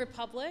Union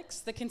republics,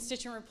 the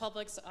constituent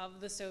republics of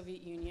the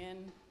Soviet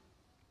Union,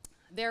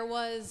 there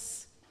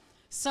was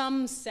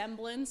some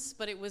semblance,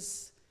 but it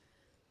was,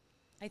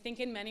 I think,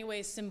 in many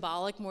ways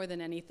symbolic more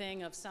than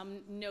anything, of some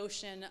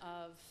notion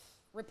of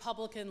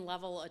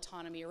Republican-level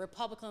autonomy, or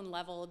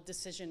Republican-level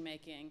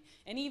decision-making.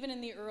 And even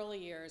in the early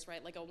years,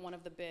 right, like one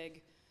of the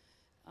big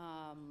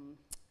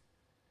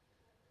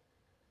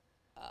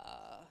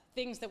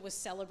things that was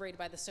celebrated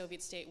by the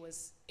Soviet state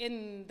was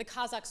in the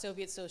Kazakh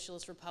Soviet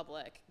Socialist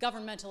Republic,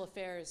 governmental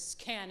affairs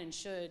can and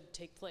should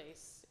take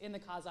place in the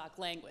Kazakh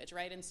language,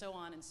 right, and so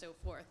on and so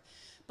forth.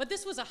 But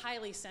this was a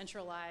highly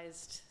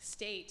centralized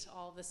state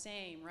all the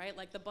same, right?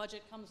 Like the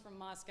budget comes from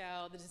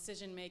Moscow, the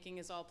decision-making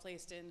is all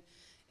placed in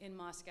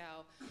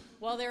Moscow.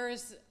 Well, there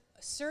is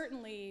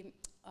certainly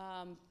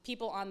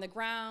people on the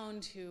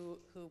ground who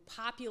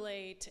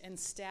populate and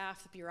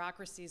staff the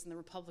bureaucracies in the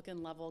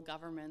Republican-level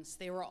governments.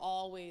 They were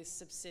always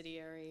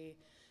subsidiary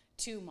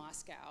to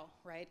Moscow,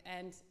 right?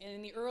 And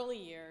in the early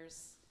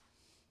years,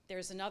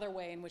 there's another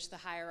way in which the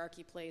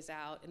hierarchy plays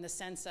out, in the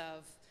sense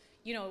of,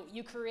 you know,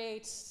 you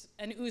create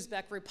an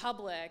Uzbek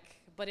republic,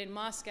 but in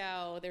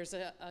Moscow, there's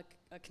a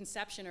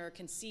conception or a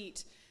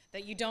conceit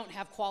that you don't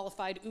have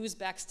qualified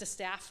Uzbeks to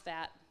staff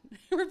that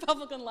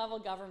Republican-level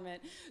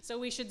government. So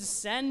we should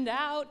send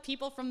out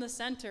people from the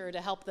center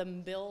to help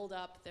them build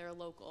up their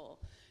local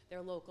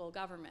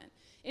government.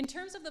 In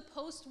terms of the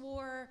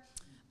post-war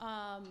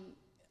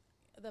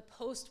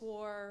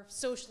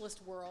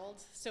socialist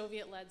world,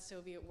 Soviet-led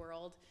Soviet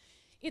world,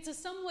 it's a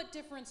somewhat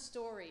different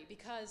story,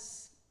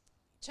 because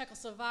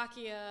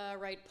Czechoslovakia,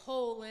 right,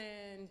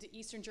 Poland,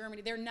 Eastern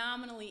Germany, they're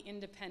nominally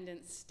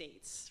independent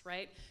states,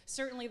 right?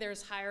 Certainly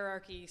there's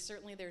hierarchy,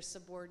 certainly there's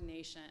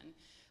subordination,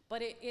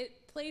 but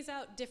it plays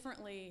out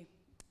differently.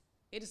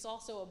 It is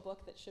also a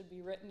book that should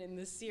be written in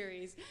this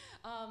series,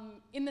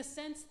 in the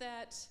sense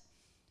that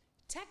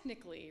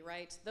technically,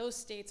 right, those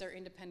states are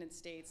independent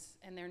states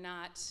and they're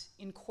not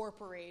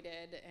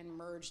incorporated and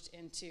merged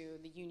into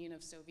the Union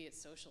of Soviet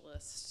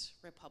Socialist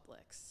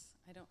Republics.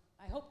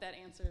 I hope that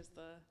answers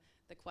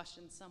the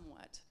question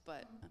somewhat,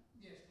 but.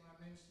 Yes, when I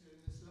mentioned it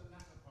in this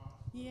latter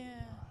part,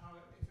 yeah. How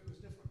if it was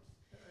different.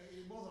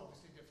 It was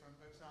obviously different,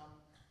 but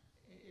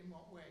in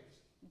what ways?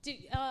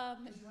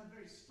 Because you had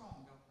very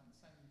strong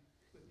governments, and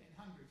in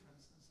Hungary, for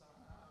instance.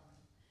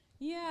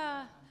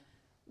 Yeah,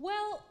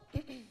 well,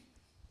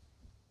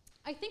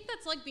 I think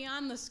that's like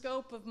beyond the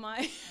scope of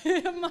my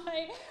of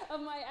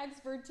my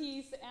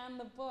expertise and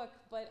the book,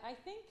 but I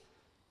think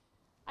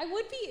I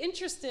would be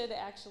interested,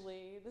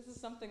 actually, this is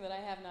something that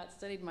I have not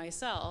studied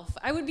myself,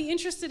 I would be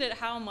interested at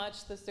how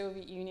much the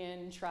Soviet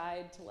Union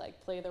tried to like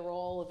play the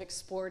role of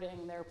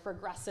exporting their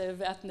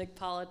progressive ethnic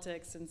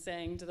politics and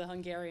saying to the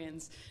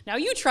Hungarians, now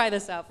you try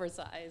this out for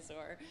size,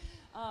 or,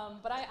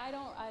 but I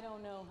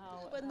don't know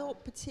how. But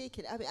not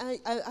particularly.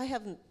 I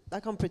mean, I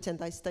can't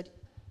pretend I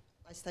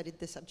studied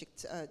the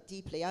subject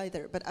deeply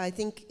either, but I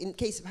think in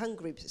case of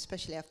Hungary,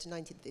 especially after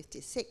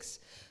 1956,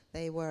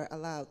 they were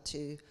allowed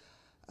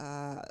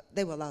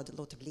a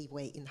lot of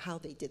leeway in how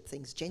they did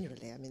things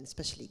generally, I mean,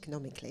 especially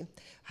economically.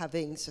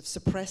 Having sort of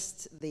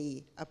suppressed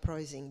the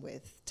uprising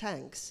with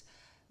tanks,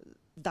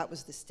 that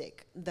was the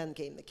stick, then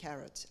came the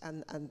carrot,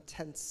 and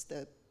hence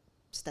the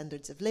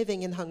standards of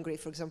living in Hungary,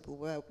 for example,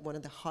 were one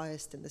of the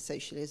highest in the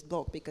socialist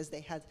bloc because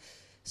they had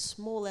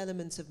small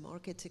elements of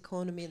market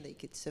economy and they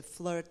could sort of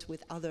flirt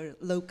with other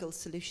local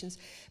solutions.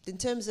 But in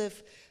terms of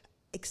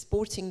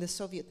exporting the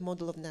Soviet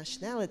model of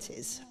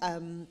nationalities,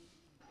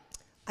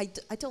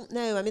 I don't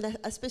know. I mean,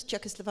 I suppose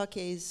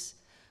Czechoslovakia is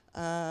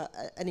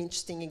an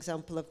interesting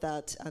example of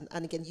that.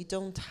 And again, you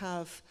don't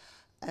have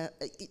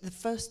the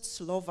first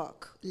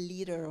Slovak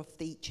leader of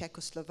the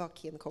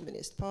Czechoslovakian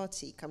Communist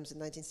Party comes in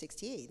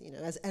 1968. You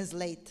know, as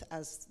late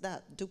as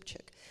that,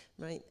 Dubček,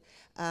 right?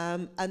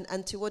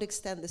 And to what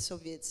extent the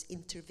Soviets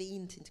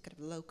intervened into kind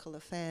of local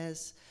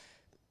affairs,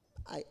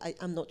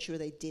 I'm not sure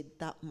they did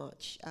that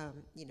much.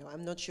 You know,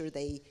 I'm not sure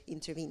they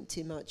intervened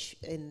too much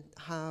in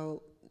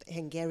how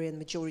Hungarian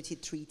majority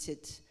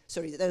treated,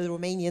 the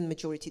Romanian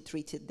majority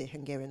treated the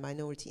Hungarian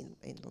minority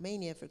in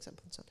Romania, for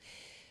example, and so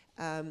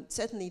on.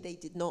 Certainly they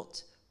did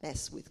not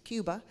mess with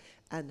Cuba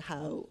and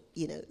how,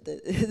 you know,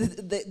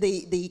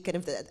 the kind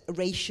of the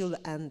racial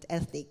and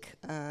ethnic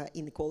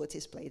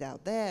inequalities played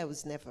out there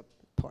was never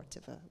part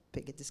of a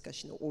bigger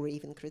discussion or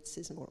even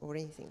criticism or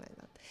anything like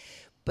that.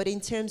 But in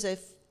terms of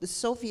the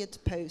Soviet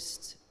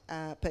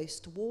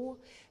post-war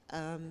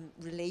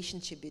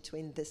relationship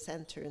between the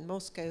center in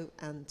Moscow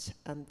and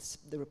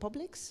the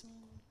republics,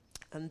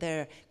 and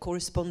their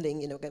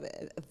corresponding, you know,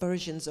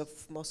 versions of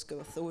Moscow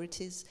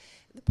authorities,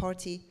 the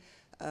party,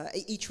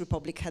 each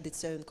republic had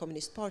its own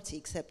communist party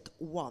except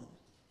one,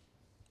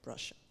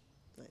 Russia.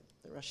 Right?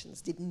 The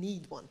Russians didn't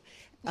need one,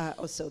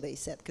 or so they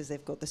said, because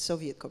they've got the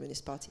Soviet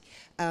Communist Party.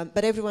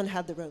 But everyone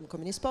had their own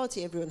communist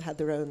party, everyone had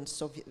their own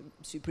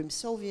Supreme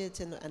Soviet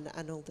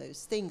and all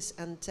those things.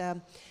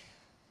 And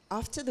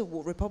after the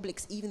war,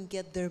 republics even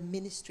get their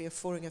Ministry of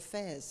Foreign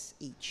Affairs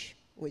each,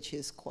 which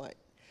is quite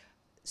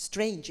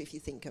strange if you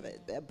think of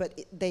it. But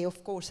they,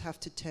 of course, have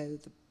to toe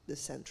the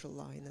central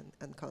line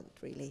and can't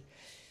really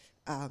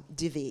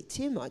deviate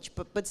too much.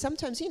 But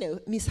sometimes, you know,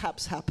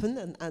 mishaps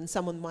happen and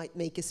someone might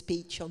make a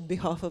speech on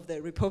behalf of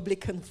the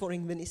Republican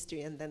Foreign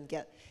Ministry and then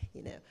get,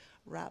 you know,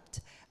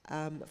 wrapped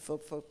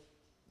for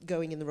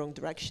going in the wrong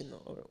direction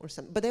or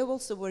something. But they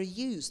also were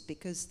used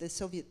because the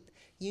Soviet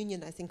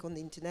Union, I think, on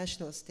the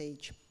international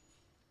stage,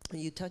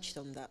 you touched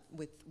on that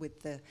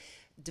with the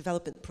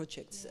development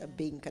projects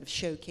being kind of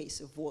showcase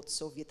of what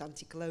Soviet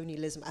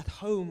anti-colonialism at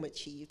home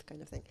achieved,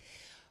 kind of thing.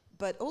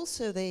 But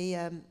also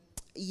they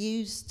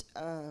used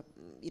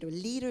you know,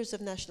 leaders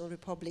of national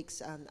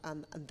republics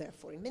and their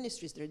foreign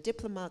ministries, their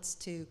diplomats,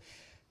 to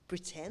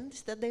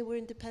pretend that they were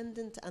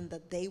independent and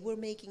that they were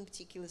making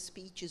particular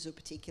speeches or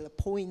particular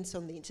points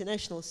on the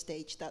international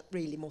stage that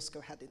really Moscow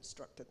had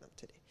instructed them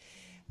to do.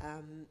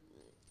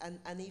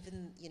 And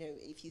even, you know,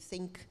 if you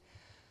think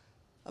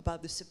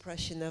about the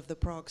suppression of the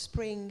Prague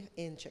Spring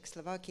in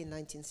Czechoslovakia in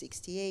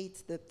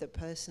 1968, the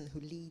person who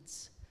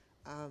leads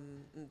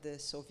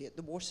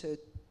the Warsaw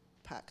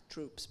Pact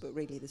troops, but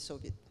really the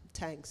Soviet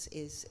tanks,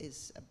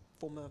 is a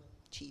former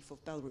chief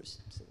of Belarus,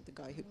 so the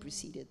guy who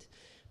preceded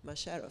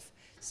Masharov.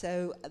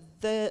 So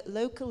the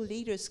local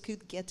leaders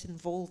could get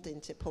involved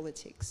into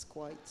politics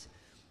quite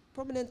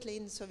prominently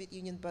in the Soviet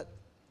Union, but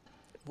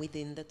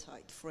within the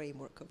tight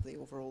framework of the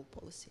overall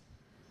policy.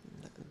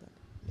 And that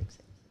makes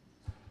sense.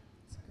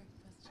 That's a great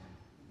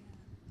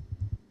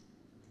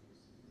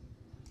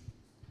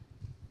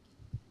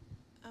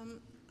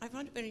question. I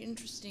find it very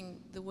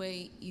interesting the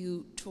way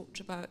you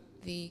talked about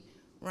the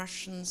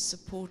Russians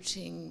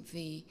supporting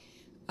the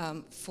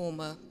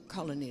former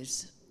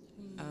colonies,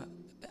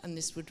 and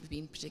this would have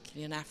been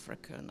particularly in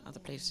Africa and other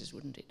places,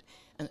 wouldn't it?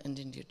 And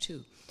India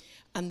too.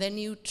 And then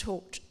you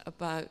talked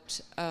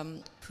about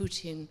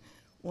Putin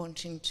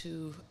wanting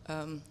to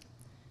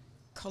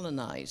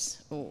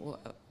colonize, or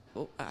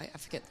I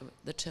forget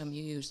the term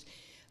you used.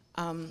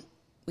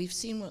 We've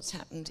seen what's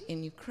happened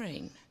in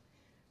Ukraine,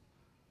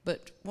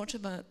 but what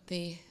about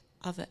the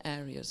other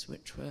areas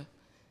which were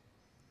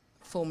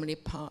formerly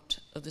part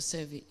of the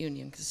Soviet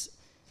Union? Because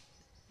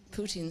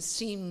Putin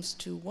seems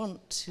to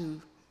want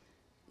to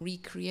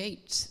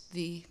recreate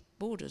the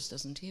borders,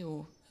 doesn't he,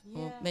 or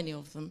many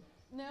of them?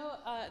 No,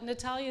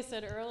 Natalya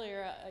said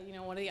earlier,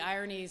 one of the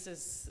ironies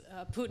is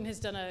Putin has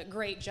done a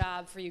great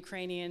job for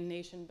Ukrainian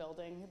nation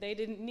building. They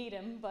didn't need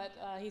him, but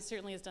he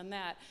certainly has done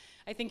that.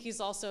 I think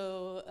he's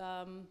also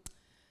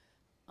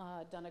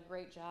done a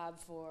great job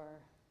for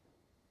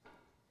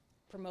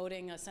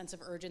promoting a sense of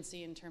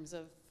urgency in terms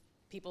of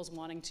people's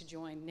wanting to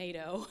join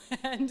NATO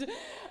and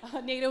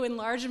NATO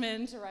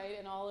enlargement, right,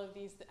 and all of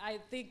these. I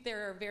think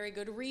there are very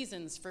good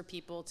reasons for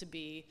people to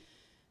be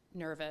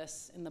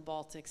nervous in the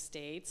Baltic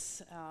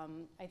states.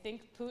 I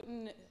think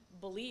Putin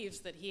believes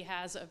that he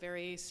has a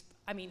very,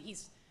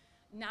 he's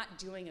not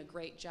doing a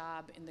great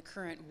job in the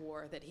current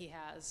war that he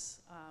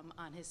has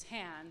on his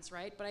hands,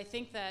 right? But I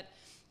think that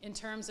in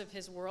terms of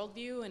his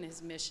worldview and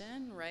his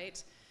mission,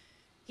 right,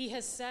 he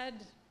has said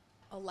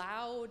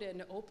aloud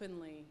and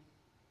openly,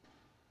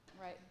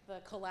 right, the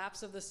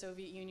collapse of the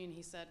Soviet Union,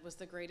 he said, was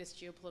the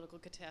greatest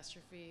geopolitical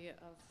catastrophe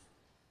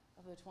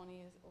of the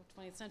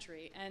 20th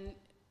century. And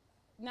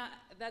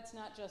that's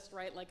not just,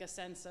 right, like a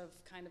sense of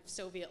kind of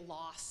Soviet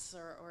loss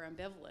or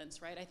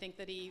ambivalence, right? I think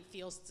that he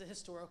feels it's a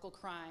historical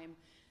crime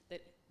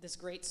that this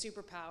great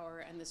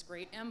superpower and this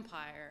great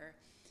empire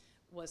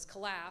was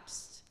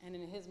collapsed, and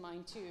in his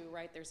mind too,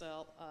 right, there's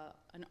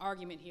an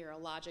argument here, a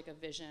logic, a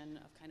vision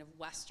of kind of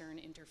Western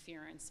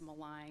interference,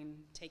 malign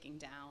taking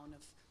down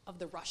of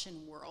the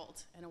Russian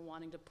world, and a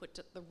wanting to put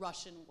the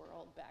Russian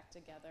world back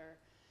together.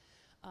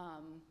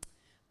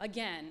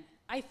 Again,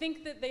 I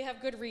think that they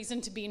have good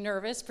reason to be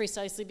nervous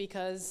precisely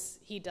because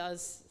he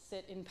does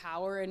sit in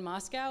power in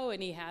Moscow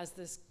and he has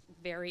this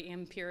very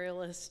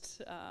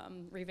imperialist,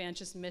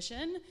 revanchist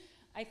mission.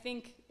 I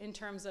think in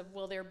terms of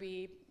will there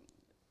be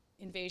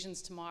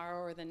invasions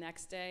tomorrow or the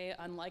next day,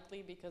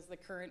 unlikely, because the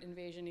current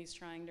invasion he's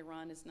trying to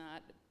run is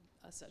not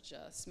such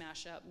a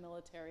smash-up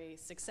military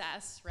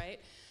success,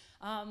 right?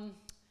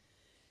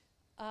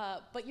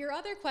 But your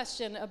other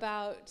question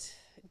about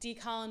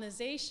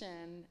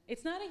decolonization,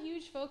 it's not a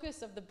huge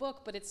focus of the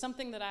book, but it's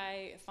something that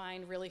I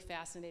find really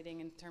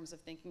fascinating in terms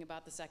of thinking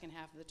about the second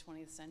half of the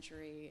 20th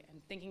century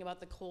and thinking about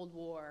the Cold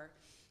War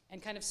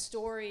and kind of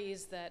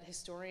stories that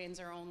historians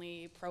are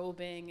only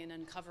probing and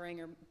uncovering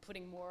or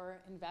putting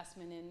more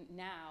investment in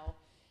now.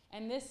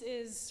 And this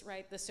is,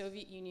 right, the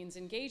Soviet Union's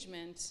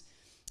engagement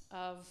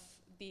of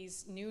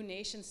these new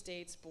nation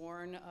states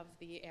born of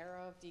the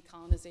era of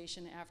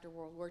decolonization after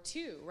World War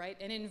II, right?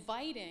 And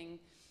inviting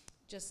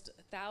just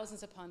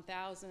thousands upon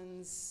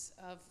thousands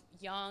of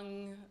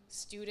young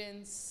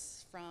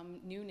students from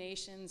new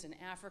nations in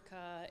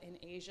Africa, in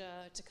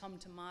Asia, to come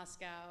to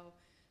Moscow,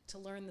 to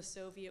learn the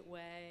Soviet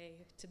way,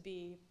 to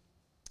be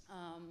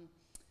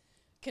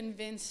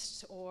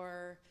convinced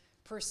or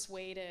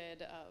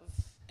persuaded of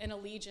an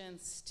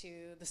allegiance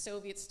to the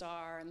Soviet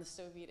star and the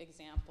Soviet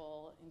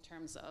example in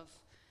terms of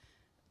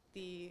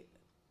the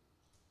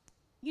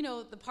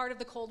part of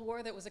the Cold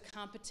War that was a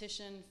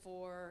competition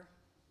for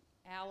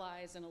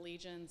allies and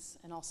allegiance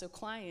and also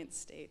client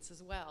states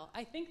as well.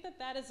 I think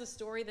that is a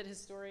story that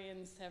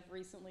historians have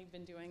recently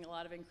been doing a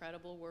lot of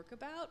incredible work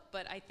about,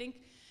 but I think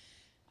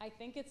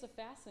it's a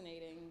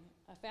fascinating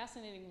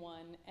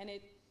one, and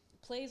it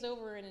plays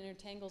over and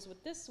intertangles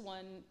with this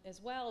one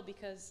as well,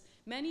 because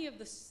many of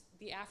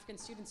the African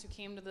students who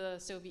came to the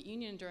Soviet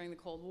Union during the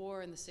Cold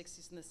War in the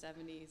 60s and the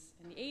 70s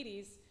and the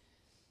 80s,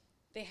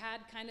 they had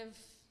kind of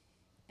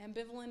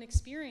ambivalent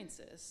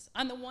experiences.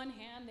 On the one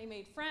hand, they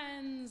made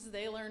friends,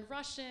 they learned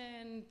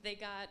Russian, they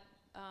got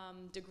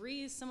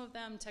degrees, some of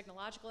them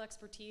technological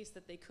expertise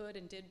that they could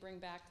and did bring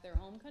back to their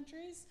home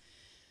countries.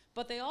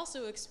 But they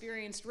also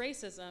experienced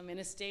racism in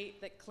a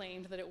state that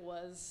claimed that it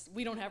was,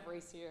 we don't have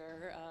race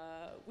here,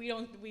 we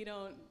don't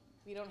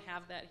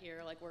have that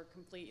here, like we're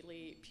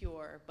completely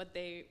pure. But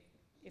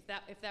if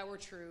that were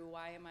true,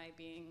 why am I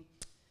being,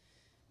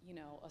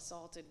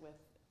 assaulted with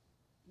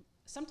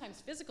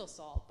sometimes physical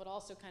assault, but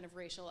also kind of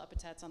racial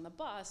epithets on the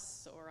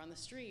bus or on the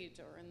street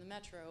or in the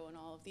metro and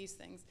all of these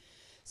things.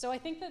 So I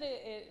think that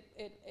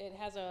it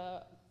has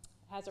a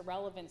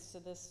relevance to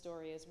this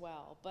story as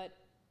well. But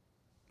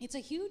it's a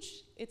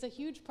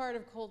huge part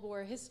of Cold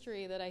War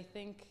history that I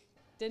think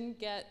didn't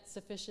get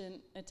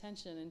sufficient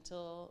attention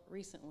until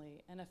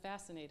recently, and a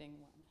fascinating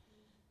one.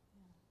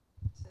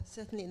 So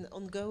certainly an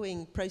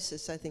ongoing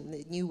process. I think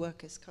the new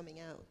work is coming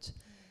out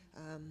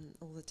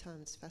all the time.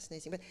 It's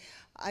fascinating. But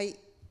I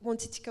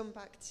wanted to come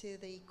back to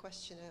the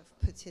question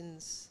of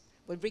Putin's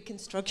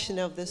reconstruction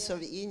of the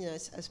Soviet Union, I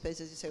suppose,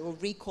 as you say, or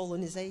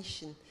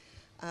recolonization.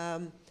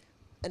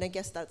 And I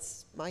guess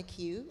that's my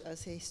cue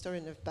as a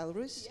historian of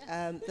Belarus.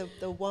 Yes.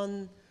 The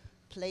one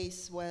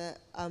place where,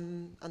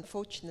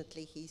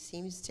 unfortunately, he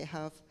seems to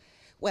have,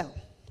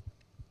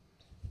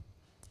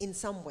 in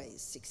some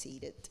ways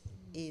succeeded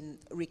in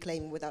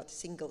reclaiming without a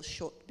single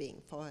shot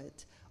being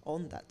fired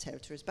on that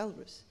territory is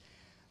Belarus.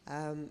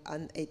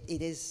 And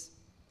it is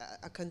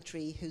a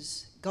country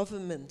whose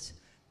government,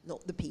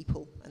 not the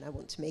people, and I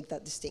want to make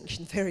that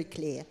distinction very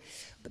clear,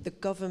 but the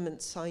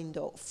government signed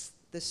off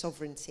the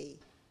sovereignty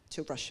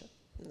to Russia.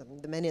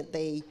 The minute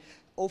they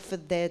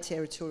offered their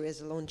territory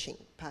as a launching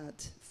pad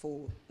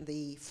for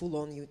the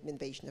full-on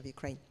invasion of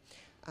Ukraine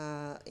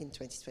in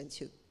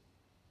 2022.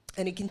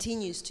 And it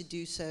continues to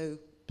do so,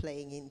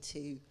 playing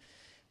into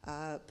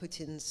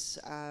Putin's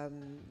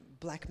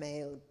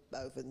blackmail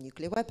over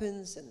nuclear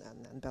weapons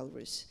and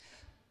Belarus,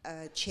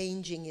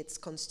 changing its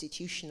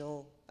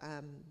constitutional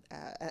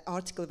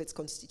article of its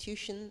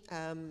constitution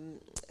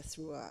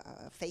through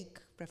a fake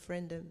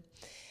referendum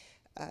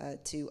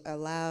to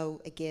allow,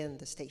 again,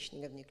 the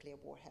stationing of nuclear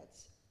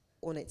warheads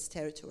on its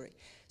territory.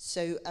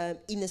 So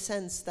in a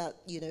sense that,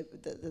 you know,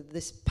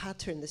 this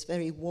pattern, this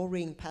very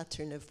worrying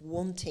pattern of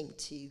wanting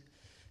to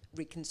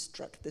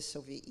reconstruct the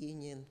Soviet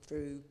Union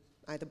through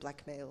either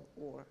blackmail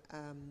or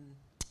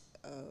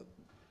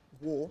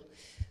war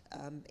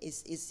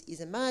is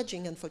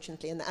emerging,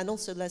 unfortunately. And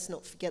also, let's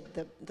not forget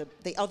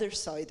the other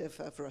side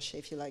of Russia,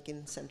 if you like,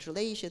 in Central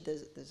Asia.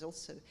 There's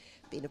also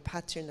been a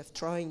pattern of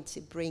trying to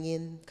bring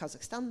in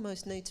Kazakhstan,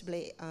 most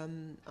notably,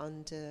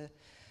 under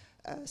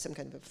some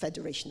kind of a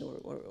federation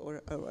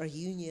or a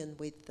union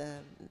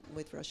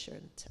with Russia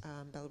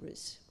and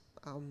Belarus,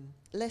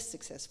 less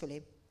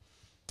successfully,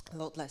 a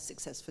lot less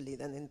successfully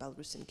than in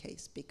Belarusian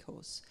case,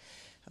 because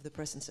of the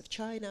presence of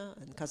China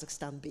and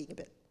Kazakhstan being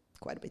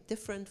quite a bit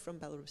different from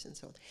Belarus and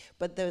so on.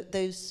 But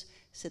those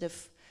sort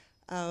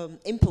of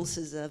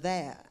impulses are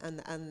there,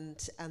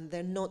 and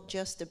they're not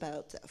just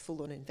about a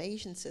full-on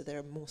invasion. So there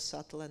are more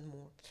subtle and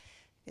more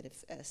kind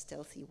of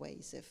stealthy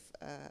ways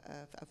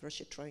of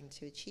Russia trying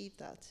to achieve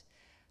that.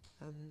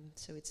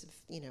 So it's,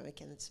 you know,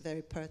 again, it's a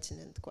very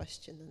pertinent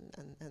question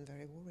and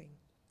very worrying.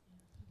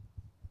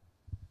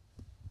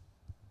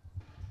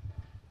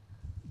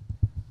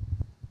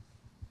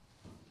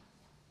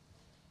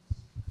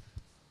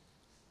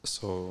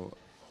 So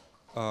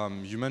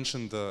you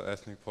mentioned the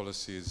ethnic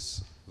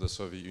policies of the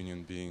Soviet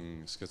Union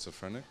being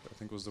schizophrenic, I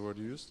think was the word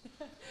you used.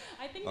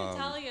 I think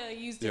Natalya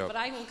used it, but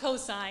I will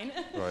co-sign.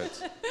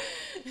 Right.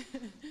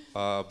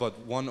 But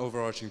one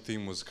overarching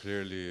theme was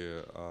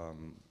clearly,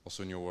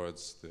 also in your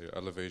words, the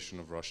elevation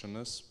of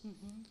Russianness.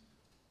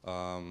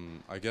 Mm-hmm.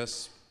 I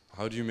guess,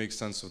 how do you make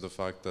sense of the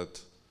fact that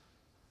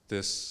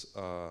this,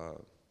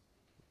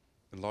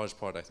 in large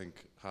part, I think,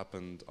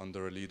 happened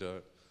under a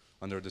leader,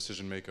 under a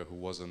decision maker who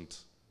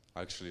wasn't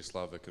actually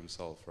Slavic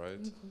himself,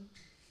 right?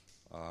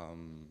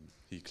 Mm-hmm.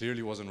 He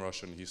clearly wasn't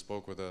Russian. He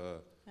spoke with a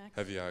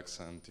heavy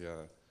accent,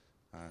 yeah.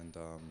 And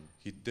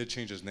he did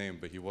change his name,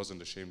 but he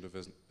wasn't ashamed of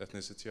his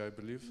ethnicity, I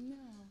believe. No.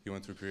 He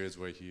went through periods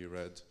where he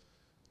read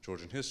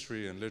Georgian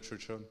history and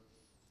literature.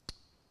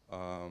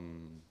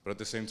 But at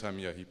the same time,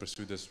 yeah, he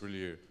pursued this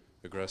really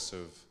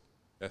aggressive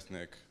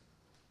ethnic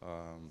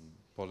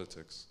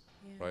politics,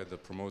 right,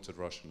 that promoted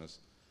Russianness.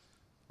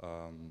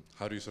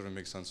 How do you sort of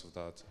make sense of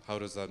that? How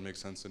does that make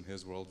sense in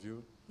his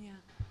worldview? Yeah.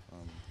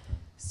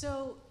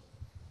 So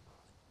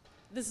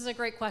this is a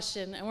great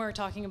question, and we're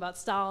talking about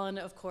Stalin,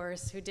 of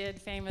course, who did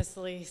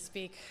famously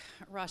speak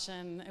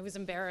Russian. He was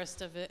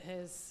embarrassed of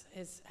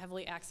his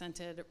heavily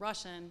accented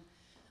Russian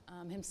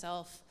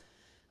himself,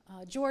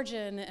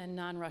 Georgian and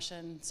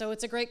non-Russian. So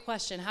it's a great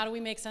question. How do we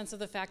make sense of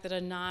the fact that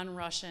a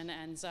non-Russian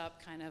ends up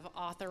kind of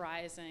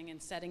authorizing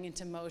and setting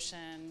into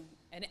motion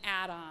an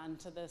add-on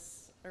to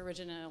this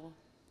original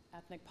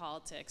ethnic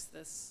politics,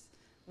 this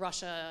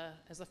Russia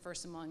as the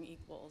first among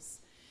equals?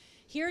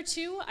 Here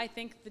too, I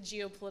think the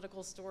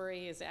geopolitical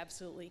story is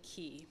absolutely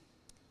key.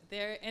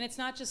 And it's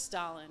not just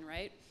Stalin,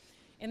 right?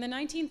 In the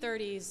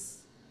 1930s,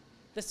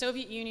 the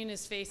Soviet Union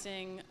is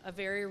facing a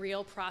very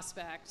real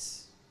prospect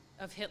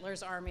of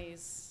Hitler's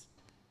armies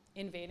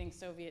invading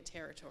Soviet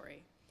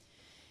territory.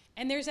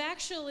 And there's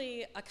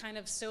actually a kind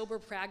of sober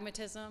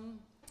pragmatism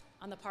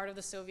on the part of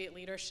the Soviet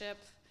leadership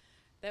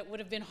that would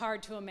have been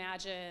hard to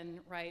imagine,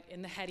 right,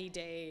 in the heady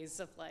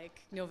days of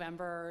like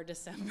November or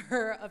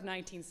December of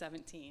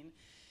 1917.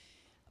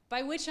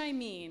 By which I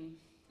mean,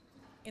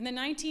 in the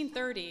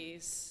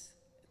 1930s,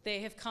 they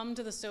have come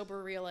to the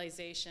sober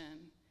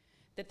realization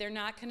that they're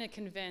not going to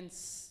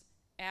convince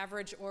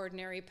average,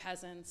 ordinary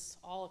peasants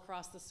all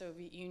across the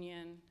Soviet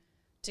Union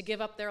to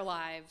give up their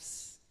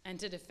lives and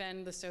to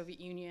defend the Soviet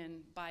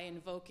Union by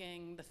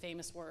invoking the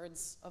famous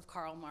words of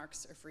Karl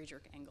Marx or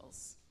Friedrich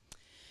Engels.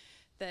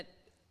 That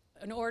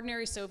an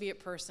ordinary Soviet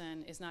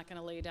person is not going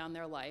to lay down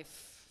their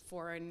life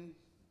for an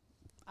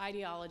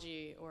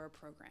ideology or a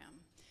program.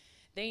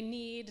 They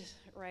need,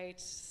 right,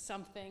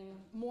 something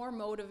more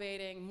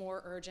motivating,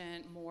 more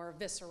urgent, more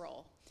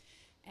visceral.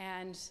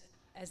 And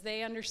as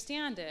they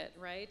understand it,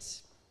 right,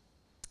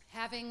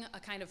 having a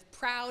kind of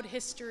proud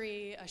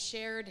history, a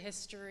shared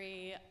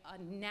history, a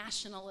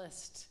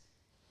nationalist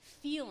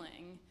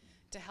feeling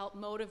to help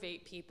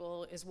motivate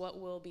people is what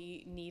will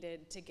be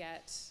needed to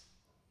get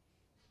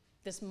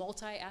this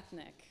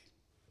multi-ethnic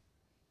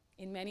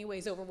in many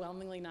ways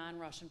overwhelmingly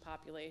non-Russian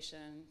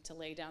population to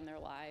lay down their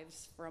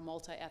lives for a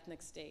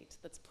multi-ethnic state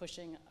that's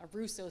pushing a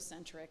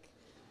Russo-centric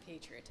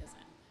patriotism.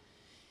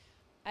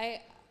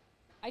 I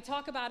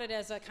talk about it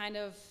as a kind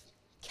of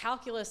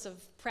calculus of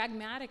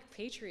pragmatic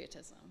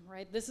patriotism,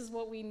 right? This is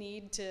what we'll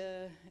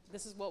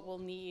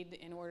need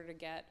in order to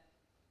get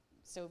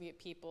Soviet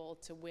people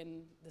to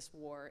win this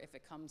war if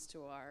it comes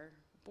to our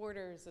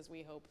borders, as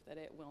we hope that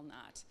it will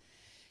not.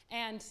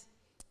 And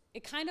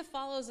it kind of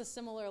follows a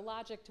similar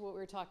logic to what we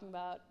were talking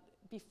about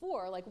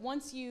before. Like,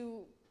 once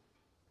you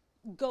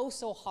go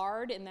so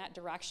hard in that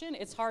direction,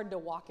 it's hard to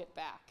walk it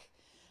back.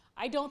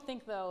 I don't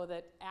think, though,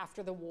 that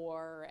after the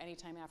war, or any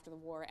time after the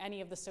war,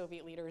 any of the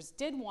Soviet leaders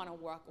did want to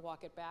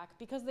walk it back,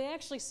 because they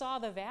actually saw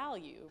the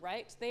value,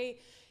 right? They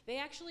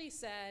actually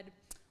said,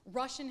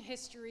 Russian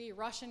history,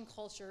 Russian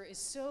culture is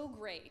so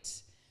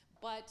great,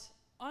 but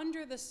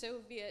under the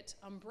Soviet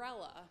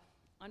umbrella,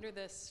 under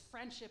this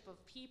friendship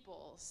of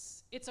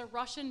peoples, it's a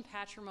Russian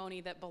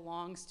patrimony that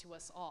belongs to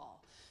us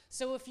all.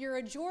 So if you're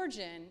a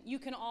Georgian, you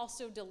can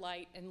also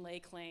delight and lay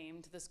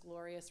claim to this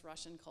glorious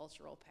Russian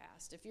cultural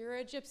past. If you're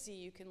a Gypsy,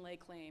 you can lay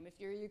claim. If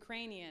you're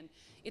Ukrainian,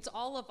 it's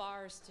all of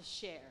ours to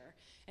share.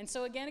 And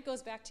so again, it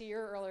goes back to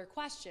your earlier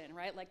question,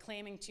 right? Like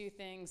claiming two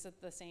things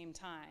at the same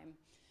time,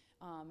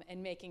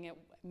 and making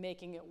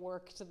it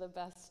work to the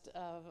best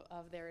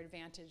of their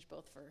advantage,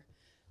 both for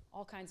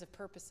all kinds of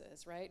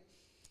purposes, right?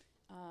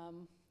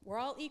 We're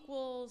all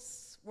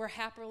equals, we're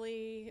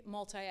happily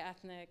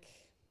multi-ethnic,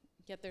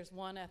 yet there's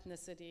one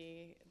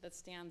ethnicity that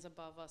stands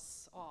above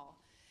us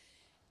all.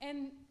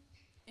 And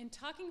in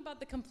talking about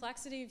the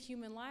complexity of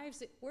human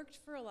lives, it worked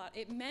for a lot.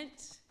 It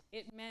meant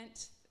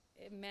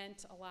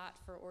a lot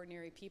for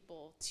ordinary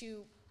people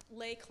to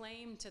lay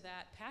claim to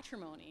that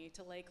patrimony,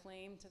 to lay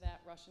claim to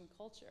that Russian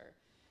culture.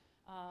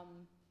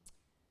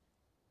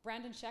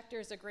 Brandon Schechter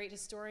is a great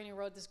historian who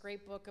wrote this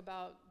great book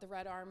about the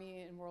Red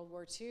Army in World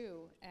War II,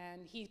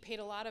 and he paid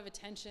a lot of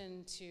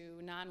attention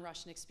to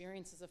non-Russian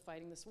experiences of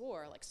fighting this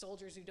war, like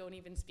soldiers who don't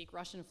even speak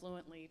Russian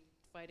fluently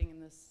fighting in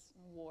this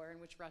war, in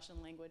which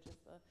Russian language is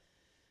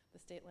the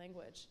state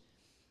language.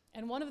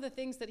 And one of the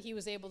things that he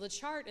was able to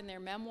chart in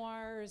their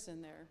memoirs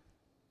and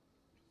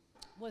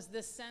was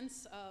this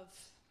sense of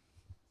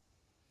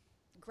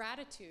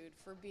gratitude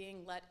for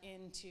being let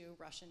into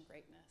Russian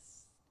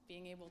greatness,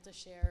 being able to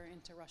share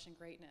into Russian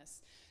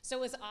greatness.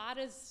 So as odd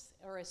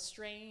or as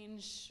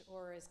strange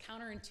or as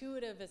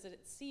counterintuitive as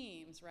it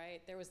seems,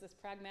 right, there was this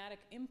pragmatic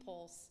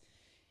impulse,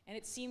 and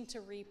it seemed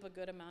to reap a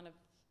good amount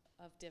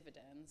of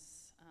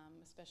dividends,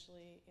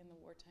 especially in the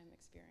wartime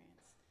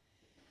experience.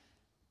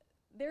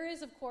 There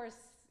is, of course,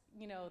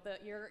 you know,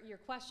 your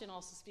question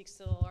also speaks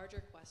to the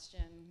larger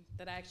question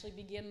that I actually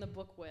begin the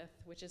book with,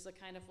 which is a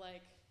kind of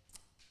like,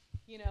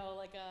 you know,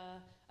 like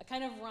a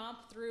kind of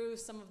romp through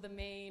some of the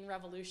main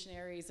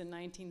revolutionaries in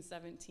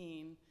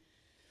 1917.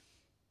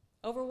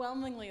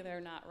 Overwhelmingly,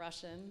 they're not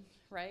Russian,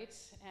 right?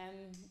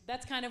 And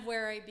that's kind of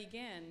where I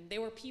begin. They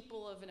were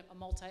people of a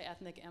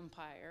multi-ethnic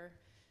empire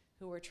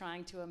who were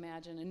trying to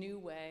imagine a new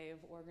way of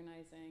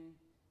organizing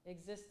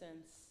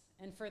existence.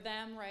 And for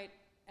them, right,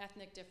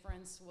 ethnic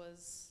difference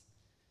was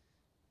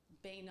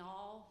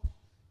banal,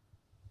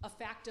 a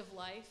fact of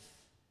life,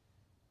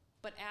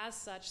 but as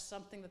such,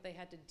 something that they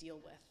had to deal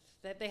with,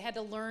 that they had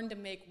to learn to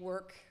make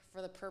work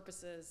for the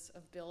purposes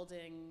of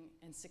building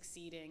and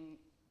succeeding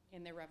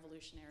in their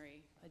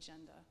revolutionary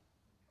agenda.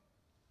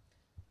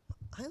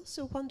 I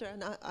also wonder,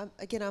 and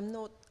again, I'm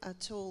not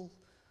at all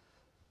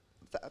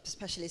a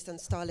specialist on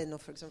Stalin, or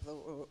for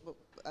example, or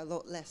a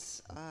lot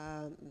less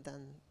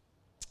than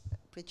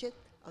Brigid,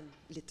 on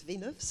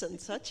Litvinovs and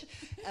such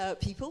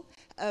people,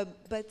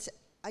 but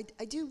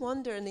I do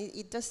wonder, and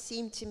it does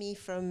seem to me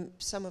from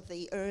some of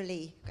the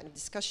early kind of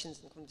discussions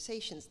and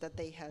conversations that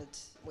they had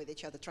with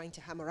each other, trying to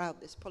hammer out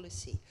this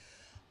policy,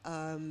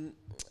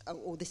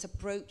 or this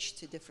approach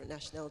to different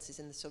nationalities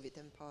in the Soviet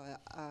Empire,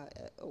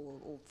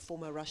 or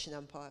former Russian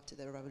Empire after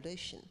the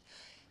revolution,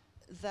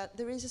 that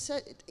there is a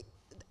certain,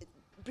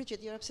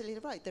 Brigid, you're absolutely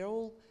right, they're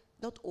all,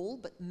 not all,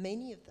 but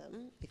many of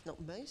them, if not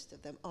most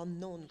of them, are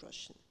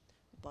non-Russian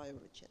by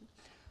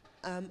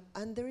origin.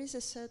 And there is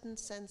a certain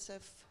sense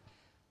of,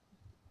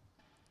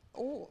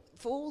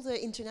 for all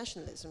the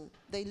internationalism,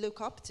 they look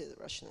up to the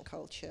Russian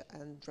culture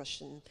and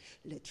Russian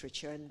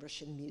literature and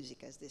Russian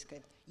music as this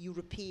kind of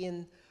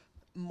European,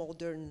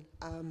 modern,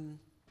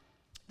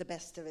 the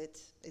best of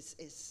it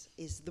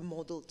is the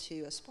model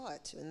to aspire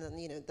to. And then,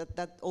 you know,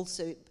 that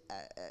also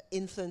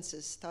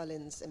influences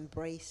Stalin's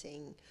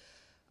embracing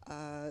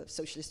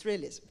socialist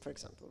realism, for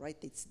example, right?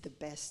 It's the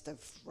best of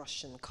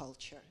Russian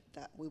culture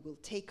that we will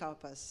take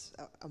up as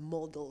a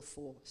model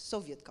for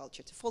Soviet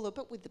culture to follow,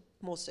 but with the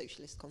more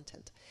socialist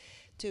content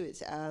to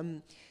it.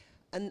 And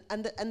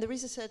there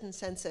is a certain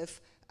sense of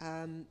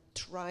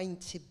trying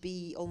to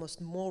be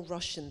almost more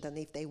Russian than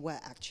if they were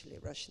actually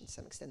Russian to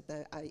some extent.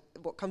 Now,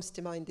 what comes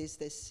to mind is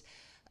this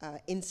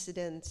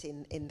incident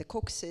in the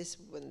Caucasus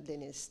when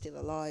Lenin is still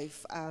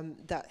alive,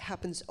 that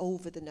happens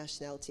over the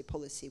nationality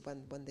policy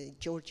when the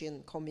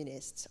Georgian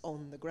communists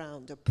on the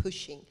ground are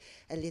pushing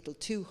a little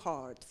too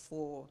hard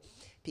for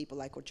people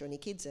like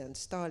Orjonikidze and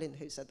Stalin,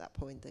 who's at that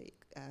point the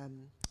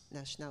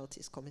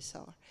nationalities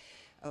commissar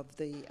of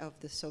the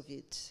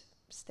Soviet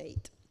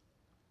state.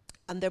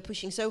 And they're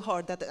pushing so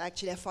hard that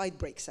actually a fight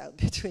breaks out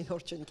between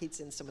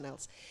Orjonikidze and someone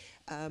else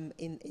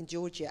in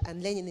Georgia.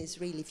 And Lenin is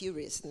really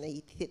furious, and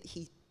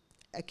he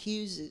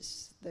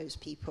accuses those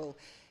people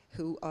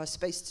who are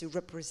supposed to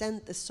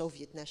represent the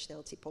Soviet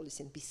nationality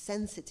policy and be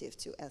sensitive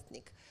to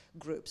ethnic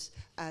groups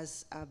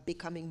as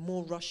becoming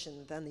more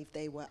Russian than if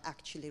they were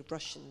actually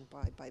Russian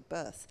by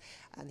birth.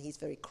 And he's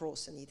very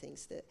cross, and he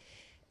thinks that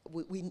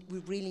we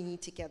really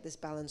need to get this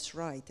balance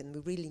right, and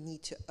we really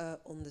need to err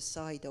on the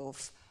side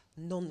of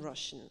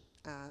non-Russian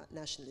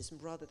nationalism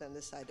rather than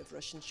the side of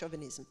Russian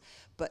chauvinism.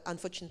 But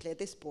unfortunately at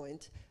this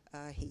point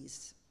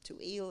he's too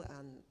ill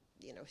and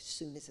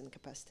soon is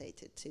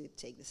incapacitated to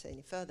take this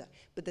any further.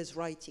 But there's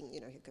writing,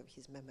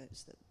 his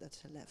memos that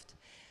are left.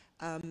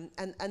 And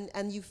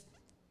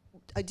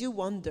I do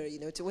wonder,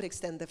 to what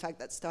extent the fact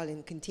that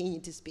Stalin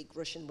continued to speak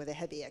Russian with a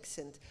heavy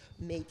accent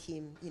made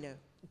him,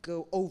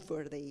 go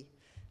over the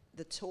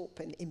top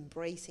and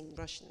embracing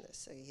Russianness.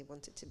 So he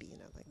wanted to be,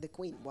 like the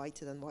queen,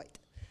 whiter than white.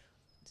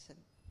 So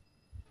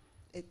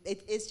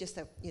it is just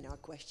a, a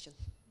question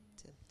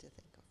to think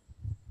of.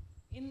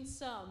 In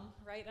sum,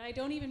 right, and I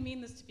don't even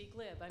mean this to be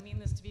glib, I mean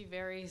this to be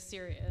very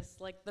serious,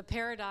 like the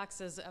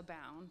paradoxes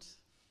abound.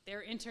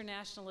 They're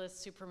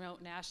internationalists who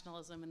promote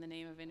nationalism in the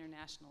name of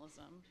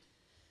internationalism.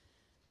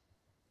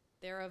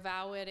 They're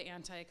avowed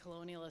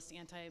anti-colonialists,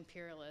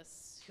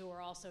 anti-imperialists who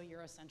are also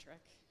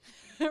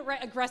Eurocentric,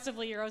 right,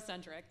 aggressively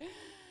Eurocentric.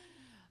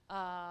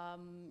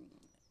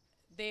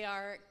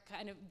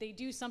 They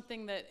do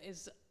something that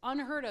is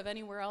unheard of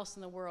anywhere else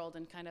in the world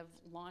and kind of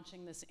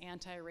launching this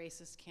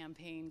anti-racist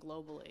campaign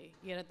globally.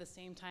 Yet at the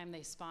same time,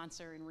 they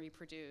sponsor and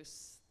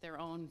reproduce their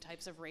own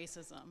types of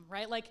racism,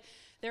 right? Like,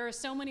 there are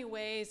so many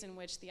ways in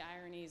which the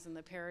ironies and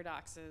the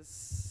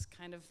paradoxes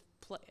kind of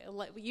play.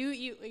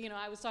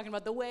 I was talking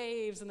about the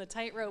waves and the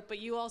tightrope, but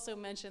you also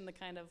mentioned the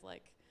kind of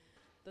like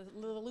the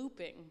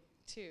looping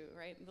too,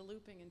 right? The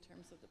looping in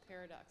terms of the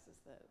paradoxes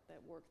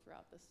that work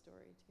throughout this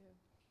story too.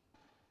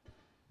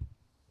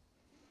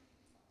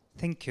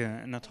 Thank you,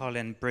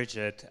 Natalya and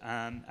Brigid.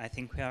 I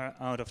think we are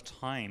out of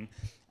time,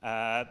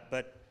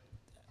 but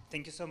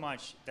thank you so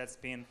much. That's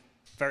been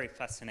very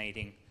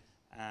fascinating.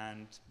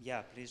 And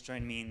yeah, please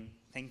join me in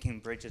thanking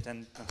Brigid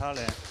and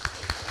Natalya.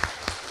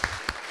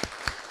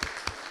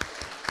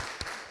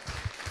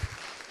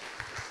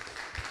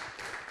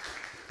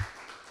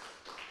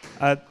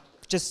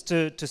 Just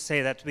to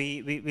say that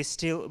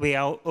we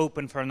are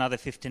open for another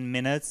 15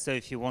 minutes, so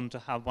if you want to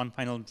have one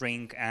final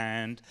drink,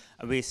 and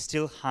we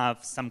still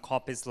have some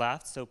copies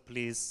left, so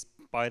please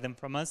buy them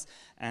from us,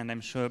 and I'm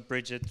sure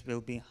Brigid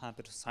will be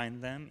happy to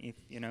sign them if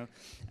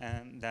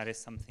that is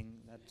something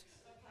that.